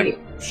just kind of like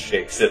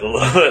shakes it a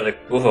little bit,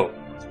 like, whoa,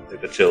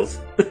 like the chills.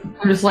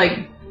 I'm just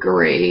like,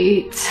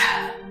 great.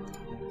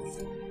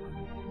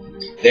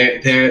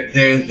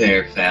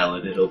 There,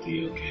 Fallon. It'll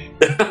be okay.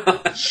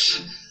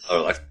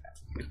 Or like,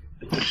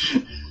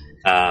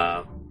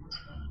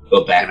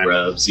 Well, back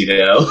rubs, you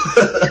know.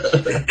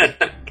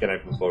 can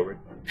I move forward?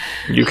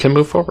 You can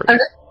move forward. I'm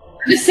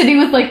just sitting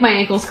with like my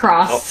ankles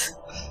crossed.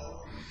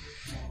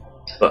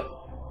 But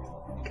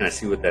can I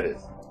see what that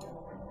is?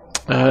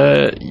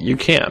 You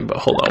can, but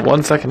hold on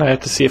 1 second. I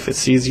have to see if it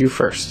sees you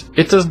first.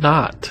 It does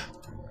not.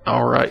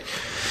 All right.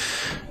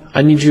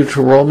 I need you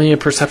to roll me a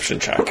perception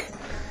check.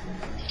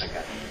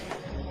 Okay.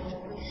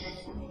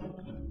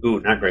 Ooh,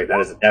 not great. That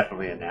is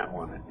definitely a nat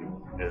 1, I think.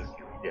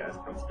 Yeah, it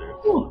comes through.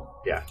 Ooh.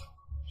 Yeah.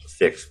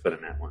 6, but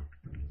a nat 1.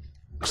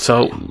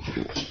 So,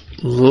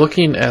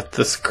 looking at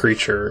this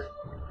creature,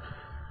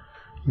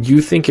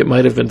 you think it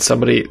might have been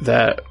somebody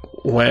that,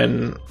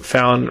 when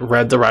found,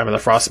 read the Rime of the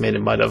Frost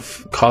Maiden, might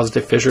have caused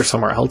a fissure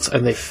somewhere else,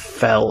 and they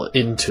fell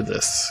into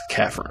this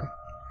cavern.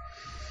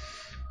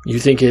 You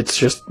think it's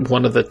just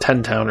one of the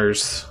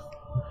 10-towners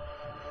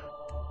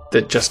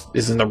that just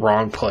is in the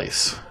wrong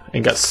place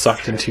and got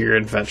sucked into your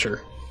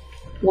adventure.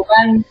 Well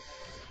then,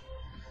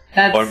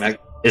 that's Ormac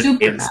is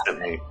super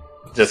instantly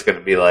just going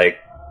to be like,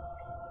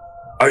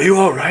 are you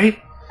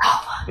alright?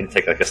 And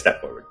take like a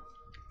step forward.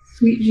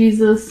 sweet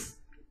Jesus.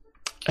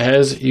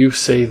 As you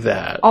say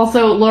that,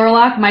 Also,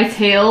 Lorelok, my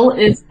tail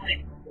is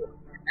like,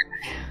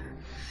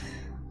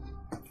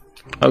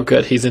 oh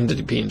good, he's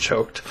into being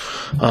choked.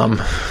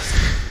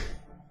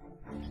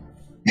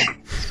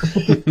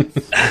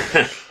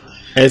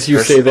 As you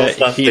say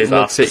that, he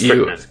looks at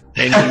you,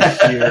 and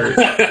you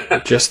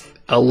hear just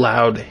a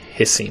loud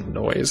hissing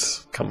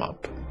noise come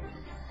up.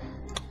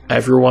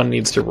 Everyone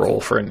needs to roll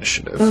for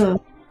initiative.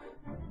 ugh.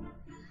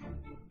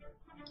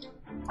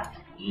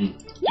 Do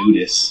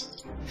this.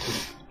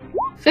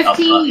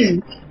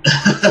 15.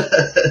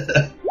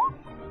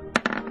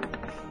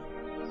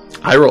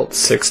 I rolled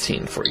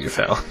 16 for you,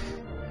 Val.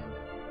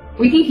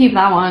 We can keep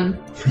that one.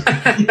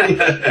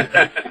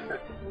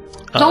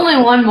 It's only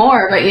one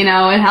more, but you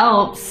know, it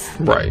helps.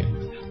 Right.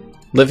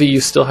 Livy,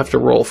 you still have to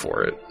roll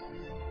for it.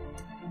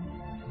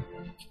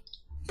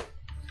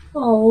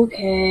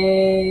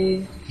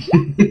 Okay.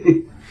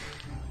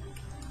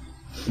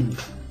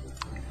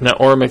 Now,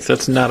 Ormix,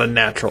 that's not a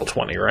natural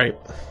 20, right?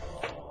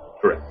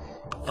 Correct.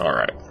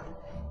 Alright.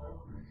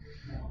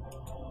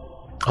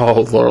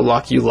 Oh,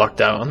 Lorelok, you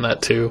lucked out on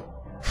that too.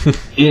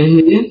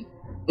 Mm-hmm.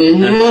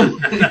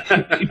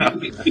 Mm-hmm.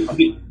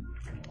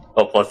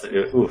 Oh, plus,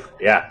 oof,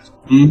 yeah.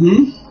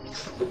 Mm-hmm.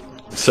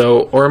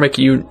 So, Ormic,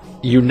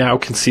 you now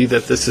can see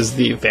that this is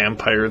the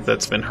vampire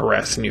that's been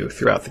harassing you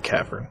throughout the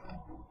cavern.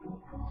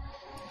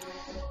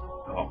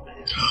 Oh,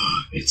 man.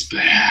 It's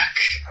back.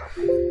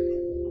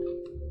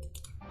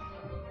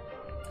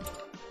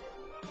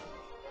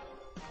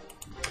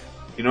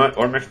 You know what?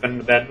 Ormac's been in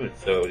a bad mood,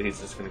 so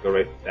he's just going to go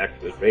right back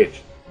to his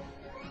rage.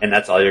 And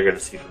that's all you're going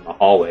to see from the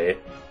hallway,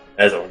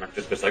 as Ormac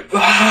just goes like,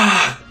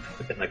 ah!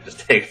 And like just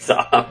takes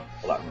off.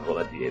 Hold on, I'm going to roll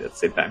that D8 at the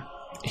same time.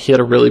 He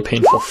had a really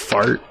painful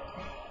fart.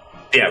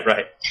 Yeah,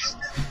 right.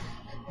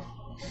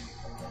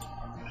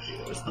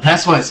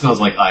 That's why it smells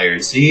like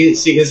iron. See,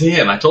 it's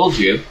him. I told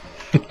you.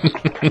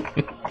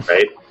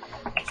 Right?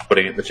 Just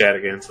putting it in the chat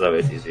again, so that way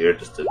it's easier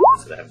just to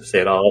instead of having to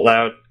say it all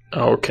out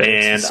loud. Okay,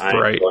 And it's I'm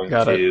Sprite. going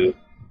Got it. to...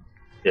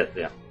 Yeah.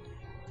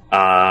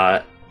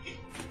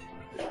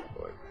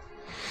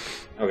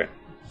 Okay,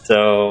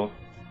 so...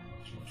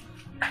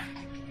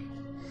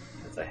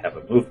 Since I have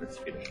a movement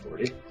speed of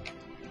 40...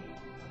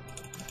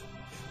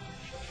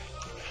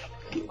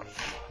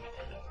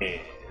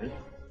 And...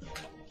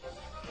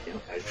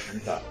 I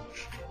turned up.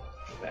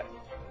 That.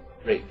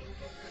 Great.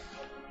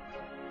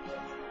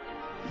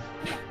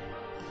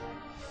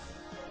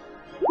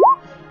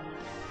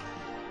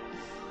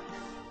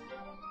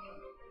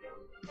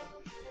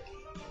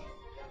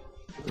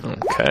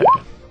 Okay.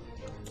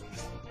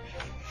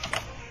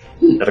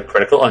 Is that a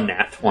critical? A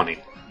nat 20.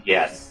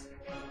 Yes.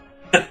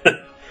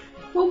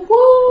 Whoop,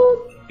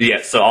 whoop.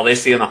 Yeah, so all they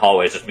see in the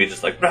hallway is just me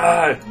just like,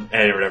 rah,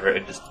 and whatever,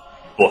 and just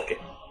book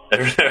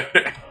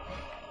it.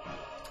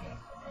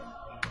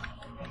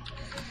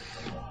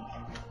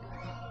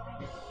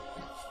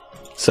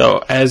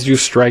 So, as you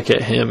strike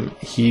at him,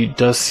 he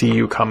does see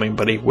you coming,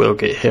 but he will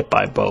get hit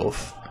by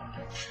both.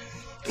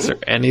 Is there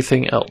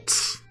anything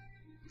else?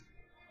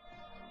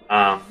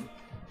 I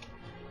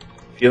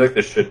feel like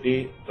there should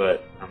be,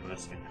 but I'm gonna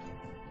say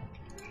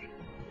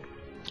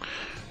no.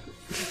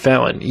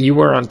 Fallon,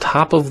 you are on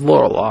top of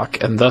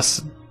Lorlock, and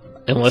thus,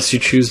 unless you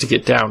choose to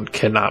get down,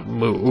 cannot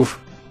move.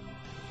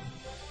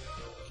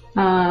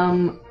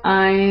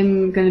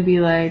 I'm gonna be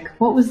like,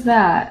 what was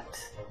that?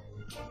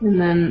 And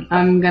then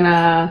I'm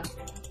gonna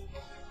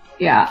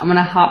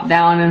hop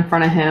down in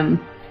front of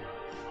him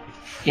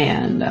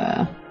and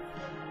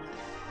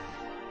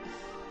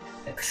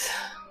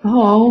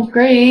oh,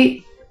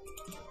 great.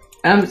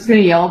 I'm just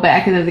gonna yell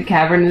back into the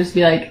cavern and just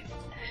be like,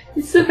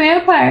 it's a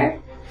vampire.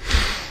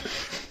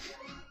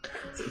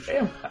 It's a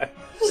vampire.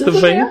 It's the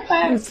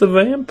vampire. It's the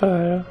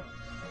vampire.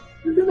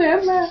 It's a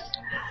vampire.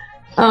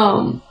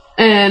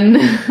 And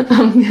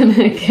I'm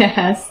gonna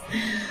cast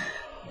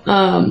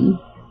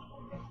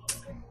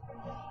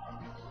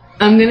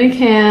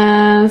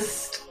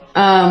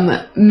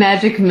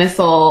Magic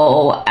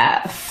Missile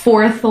at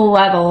 4th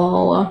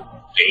level.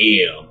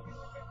 Damn.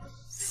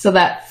 So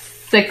that's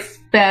 6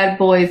 bad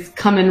boys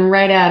coming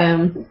right at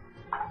him.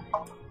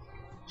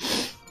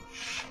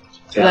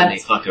 Gotta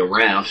make fucking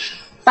round.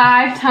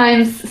 5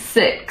 times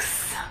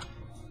 6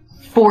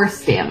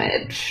 force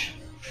damage.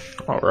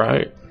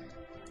 Alright.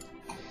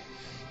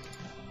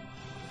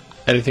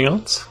 Anything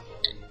else?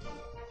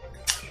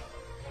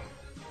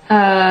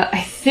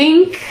 I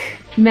think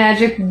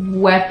magic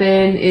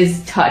weapon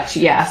is touch.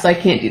 Yeah, so I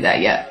can't do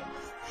that yet.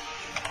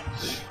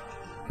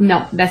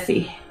 No,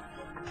 Bessie.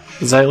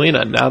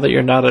 Xylena, now that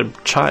you're not a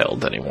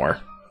child anymore.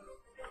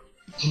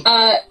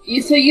 So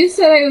you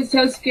said I was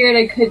so scared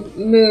I couldn't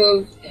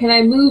move. Can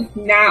I move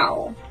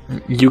now?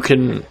 You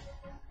can,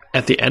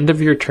 at the end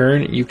of your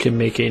turn, you can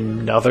make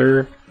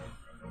another,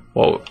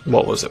 what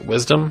was it,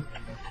 wisdom?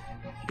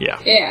 Yeah.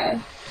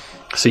 Yeah.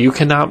 So you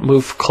cannot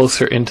move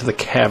closer into the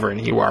cavern.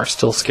 You are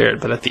still scared,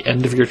 but at the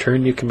end of your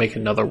turn, you can make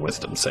another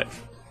wisdom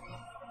save.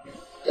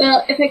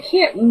 Well, if I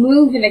can't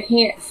move and I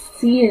can't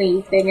see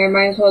anything, I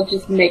might as well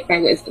just make my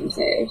wisdom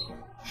save.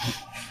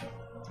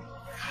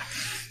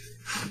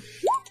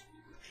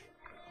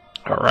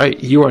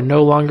 Alright, you are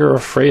no longer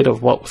afraid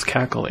of what was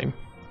cackling.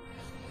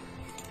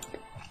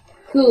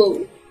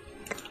 Cool.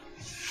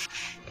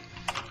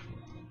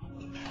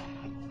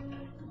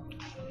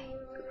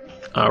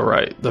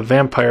 Alright, the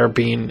vampire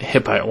being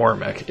hit by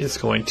Ormek is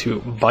going to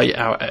bite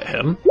out at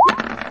him.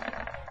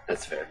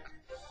 That's fair.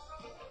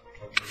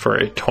 For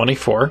a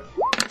 24.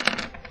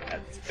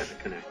 That's gonna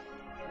connect.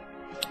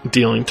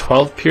 Dealing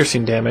 12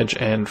 piercing damage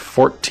and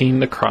 14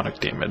 necrotic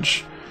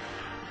damage.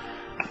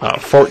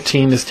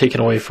 14 is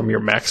taken away from your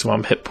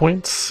maximum hit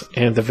points,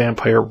 and the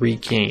vampire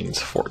regains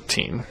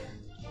 14.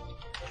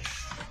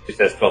 It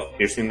says 12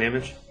 piercing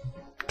damage?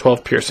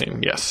 12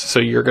 piercing, yes. So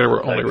you're going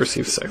to only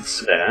receive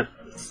 6. That.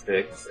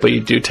 6. But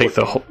you do take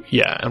the whole...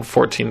 Yeah, and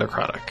 14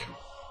 necrotic.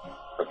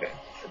 Okay.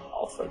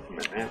 Also to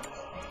my max.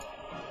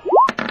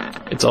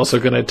 It's also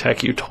going to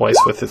attack you twice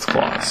with its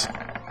claws.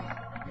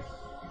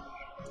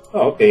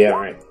 Oh, okay, yeah,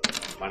 right.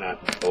 Why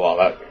not go all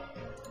out here?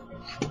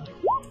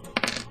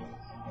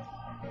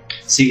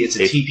 See, it's a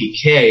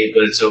TPK,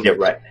 but it's over. Yeah,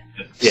 right.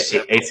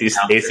 Yeah, AC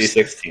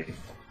 16.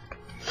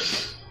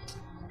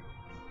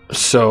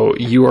 So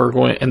you are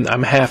going... And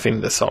I'm halving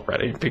this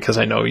already, because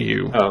I know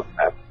you... Oh,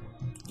 crap.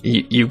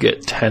 You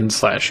get 10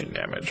 slashing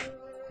damage.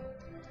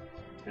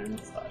 10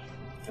 slashing.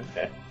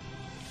 Okay.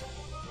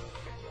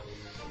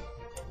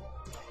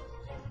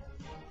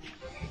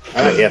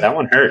 Alright, yeah, that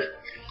one hurt.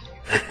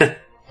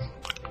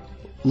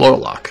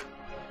 Lorlock.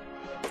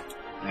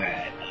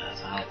 Alright,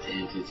 5,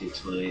 10, 15,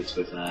 20,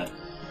 25,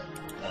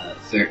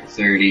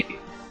 30.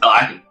 Oh,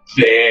 I can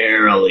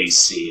barely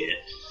see it.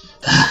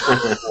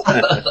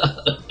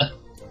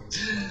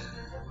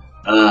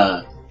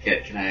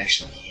 Can I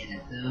actually hit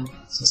it though?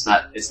 So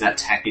it's not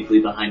technically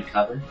behind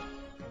cover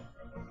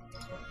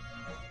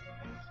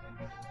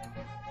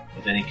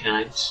of any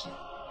kind.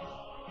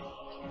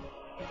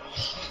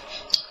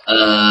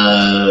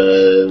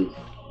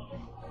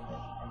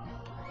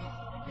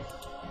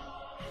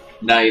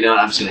 No, you know what?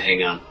 I'm just gonna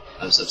hang on.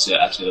 I'm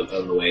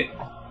gonna wait.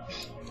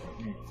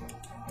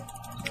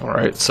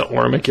 Alright, so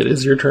Ormek, it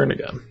is your turn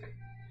again.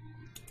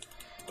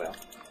 Well,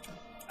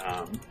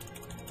 I'm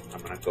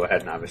gonna go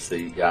ahead and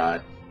obviously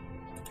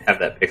have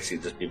that pixie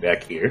just be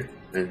back here,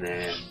 and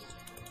then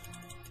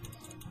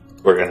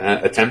we're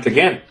gonna attempt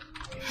again.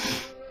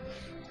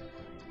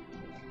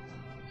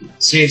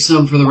 Save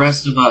some for the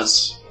rest of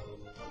us.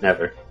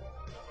 Never.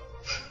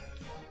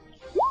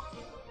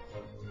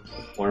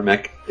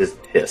 Ormek is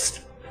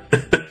pissed.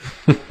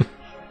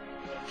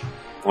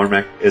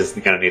 Ormek is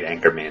gonna need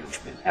anger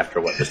management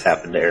after what just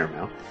happened to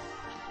Aramel.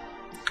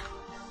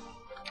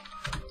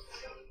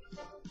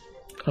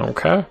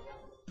 Okay.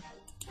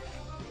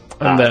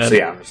 And then so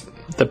yeah,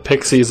 the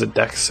pixie is a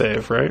dex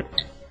save, right?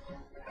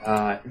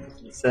 I think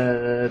you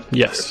said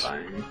Yes.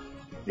 terrifying.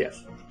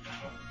 Yes.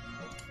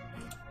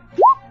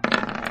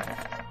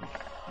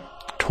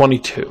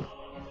 22.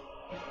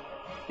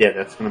 Yeah,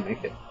 that's gonna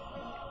make it.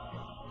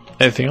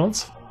 Anything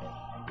else?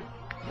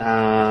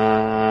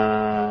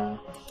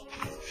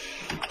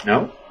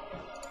 No?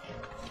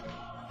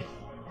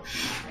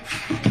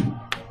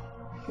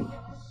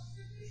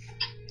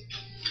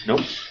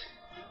 Nope.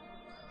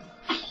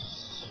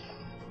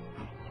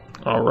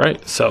 All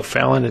right, so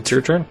Fallon, it's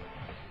your turn.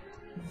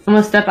 I'm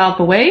gonna step out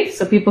the way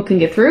so people can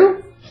get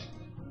through.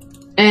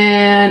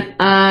 And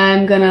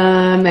I'm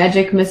gonna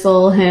magic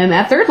missile him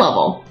at 3rd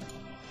level.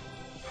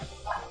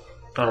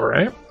 All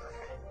right.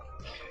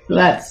 So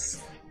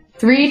that's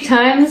 3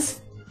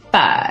 times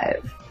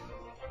 5.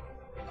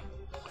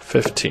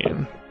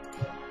 15.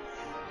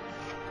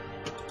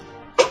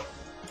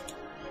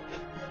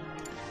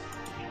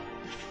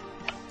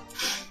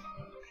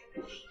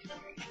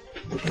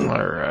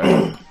 All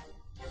right.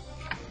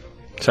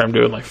 So I'm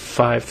doing like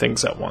 5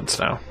 things at once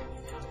now.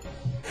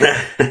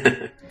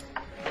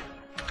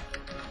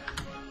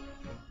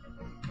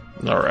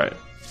 All right.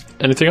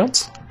 Anything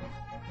else?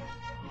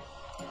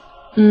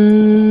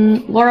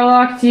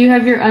 Lorlock, do you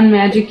have your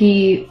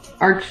unmagic-y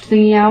arch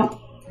thingy out?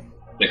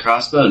 The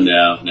crossbow?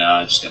 No,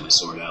 I just got my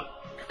sword out.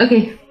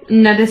 Okay,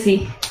 not to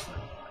see.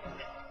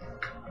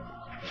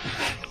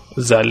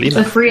 It's Zalina.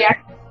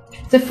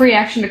 a free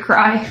action to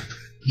cry.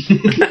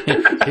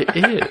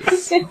 It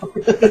is.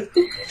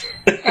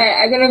 Alright,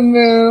 I'm gonna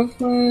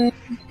move 1,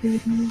 2,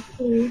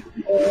 3,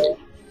 4,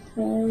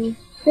 5,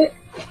 6.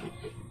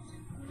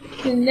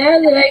 And now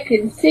that I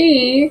can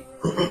see,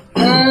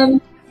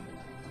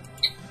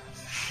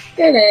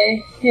 gonna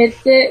hit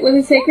it with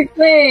a sacred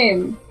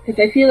flame. Because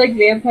I feel like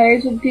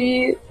vampires would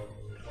be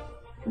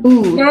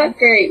Ooh, not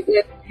great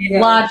with,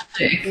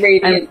 logic.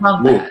 radiant. I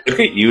love Ooh, that. look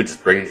at you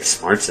just bringing the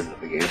smarts into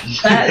the game.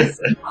 That is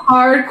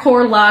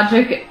hardcore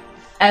logic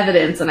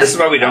evidence, and This is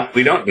why we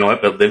don't know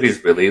it, but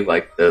Livy's really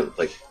like the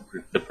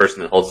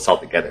person that holds us all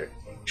together.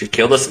 She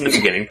killed us in the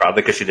beginning,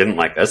 probably because she didn't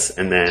like us,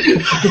 and then And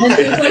she's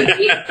like,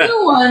 these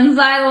new ones,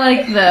 I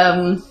like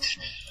them.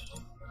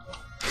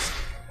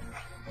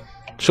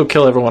 She'll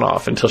kill everyone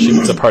off until she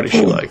meets a party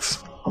she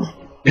likes.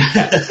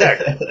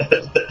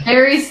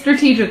 Very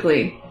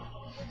strategically.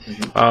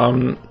 I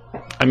mean,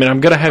 I'm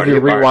gonna have Party you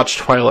apart. rewatch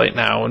Twilight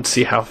now and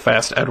see how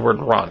fast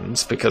Edward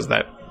runs, because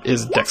that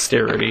is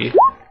dexterity.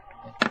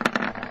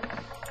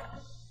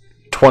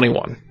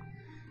 21.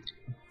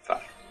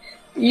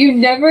 You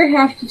never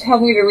have to tell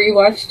me to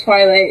rewatch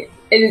Twilight.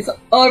 It is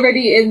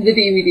already in the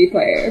DVD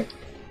player.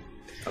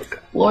 okay.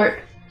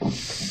 Lord.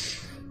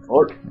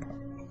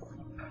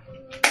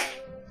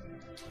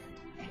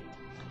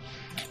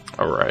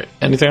 Alright.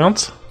 Anything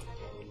else?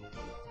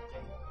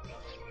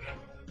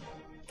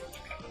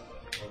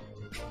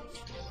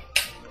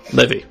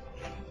 Livy.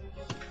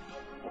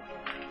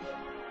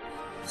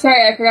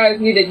 Sorry, I forgot I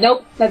was muted.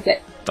 Nope, that's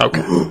it.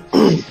 Okay.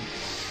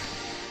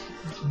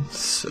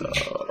 So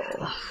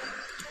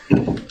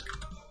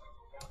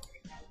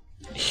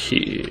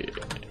he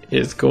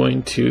is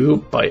going to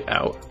bite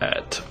out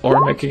at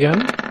Ormic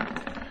again.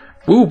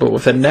 Ooh, but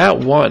with a nat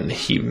 1,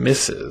 he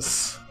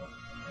misses.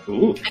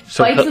 Ooh.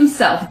 So Bites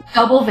himself.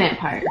 Double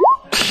vampire.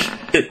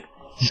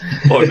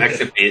 Or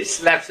next it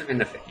slaps him in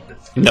the face.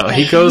 no,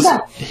 he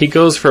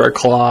goes for a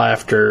claw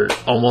after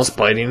almost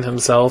biting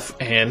himself,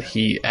 and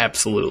he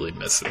absolutely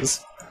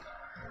misses.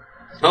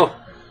 Oh,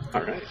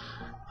 all right.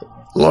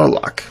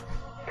 Lorlock.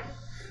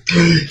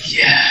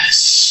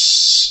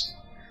 Yes.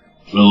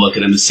 I'm gonna look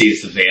at him and see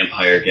if it's the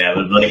vampire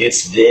Gavin. Like,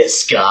 it's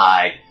this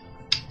guy.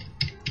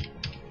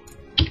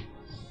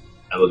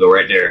 I will go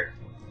right there.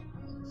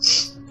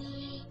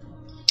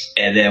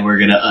 And then we're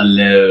gonna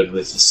unload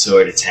with the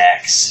sword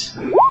attacks.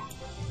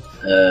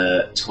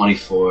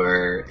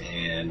 24,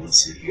 and let's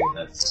see here,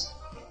 that's...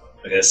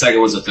 Okay, the second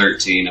one's a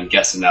 13. I'm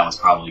guessing that one's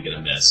probably gonna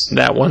miss.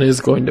 That one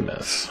is going to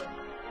miss.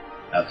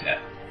 Okay.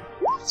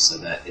 So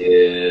that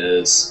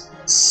is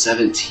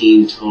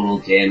 17 total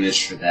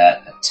damage for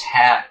that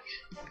attack.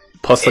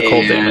 Plus the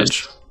cold And-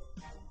 damage.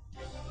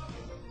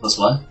 Plus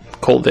what?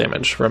 Cold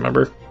damage,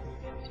 remember?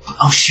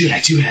 Oh shoot, I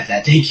do have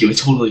that. Thank you. I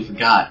totally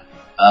forgot.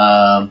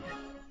 I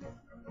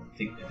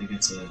think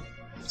that's an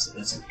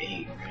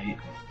 8, right?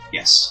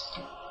 Yes.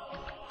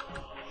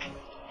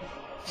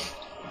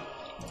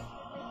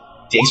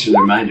 Thanks for the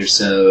reminder.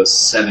 So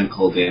 7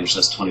 cold damage.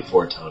 That's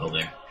 24 total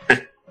there.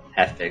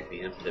 Hashtag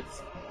the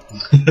infants.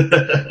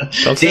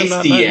 Don't say I'm Thanks,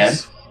 not DM.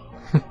 nice.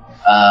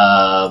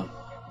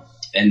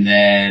 And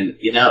then,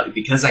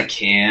 because I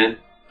can,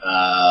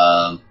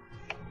 I'm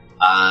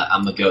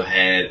gonna go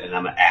ahead and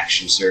I'm gonna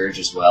action surge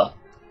as well.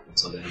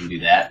 So I'm gonna do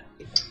that.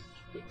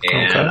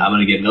 And Okay. I'm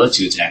gonna get another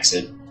 2 attacks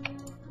in.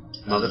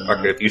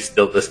 Motherfucker, if you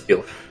steal this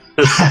kill,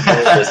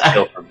 steal this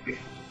kill from me.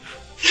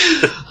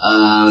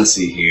 Let's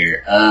see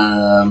here.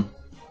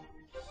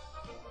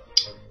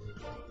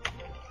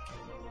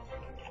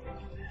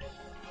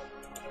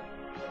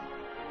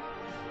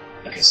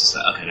 Okay, so it's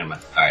not, okay, never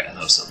mind. Alright, I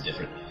thought it was something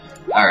different.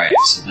 Alright,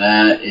 so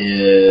that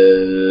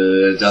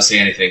is... Don't say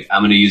anything.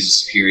 I'm gonna use a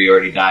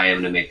superiority die. I'm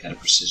gonna make that a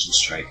precision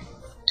strike.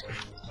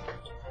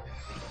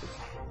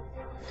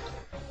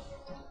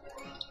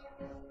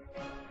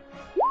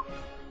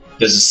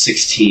 Does a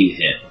 16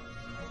 hit?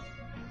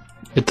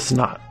 It does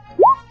not.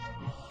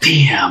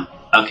 Damn!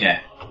 Okay.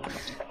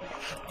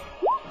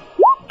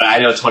 I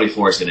know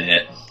 24 is gonna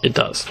hit. It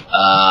does.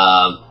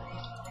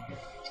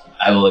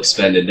 I will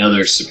expend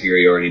another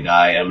superiority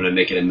die. I'm going to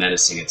make it a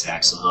menacing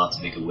attack, so I'll have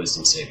to make a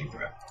wisdom saving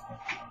throw.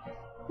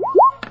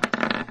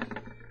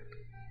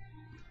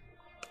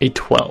 A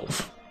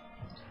 12.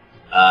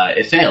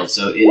 It failed,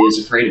 so it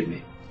is afraid of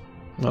me.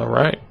 All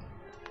right.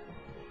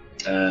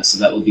 So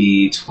that will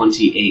be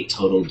 28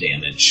 total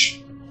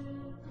damage.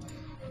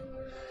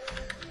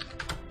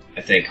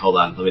 I think. Hold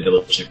on, let me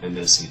double check my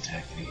menacing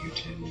attack thing here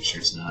too. Make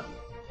sure it's not.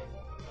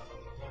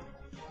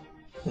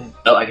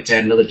 Oh, I get to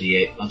add another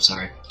D8. I'm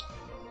sorry.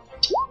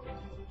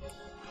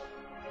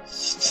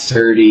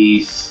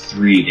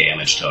 33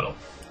 damage total.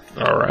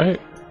 All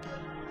right.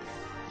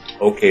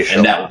 Okay, sure.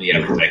 And that will be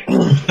everything.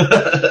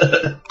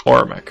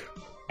 Ormic.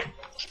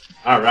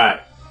 All right.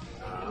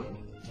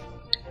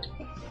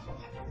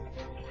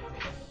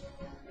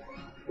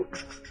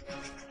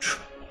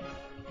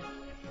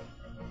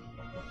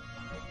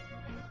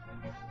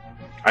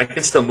 I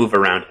can still move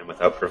around him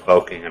without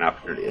provoking an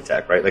opportunity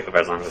attack, right? Like,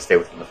 as long as I stay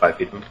within the 5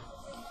 feet of him?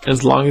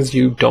 As long as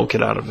you don't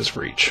get out of his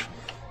reach.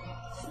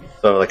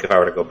 So, like, if I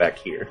were to go back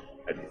here,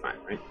 I'd be fine,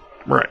 right?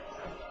 Right.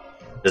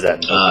 Does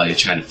that... You're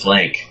trying to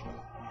flank.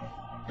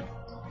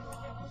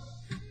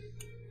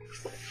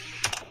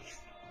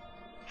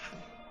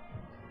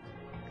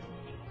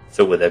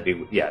 So would that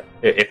be... Yeah,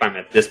 if I'm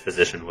at this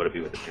position, would it be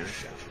with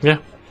advantage? Yeah.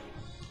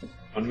 I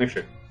want to make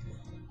sure.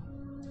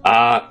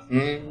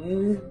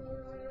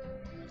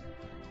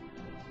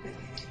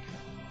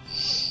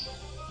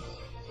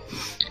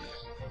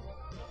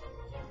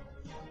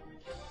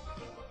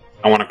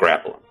 I want to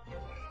grapple him.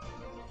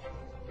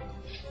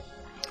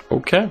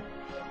 Okay.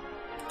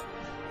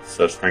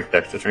 So strength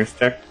dex to strength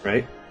check,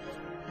 right?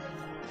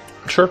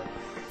 Sure.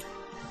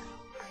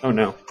 Oh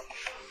no.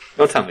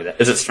 Don't tell me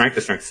that. Is it strength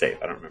or strength save?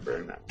 I don't remember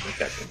in that.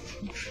 Okay.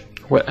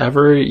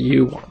 Whatever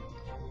you want.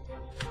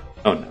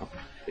 Oh no.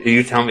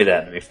 You tell me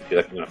that, it makes me feel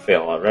like I'm going to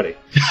fail already.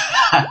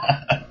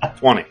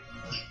 20.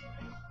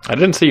 I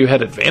didn't say you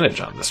had advantage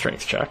on the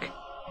strength check.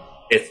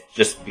 It's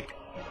just because...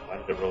 Why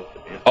did I roll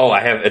advantage? Oh, I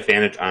have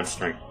advantage on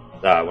strength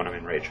when I'm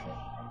in rage.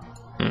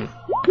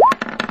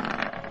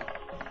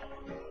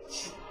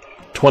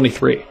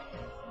 23.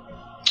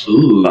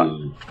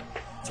 Ooh.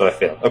 So I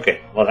failed.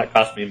 Okay, well that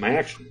cost me my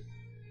action.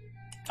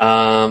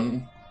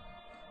 Boogaloo,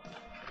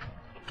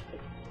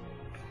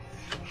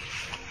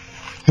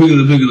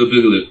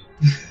 boogaloo.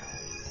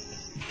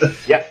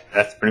 Yeah,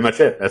 that's pretty much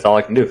it. That's all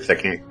I can do because I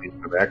can't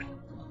go back.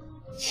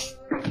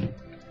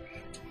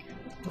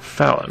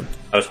 Fallon.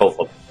 I was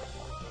hopeful.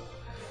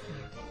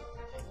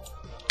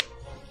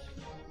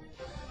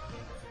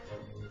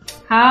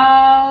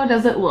 How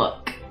does it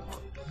look?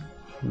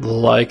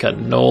 Like a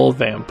Knoll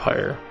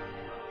vampire.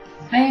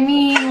 I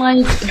mean,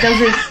 like, does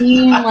it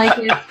seem like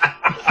it's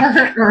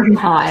hurt or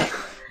not?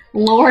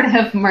 Lord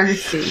have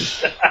mercy.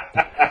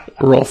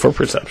 Roll for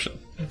perception.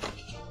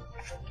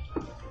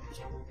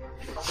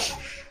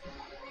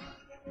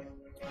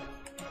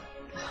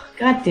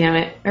 God damn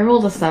it. I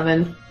rolled a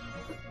 7.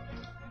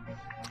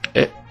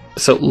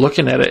 So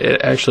looking at it,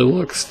 it actually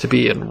looks to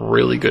be in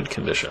really good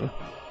condition.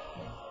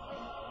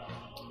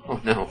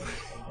 Oh no.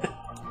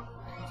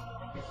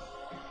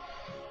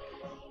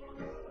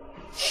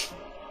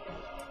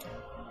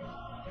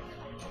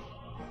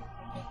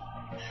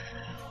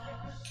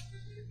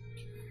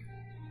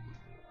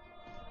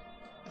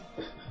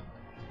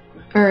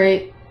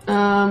 Alright,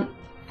 I'm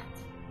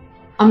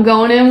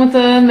going in with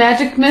a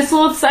magic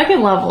missile at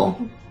 2nd level.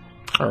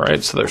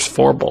 Alright, so there's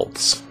 4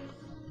 bolts.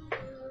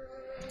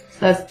 So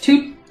that's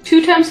 2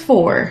 times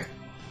 4.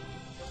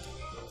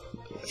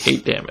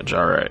 8 damage,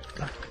 alright.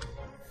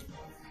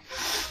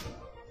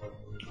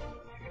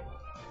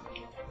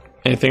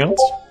 Anything else?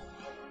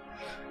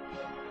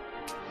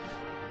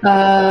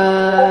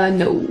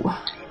 No.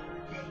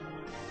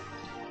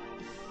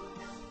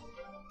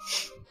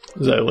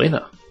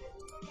 Zelina.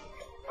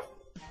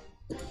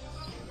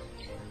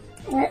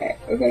 Alright,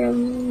 we're gonna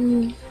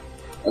move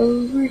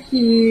over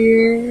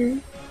here.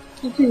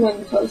 Let's do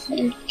one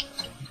closer.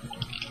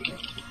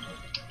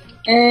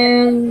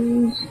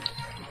 And...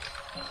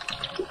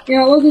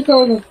 yeah, we'll just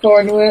go with a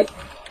Thorn Whip.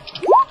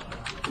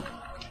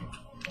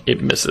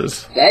 It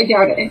misses. I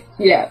got it.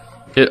 Yeah.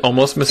 It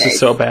almost misses Nice.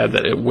 so bad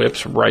that it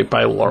whips right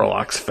by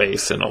Lorelok's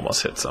face and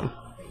almost hits him.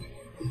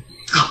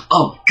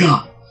 Oh,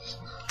 God.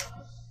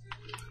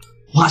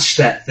 Watch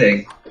that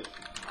thing.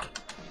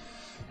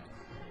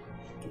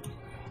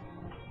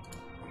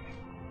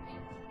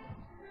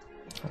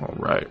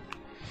 Alright.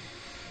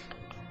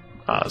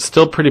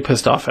 Still pretty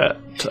pissed off at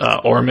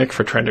Ormic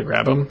for trying to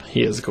grab him.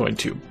 He is going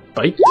to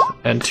bite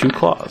and 2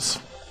 claws.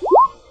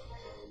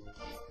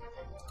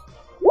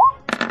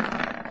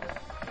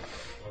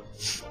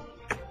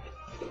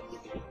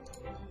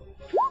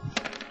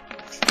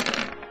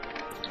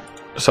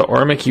 So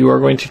Ormic, you are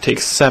going to take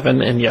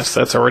 7, and yes,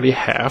 that's already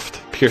halved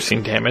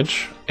piercing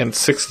damage, and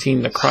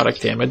 16 necrotic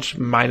damage,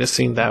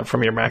 minusing that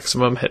from your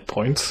maximum hit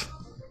points,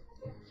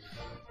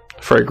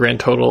 for a grand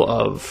total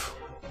of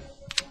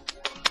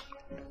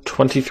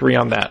 23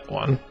 on that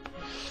one.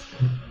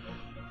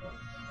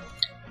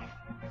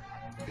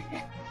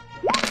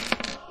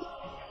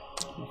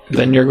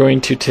 Then you're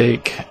going to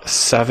take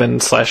 7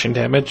 slashing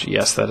damage.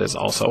 Yes, that is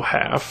also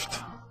halved.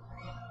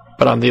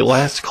 But on the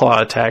last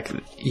claw attack,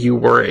 you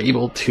were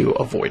able to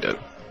avoid it.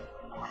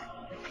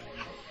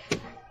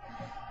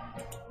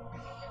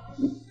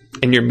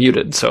 And you're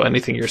muted, so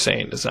anything you're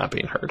saying is not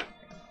being heard.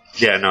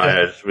 Yeah, no,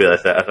 I just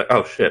realized that. I was like,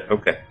 oh shit,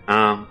 okay.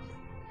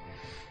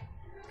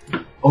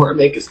 Or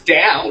make us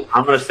down.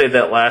 I'm gonna say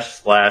that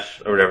last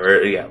slash or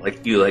whatever, yeah,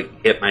 like you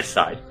like hit my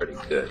side pretty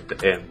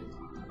good, and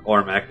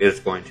Ormac is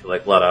going to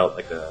like let out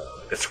like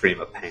a scream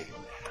of pain.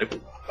 Like,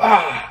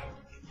 ah!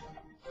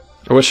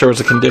 I wish there was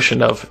a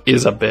condition of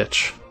is a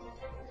bitch.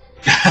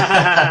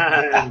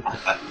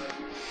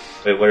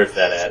 Wait, where's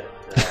that at?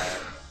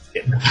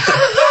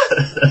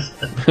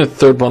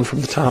 Third one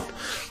from the top.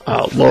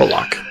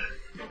 Lorlock.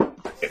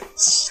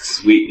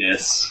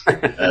 Sweetness.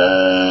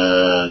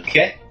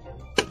 Okay.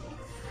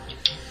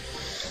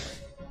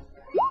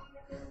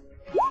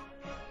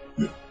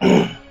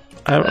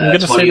 I'm going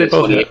to say they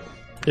both hit.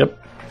 Yep.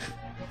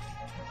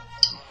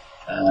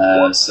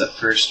 So the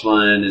first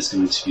one is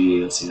going to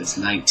be, let's see, that's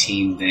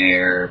 19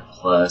 there,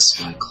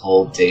 plus my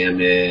cold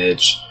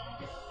damage.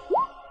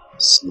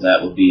 So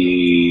that will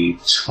be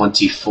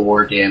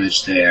 24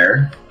 damage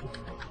there.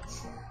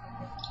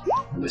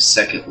 And the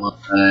second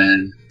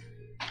one,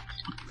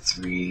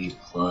 3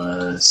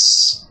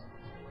 plus...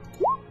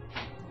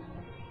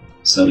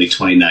 So that'll be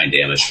 29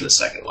 damage for the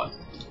second one.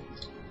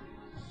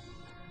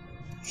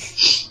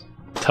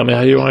 Tell me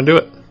how you want to do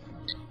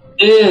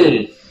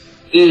it.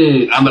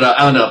 I'm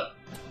gonna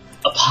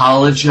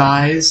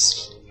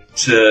apologize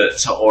to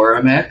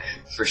Oramek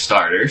for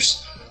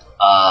starters,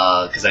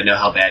 because I know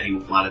how bad he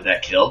wanted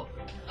that kill.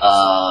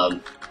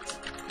 But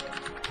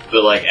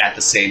like at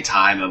the same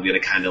time, I'm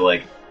gonna kind of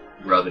like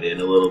rub it in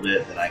a little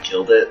bit that I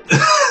killed it.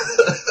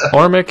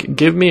 Ormic,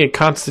 give me a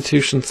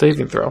Constitution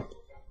saving throw.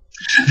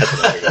 That's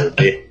what I figured it would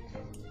be.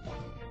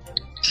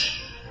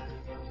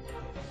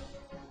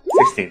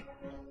 16.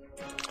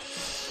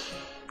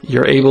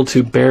 You're able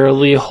to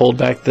barely hold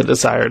back the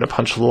desire to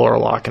punch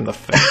Lorlock in the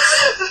face.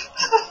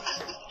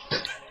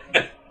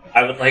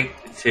 I would like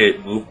to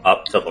move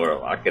up to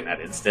Lorlock in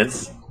that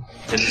instance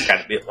and just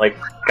kind of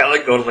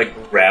go to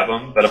like grab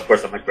him, but of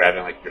course I'm like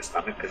grabbing like your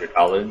stomach because you're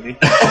taller than me.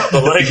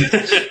 But like,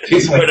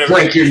 he's like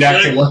break your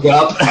neck to look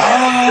up.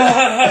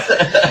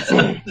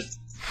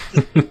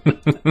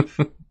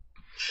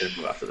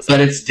 But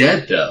it's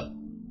dead though.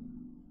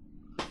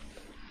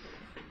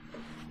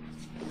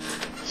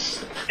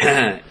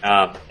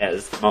 I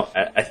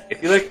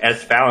feel like,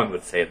 as Fallon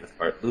would say in this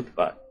part, loot the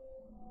butt.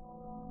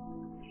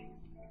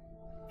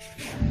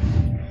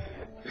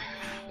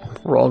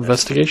 Roll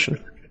investigation.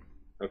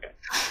 Okay.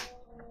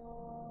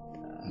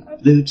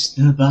 Loot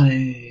the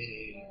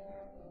body.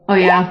 Oh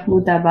yeah,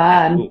 loot that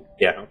bad. Ooh,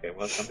 yeah, okay,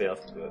 well, somebody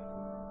else can do it.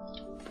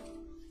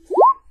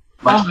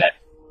 Much better.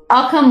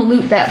 I'll come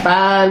loot that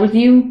bad with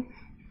you.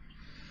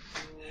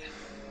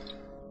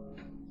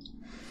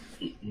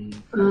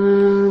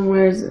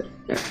 Where is it?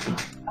 There.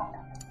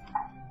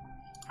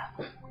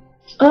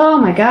 Oh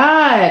my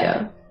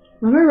god!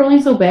 Why am I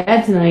rolling so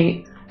bad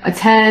tonight? A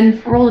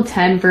 10. I rolled a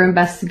 10 for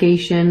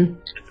investigation.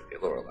 It's okay,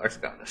 Lorlock's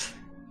got this.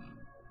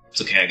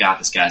 It's okay, I got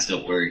this, guys.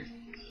 Don't worry.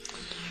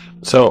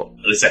 So,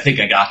 At least I think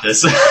I got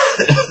this.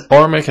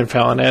 Ormic and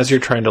Fallon, as you're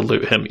trying to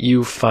loot him,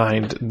 you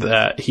find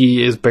that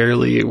he is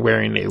barely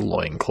wearing a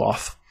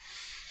loincloth.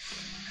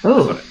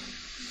 Oh,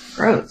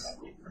 gross.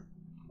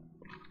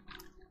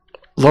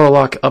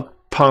 Lorlock,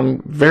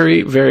 upon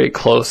very, very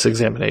close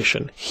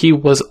examination, he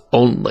was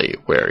only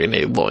wearing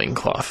a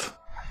loincloth.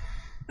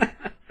 A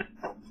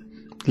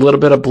little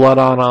bit of blood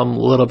on him, a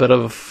little bit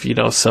of,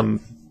 some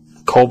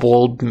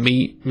kobold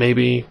meat,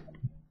 maybe.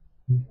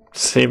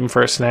 Save him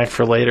for a snack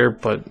for later,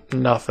 but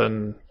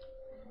nothing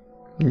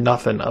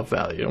of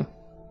value.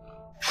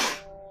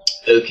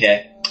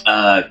 Okay.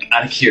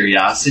 Out of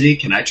curiosity,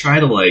 can I try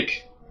to,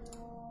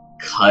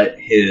 cut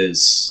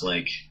his,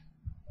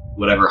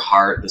 whatever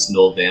heart this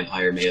Knoll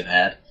vampire may have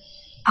had?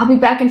 I'll be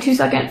back in 2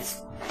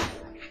 seconds.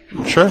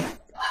 Sure.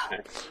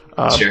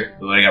 Sure.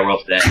 What I got to roll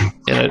for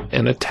that?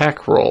 An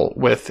attack roll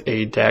with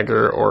a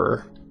dagger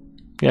or...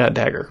 Yeah, a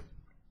dagger.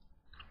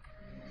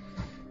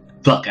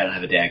 Fuck, I don't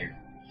have a dagger.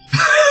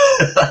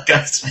 I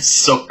got my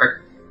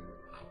sword.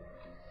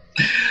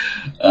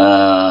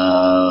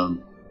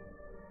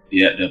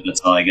 Yeah, no,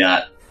 that's all I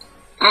got.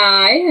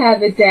 I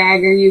have a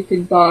dagger you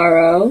can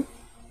borrow.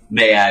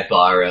 May I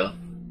borrow?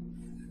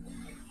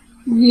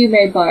 You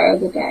may borrow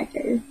the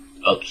dagger.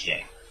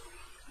 Okay.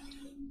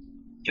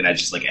 Can I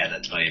just add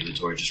that to my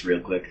inventory just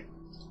real quick?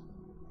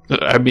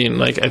 I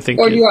mean, I think...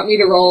 Or do you want me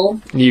to roll?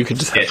 You could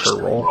just have just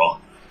her roll.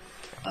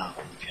 Oh,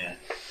 okay.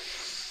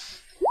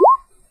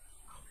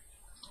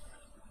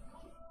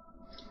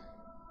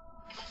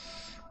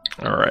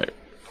 Alright.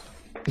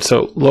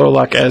 So,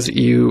 Lorlock, as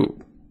you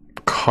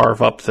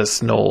carve up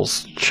this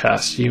Knoll's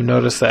chest, you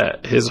notice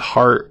that his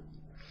heart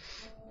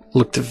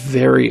looked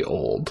very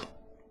old.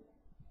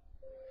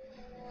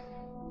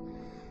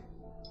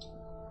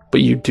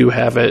 But you do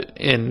have it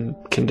in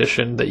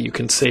condition that you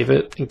can save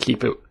it and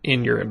keep it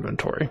in your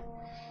inventory.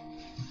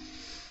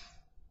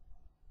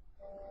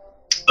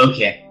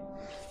 Okay.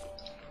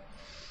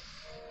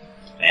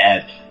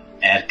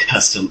 Add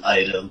custom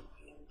item.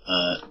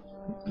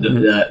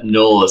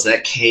 Knoll, is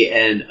that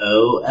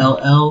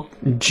Knoll?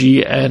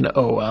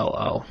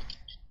 GNOLL.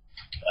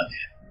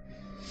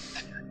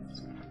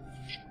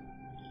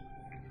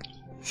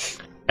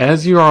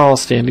 As you are all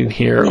standing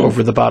here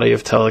over the body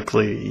of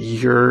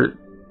Telecly, you're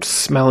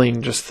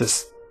smelling just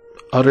this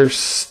utter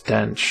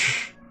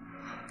stench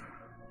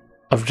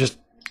of just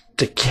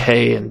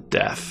decay and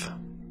death.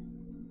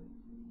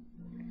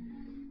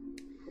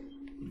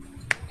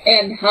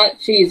 And hot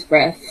cheese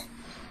breath.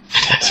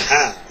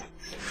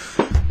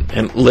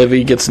 And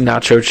Livy gets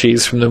nacho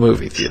cheese from the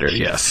movie theater,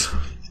 yes.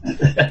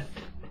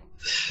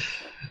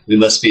 We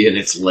must be in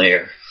its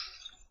lair.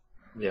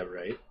 Yeah,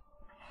 right.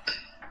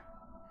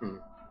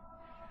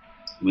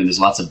 I mean,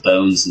 there's lots of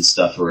bones and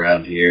stuff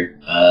around here.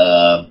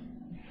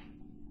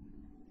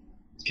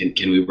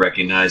 Can we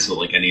recognize what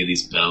like any of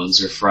these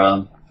bones are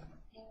from?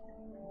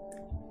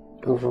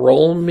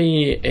 Roll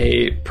me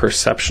a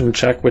perception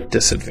check with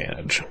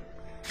disadvantage.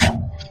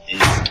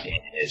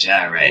 Disadvantage,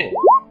 alright.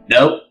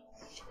 Nope.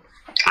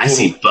 I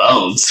see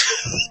bones.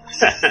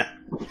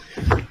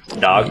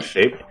 Dog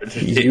shaped.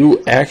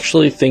 You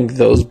actually think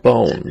those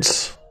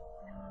bones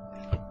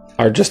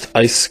are just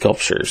ice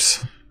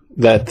sculptures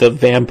that the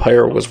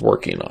vampire was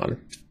working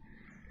on.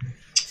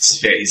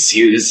 He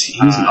was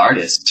an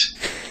artist.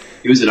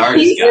 He was an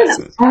artist, He's guys.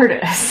 an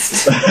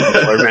artist.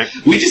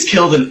 We just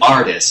killed an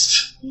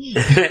artist.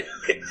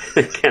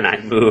 Can I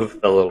move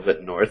a little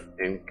bit north,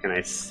 and can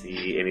I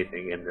see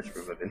anything in this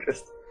room of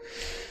interest?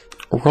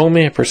 Roll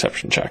me a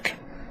perception check.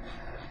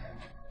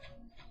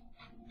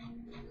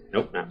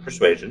 Nope, not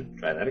persuasion.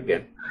 Try that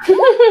again.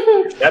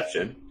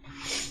 Perception.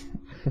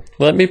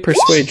 Let me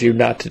persuade you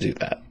not to do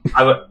that.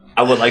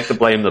 I would like to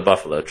blame the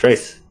buffalo.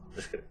 Trace.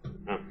 Just kidding.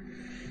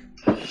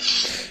 Oh.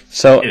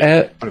 So,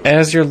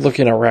 as you're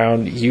looking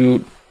around,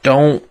 you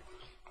don't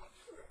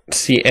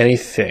see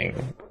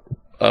anything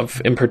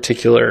of, in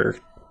particular,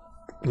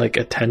 like,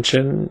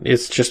 attention.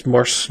 It's just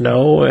more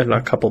snow and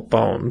a couple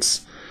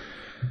bones.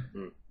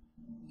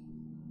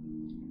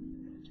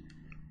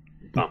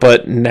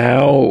 But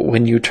now,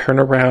 when you turn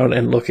around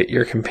and look at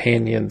your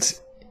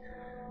companions,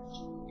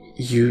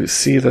 you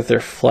see that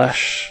their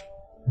flesh...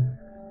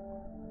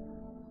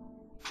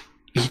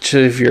 Each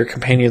of your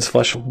companions'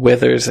 flesh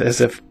withers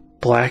as if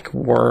black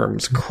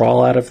worms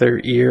crawl out of their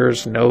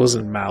ears, nose,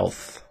 and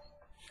mouth.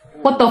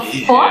 What the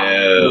fuck?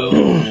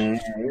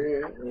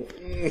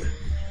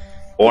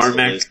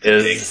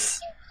 Ormek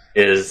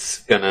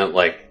is gonna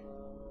like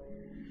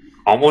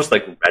almost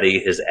like ready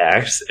his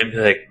axe and be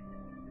like,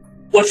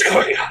 "What's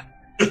going on?"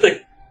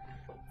 Like,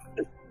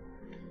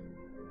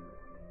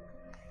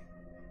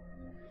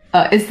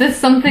 Is this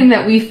something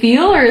that we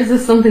feel, or is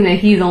this something that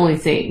he's only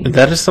seeing?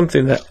 That is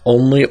something that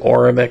only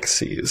Oramek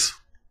sees.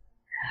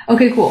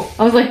 Okay, cool.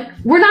 I was like,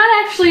 we're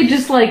not actually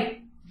just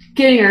like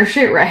getting our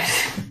shit right.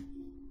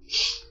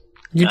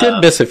 You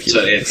did miss a few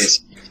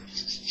things.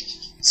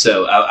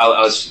 So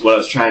I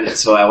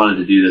wanted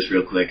to do this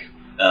real quick.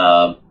 What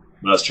I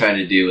was trying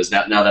to do was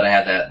now that I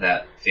have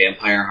that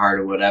vampire heart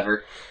or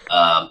whatever,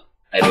 I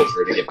had to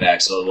for her to get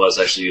back. So what I was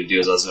actually going to do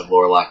is I was going to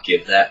Lorlock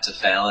give that to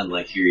Fallon.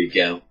 Like, here you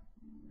go.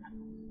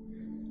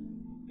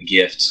 A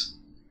gift.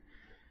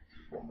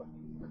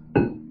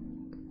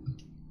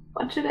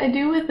 What should I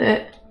do with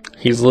it?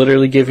 He's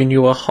literally giving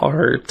you a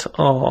heart.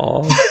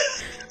 Aww.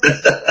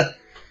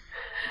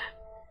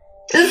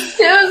 It's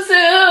too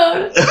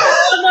soon. I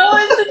don't know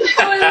what to do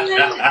with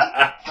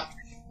it.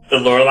 The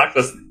Lorlock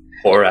just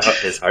pour out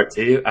his heart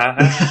to you. I don't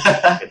know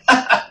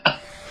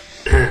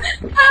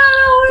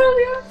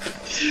what to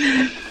do.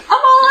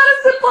 I'm all out of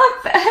Ziploc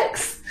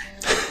bags.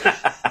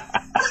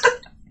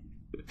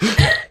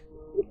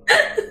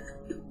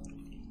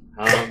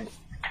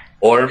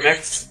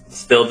 Ormek's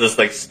still just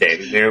like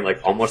standing there, like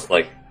almost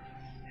like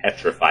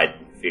petrified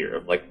in fear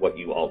of like what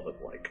you all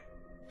look like.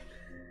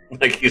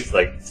 Like he's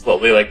like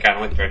slowly like kind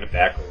of like trying to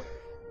back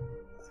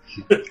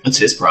away. What's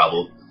his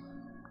problem?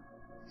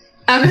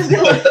 I'm just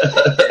gonna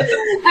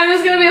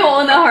be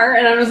holding the heart,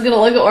 and I'm just gonna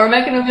look at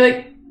Ormek and I'll be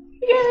like,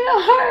 "You gave me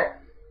a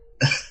heart.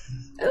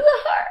 It's a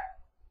heart."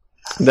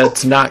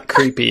 That's not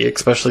creepy,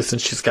 especially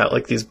since she's got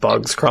like these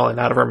bugs crawling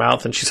out of her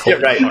mouth and she's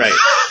holding. Yeah,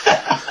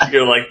 right.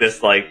 You're like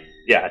this like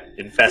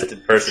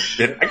infested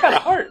person. I got a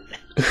heart.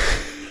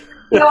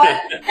 No,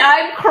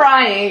 I'm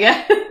crying.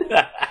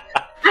 I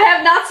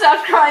have not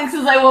stopped crying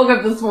since I woke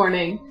up this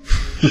morning.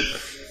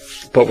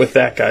 But with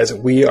that, guys,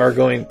 we are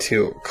going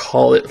to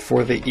call it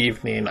for the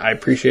evening. I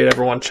appreciate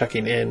everyone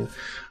checking in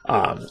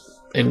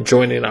and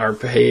joining our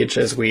page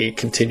as we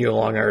continue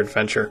along our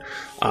adventure.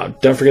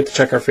 Don't forget to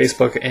check our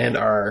Facebook and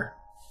our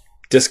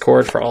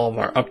Discord for all of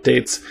our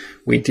updates.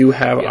 We do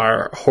have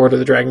our Horde of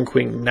the Dragon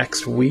Queen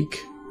next week.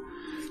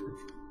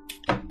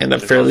 And I'm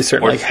fairly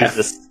certain like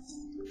this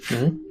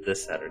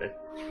Saturday,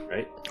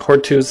 right?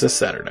 Horde 2 is this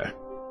Saturday.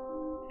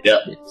 Yep.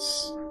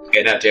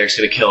 Okay, now Derek's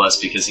gonna kill us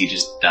because he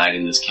just died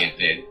in this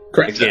campaign.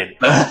 Correct. Again,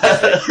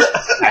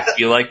 I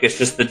feel like it's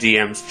just the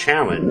DM's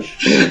challenge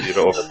for you to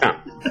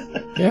overcome.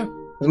 Yeah.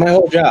 It's my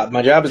whole job.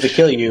 My job is to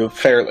kill you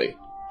fairly.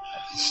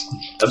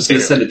 I'm just gonna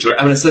send I'm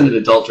gonna send an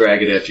adult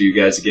dragon after you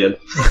guys again.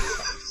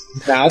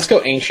 Now let's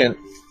go ancient.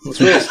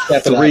 Let's really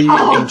step it up.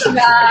 Oh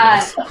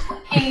god,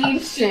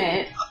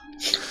 ancient.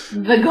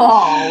 The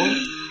gall.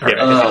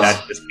 Yeah,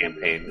 that's this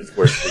campaign. It's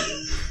worse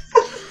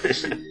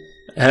for you.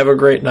 Have a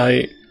great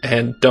night,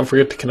 and don't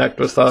forget to connect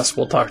with us.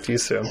 We'll talk to you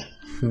soon.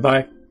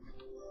 Bye.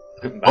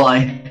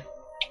 Bye.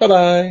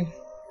 Bye-bye.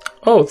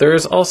 Oh, there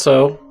is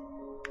also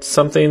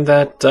something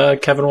that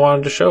Kevin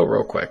wanted to show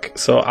real quick.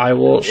 So I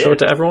will show it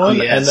to everyone,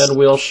 Oh, yes. and then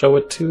we'll show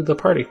it to the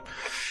party.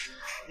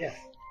 Yeah.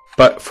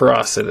 But for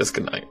us, it is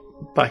good night.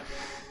 Bye.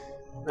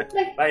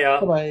 Bye,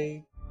 y'all.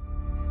 Bye-bye.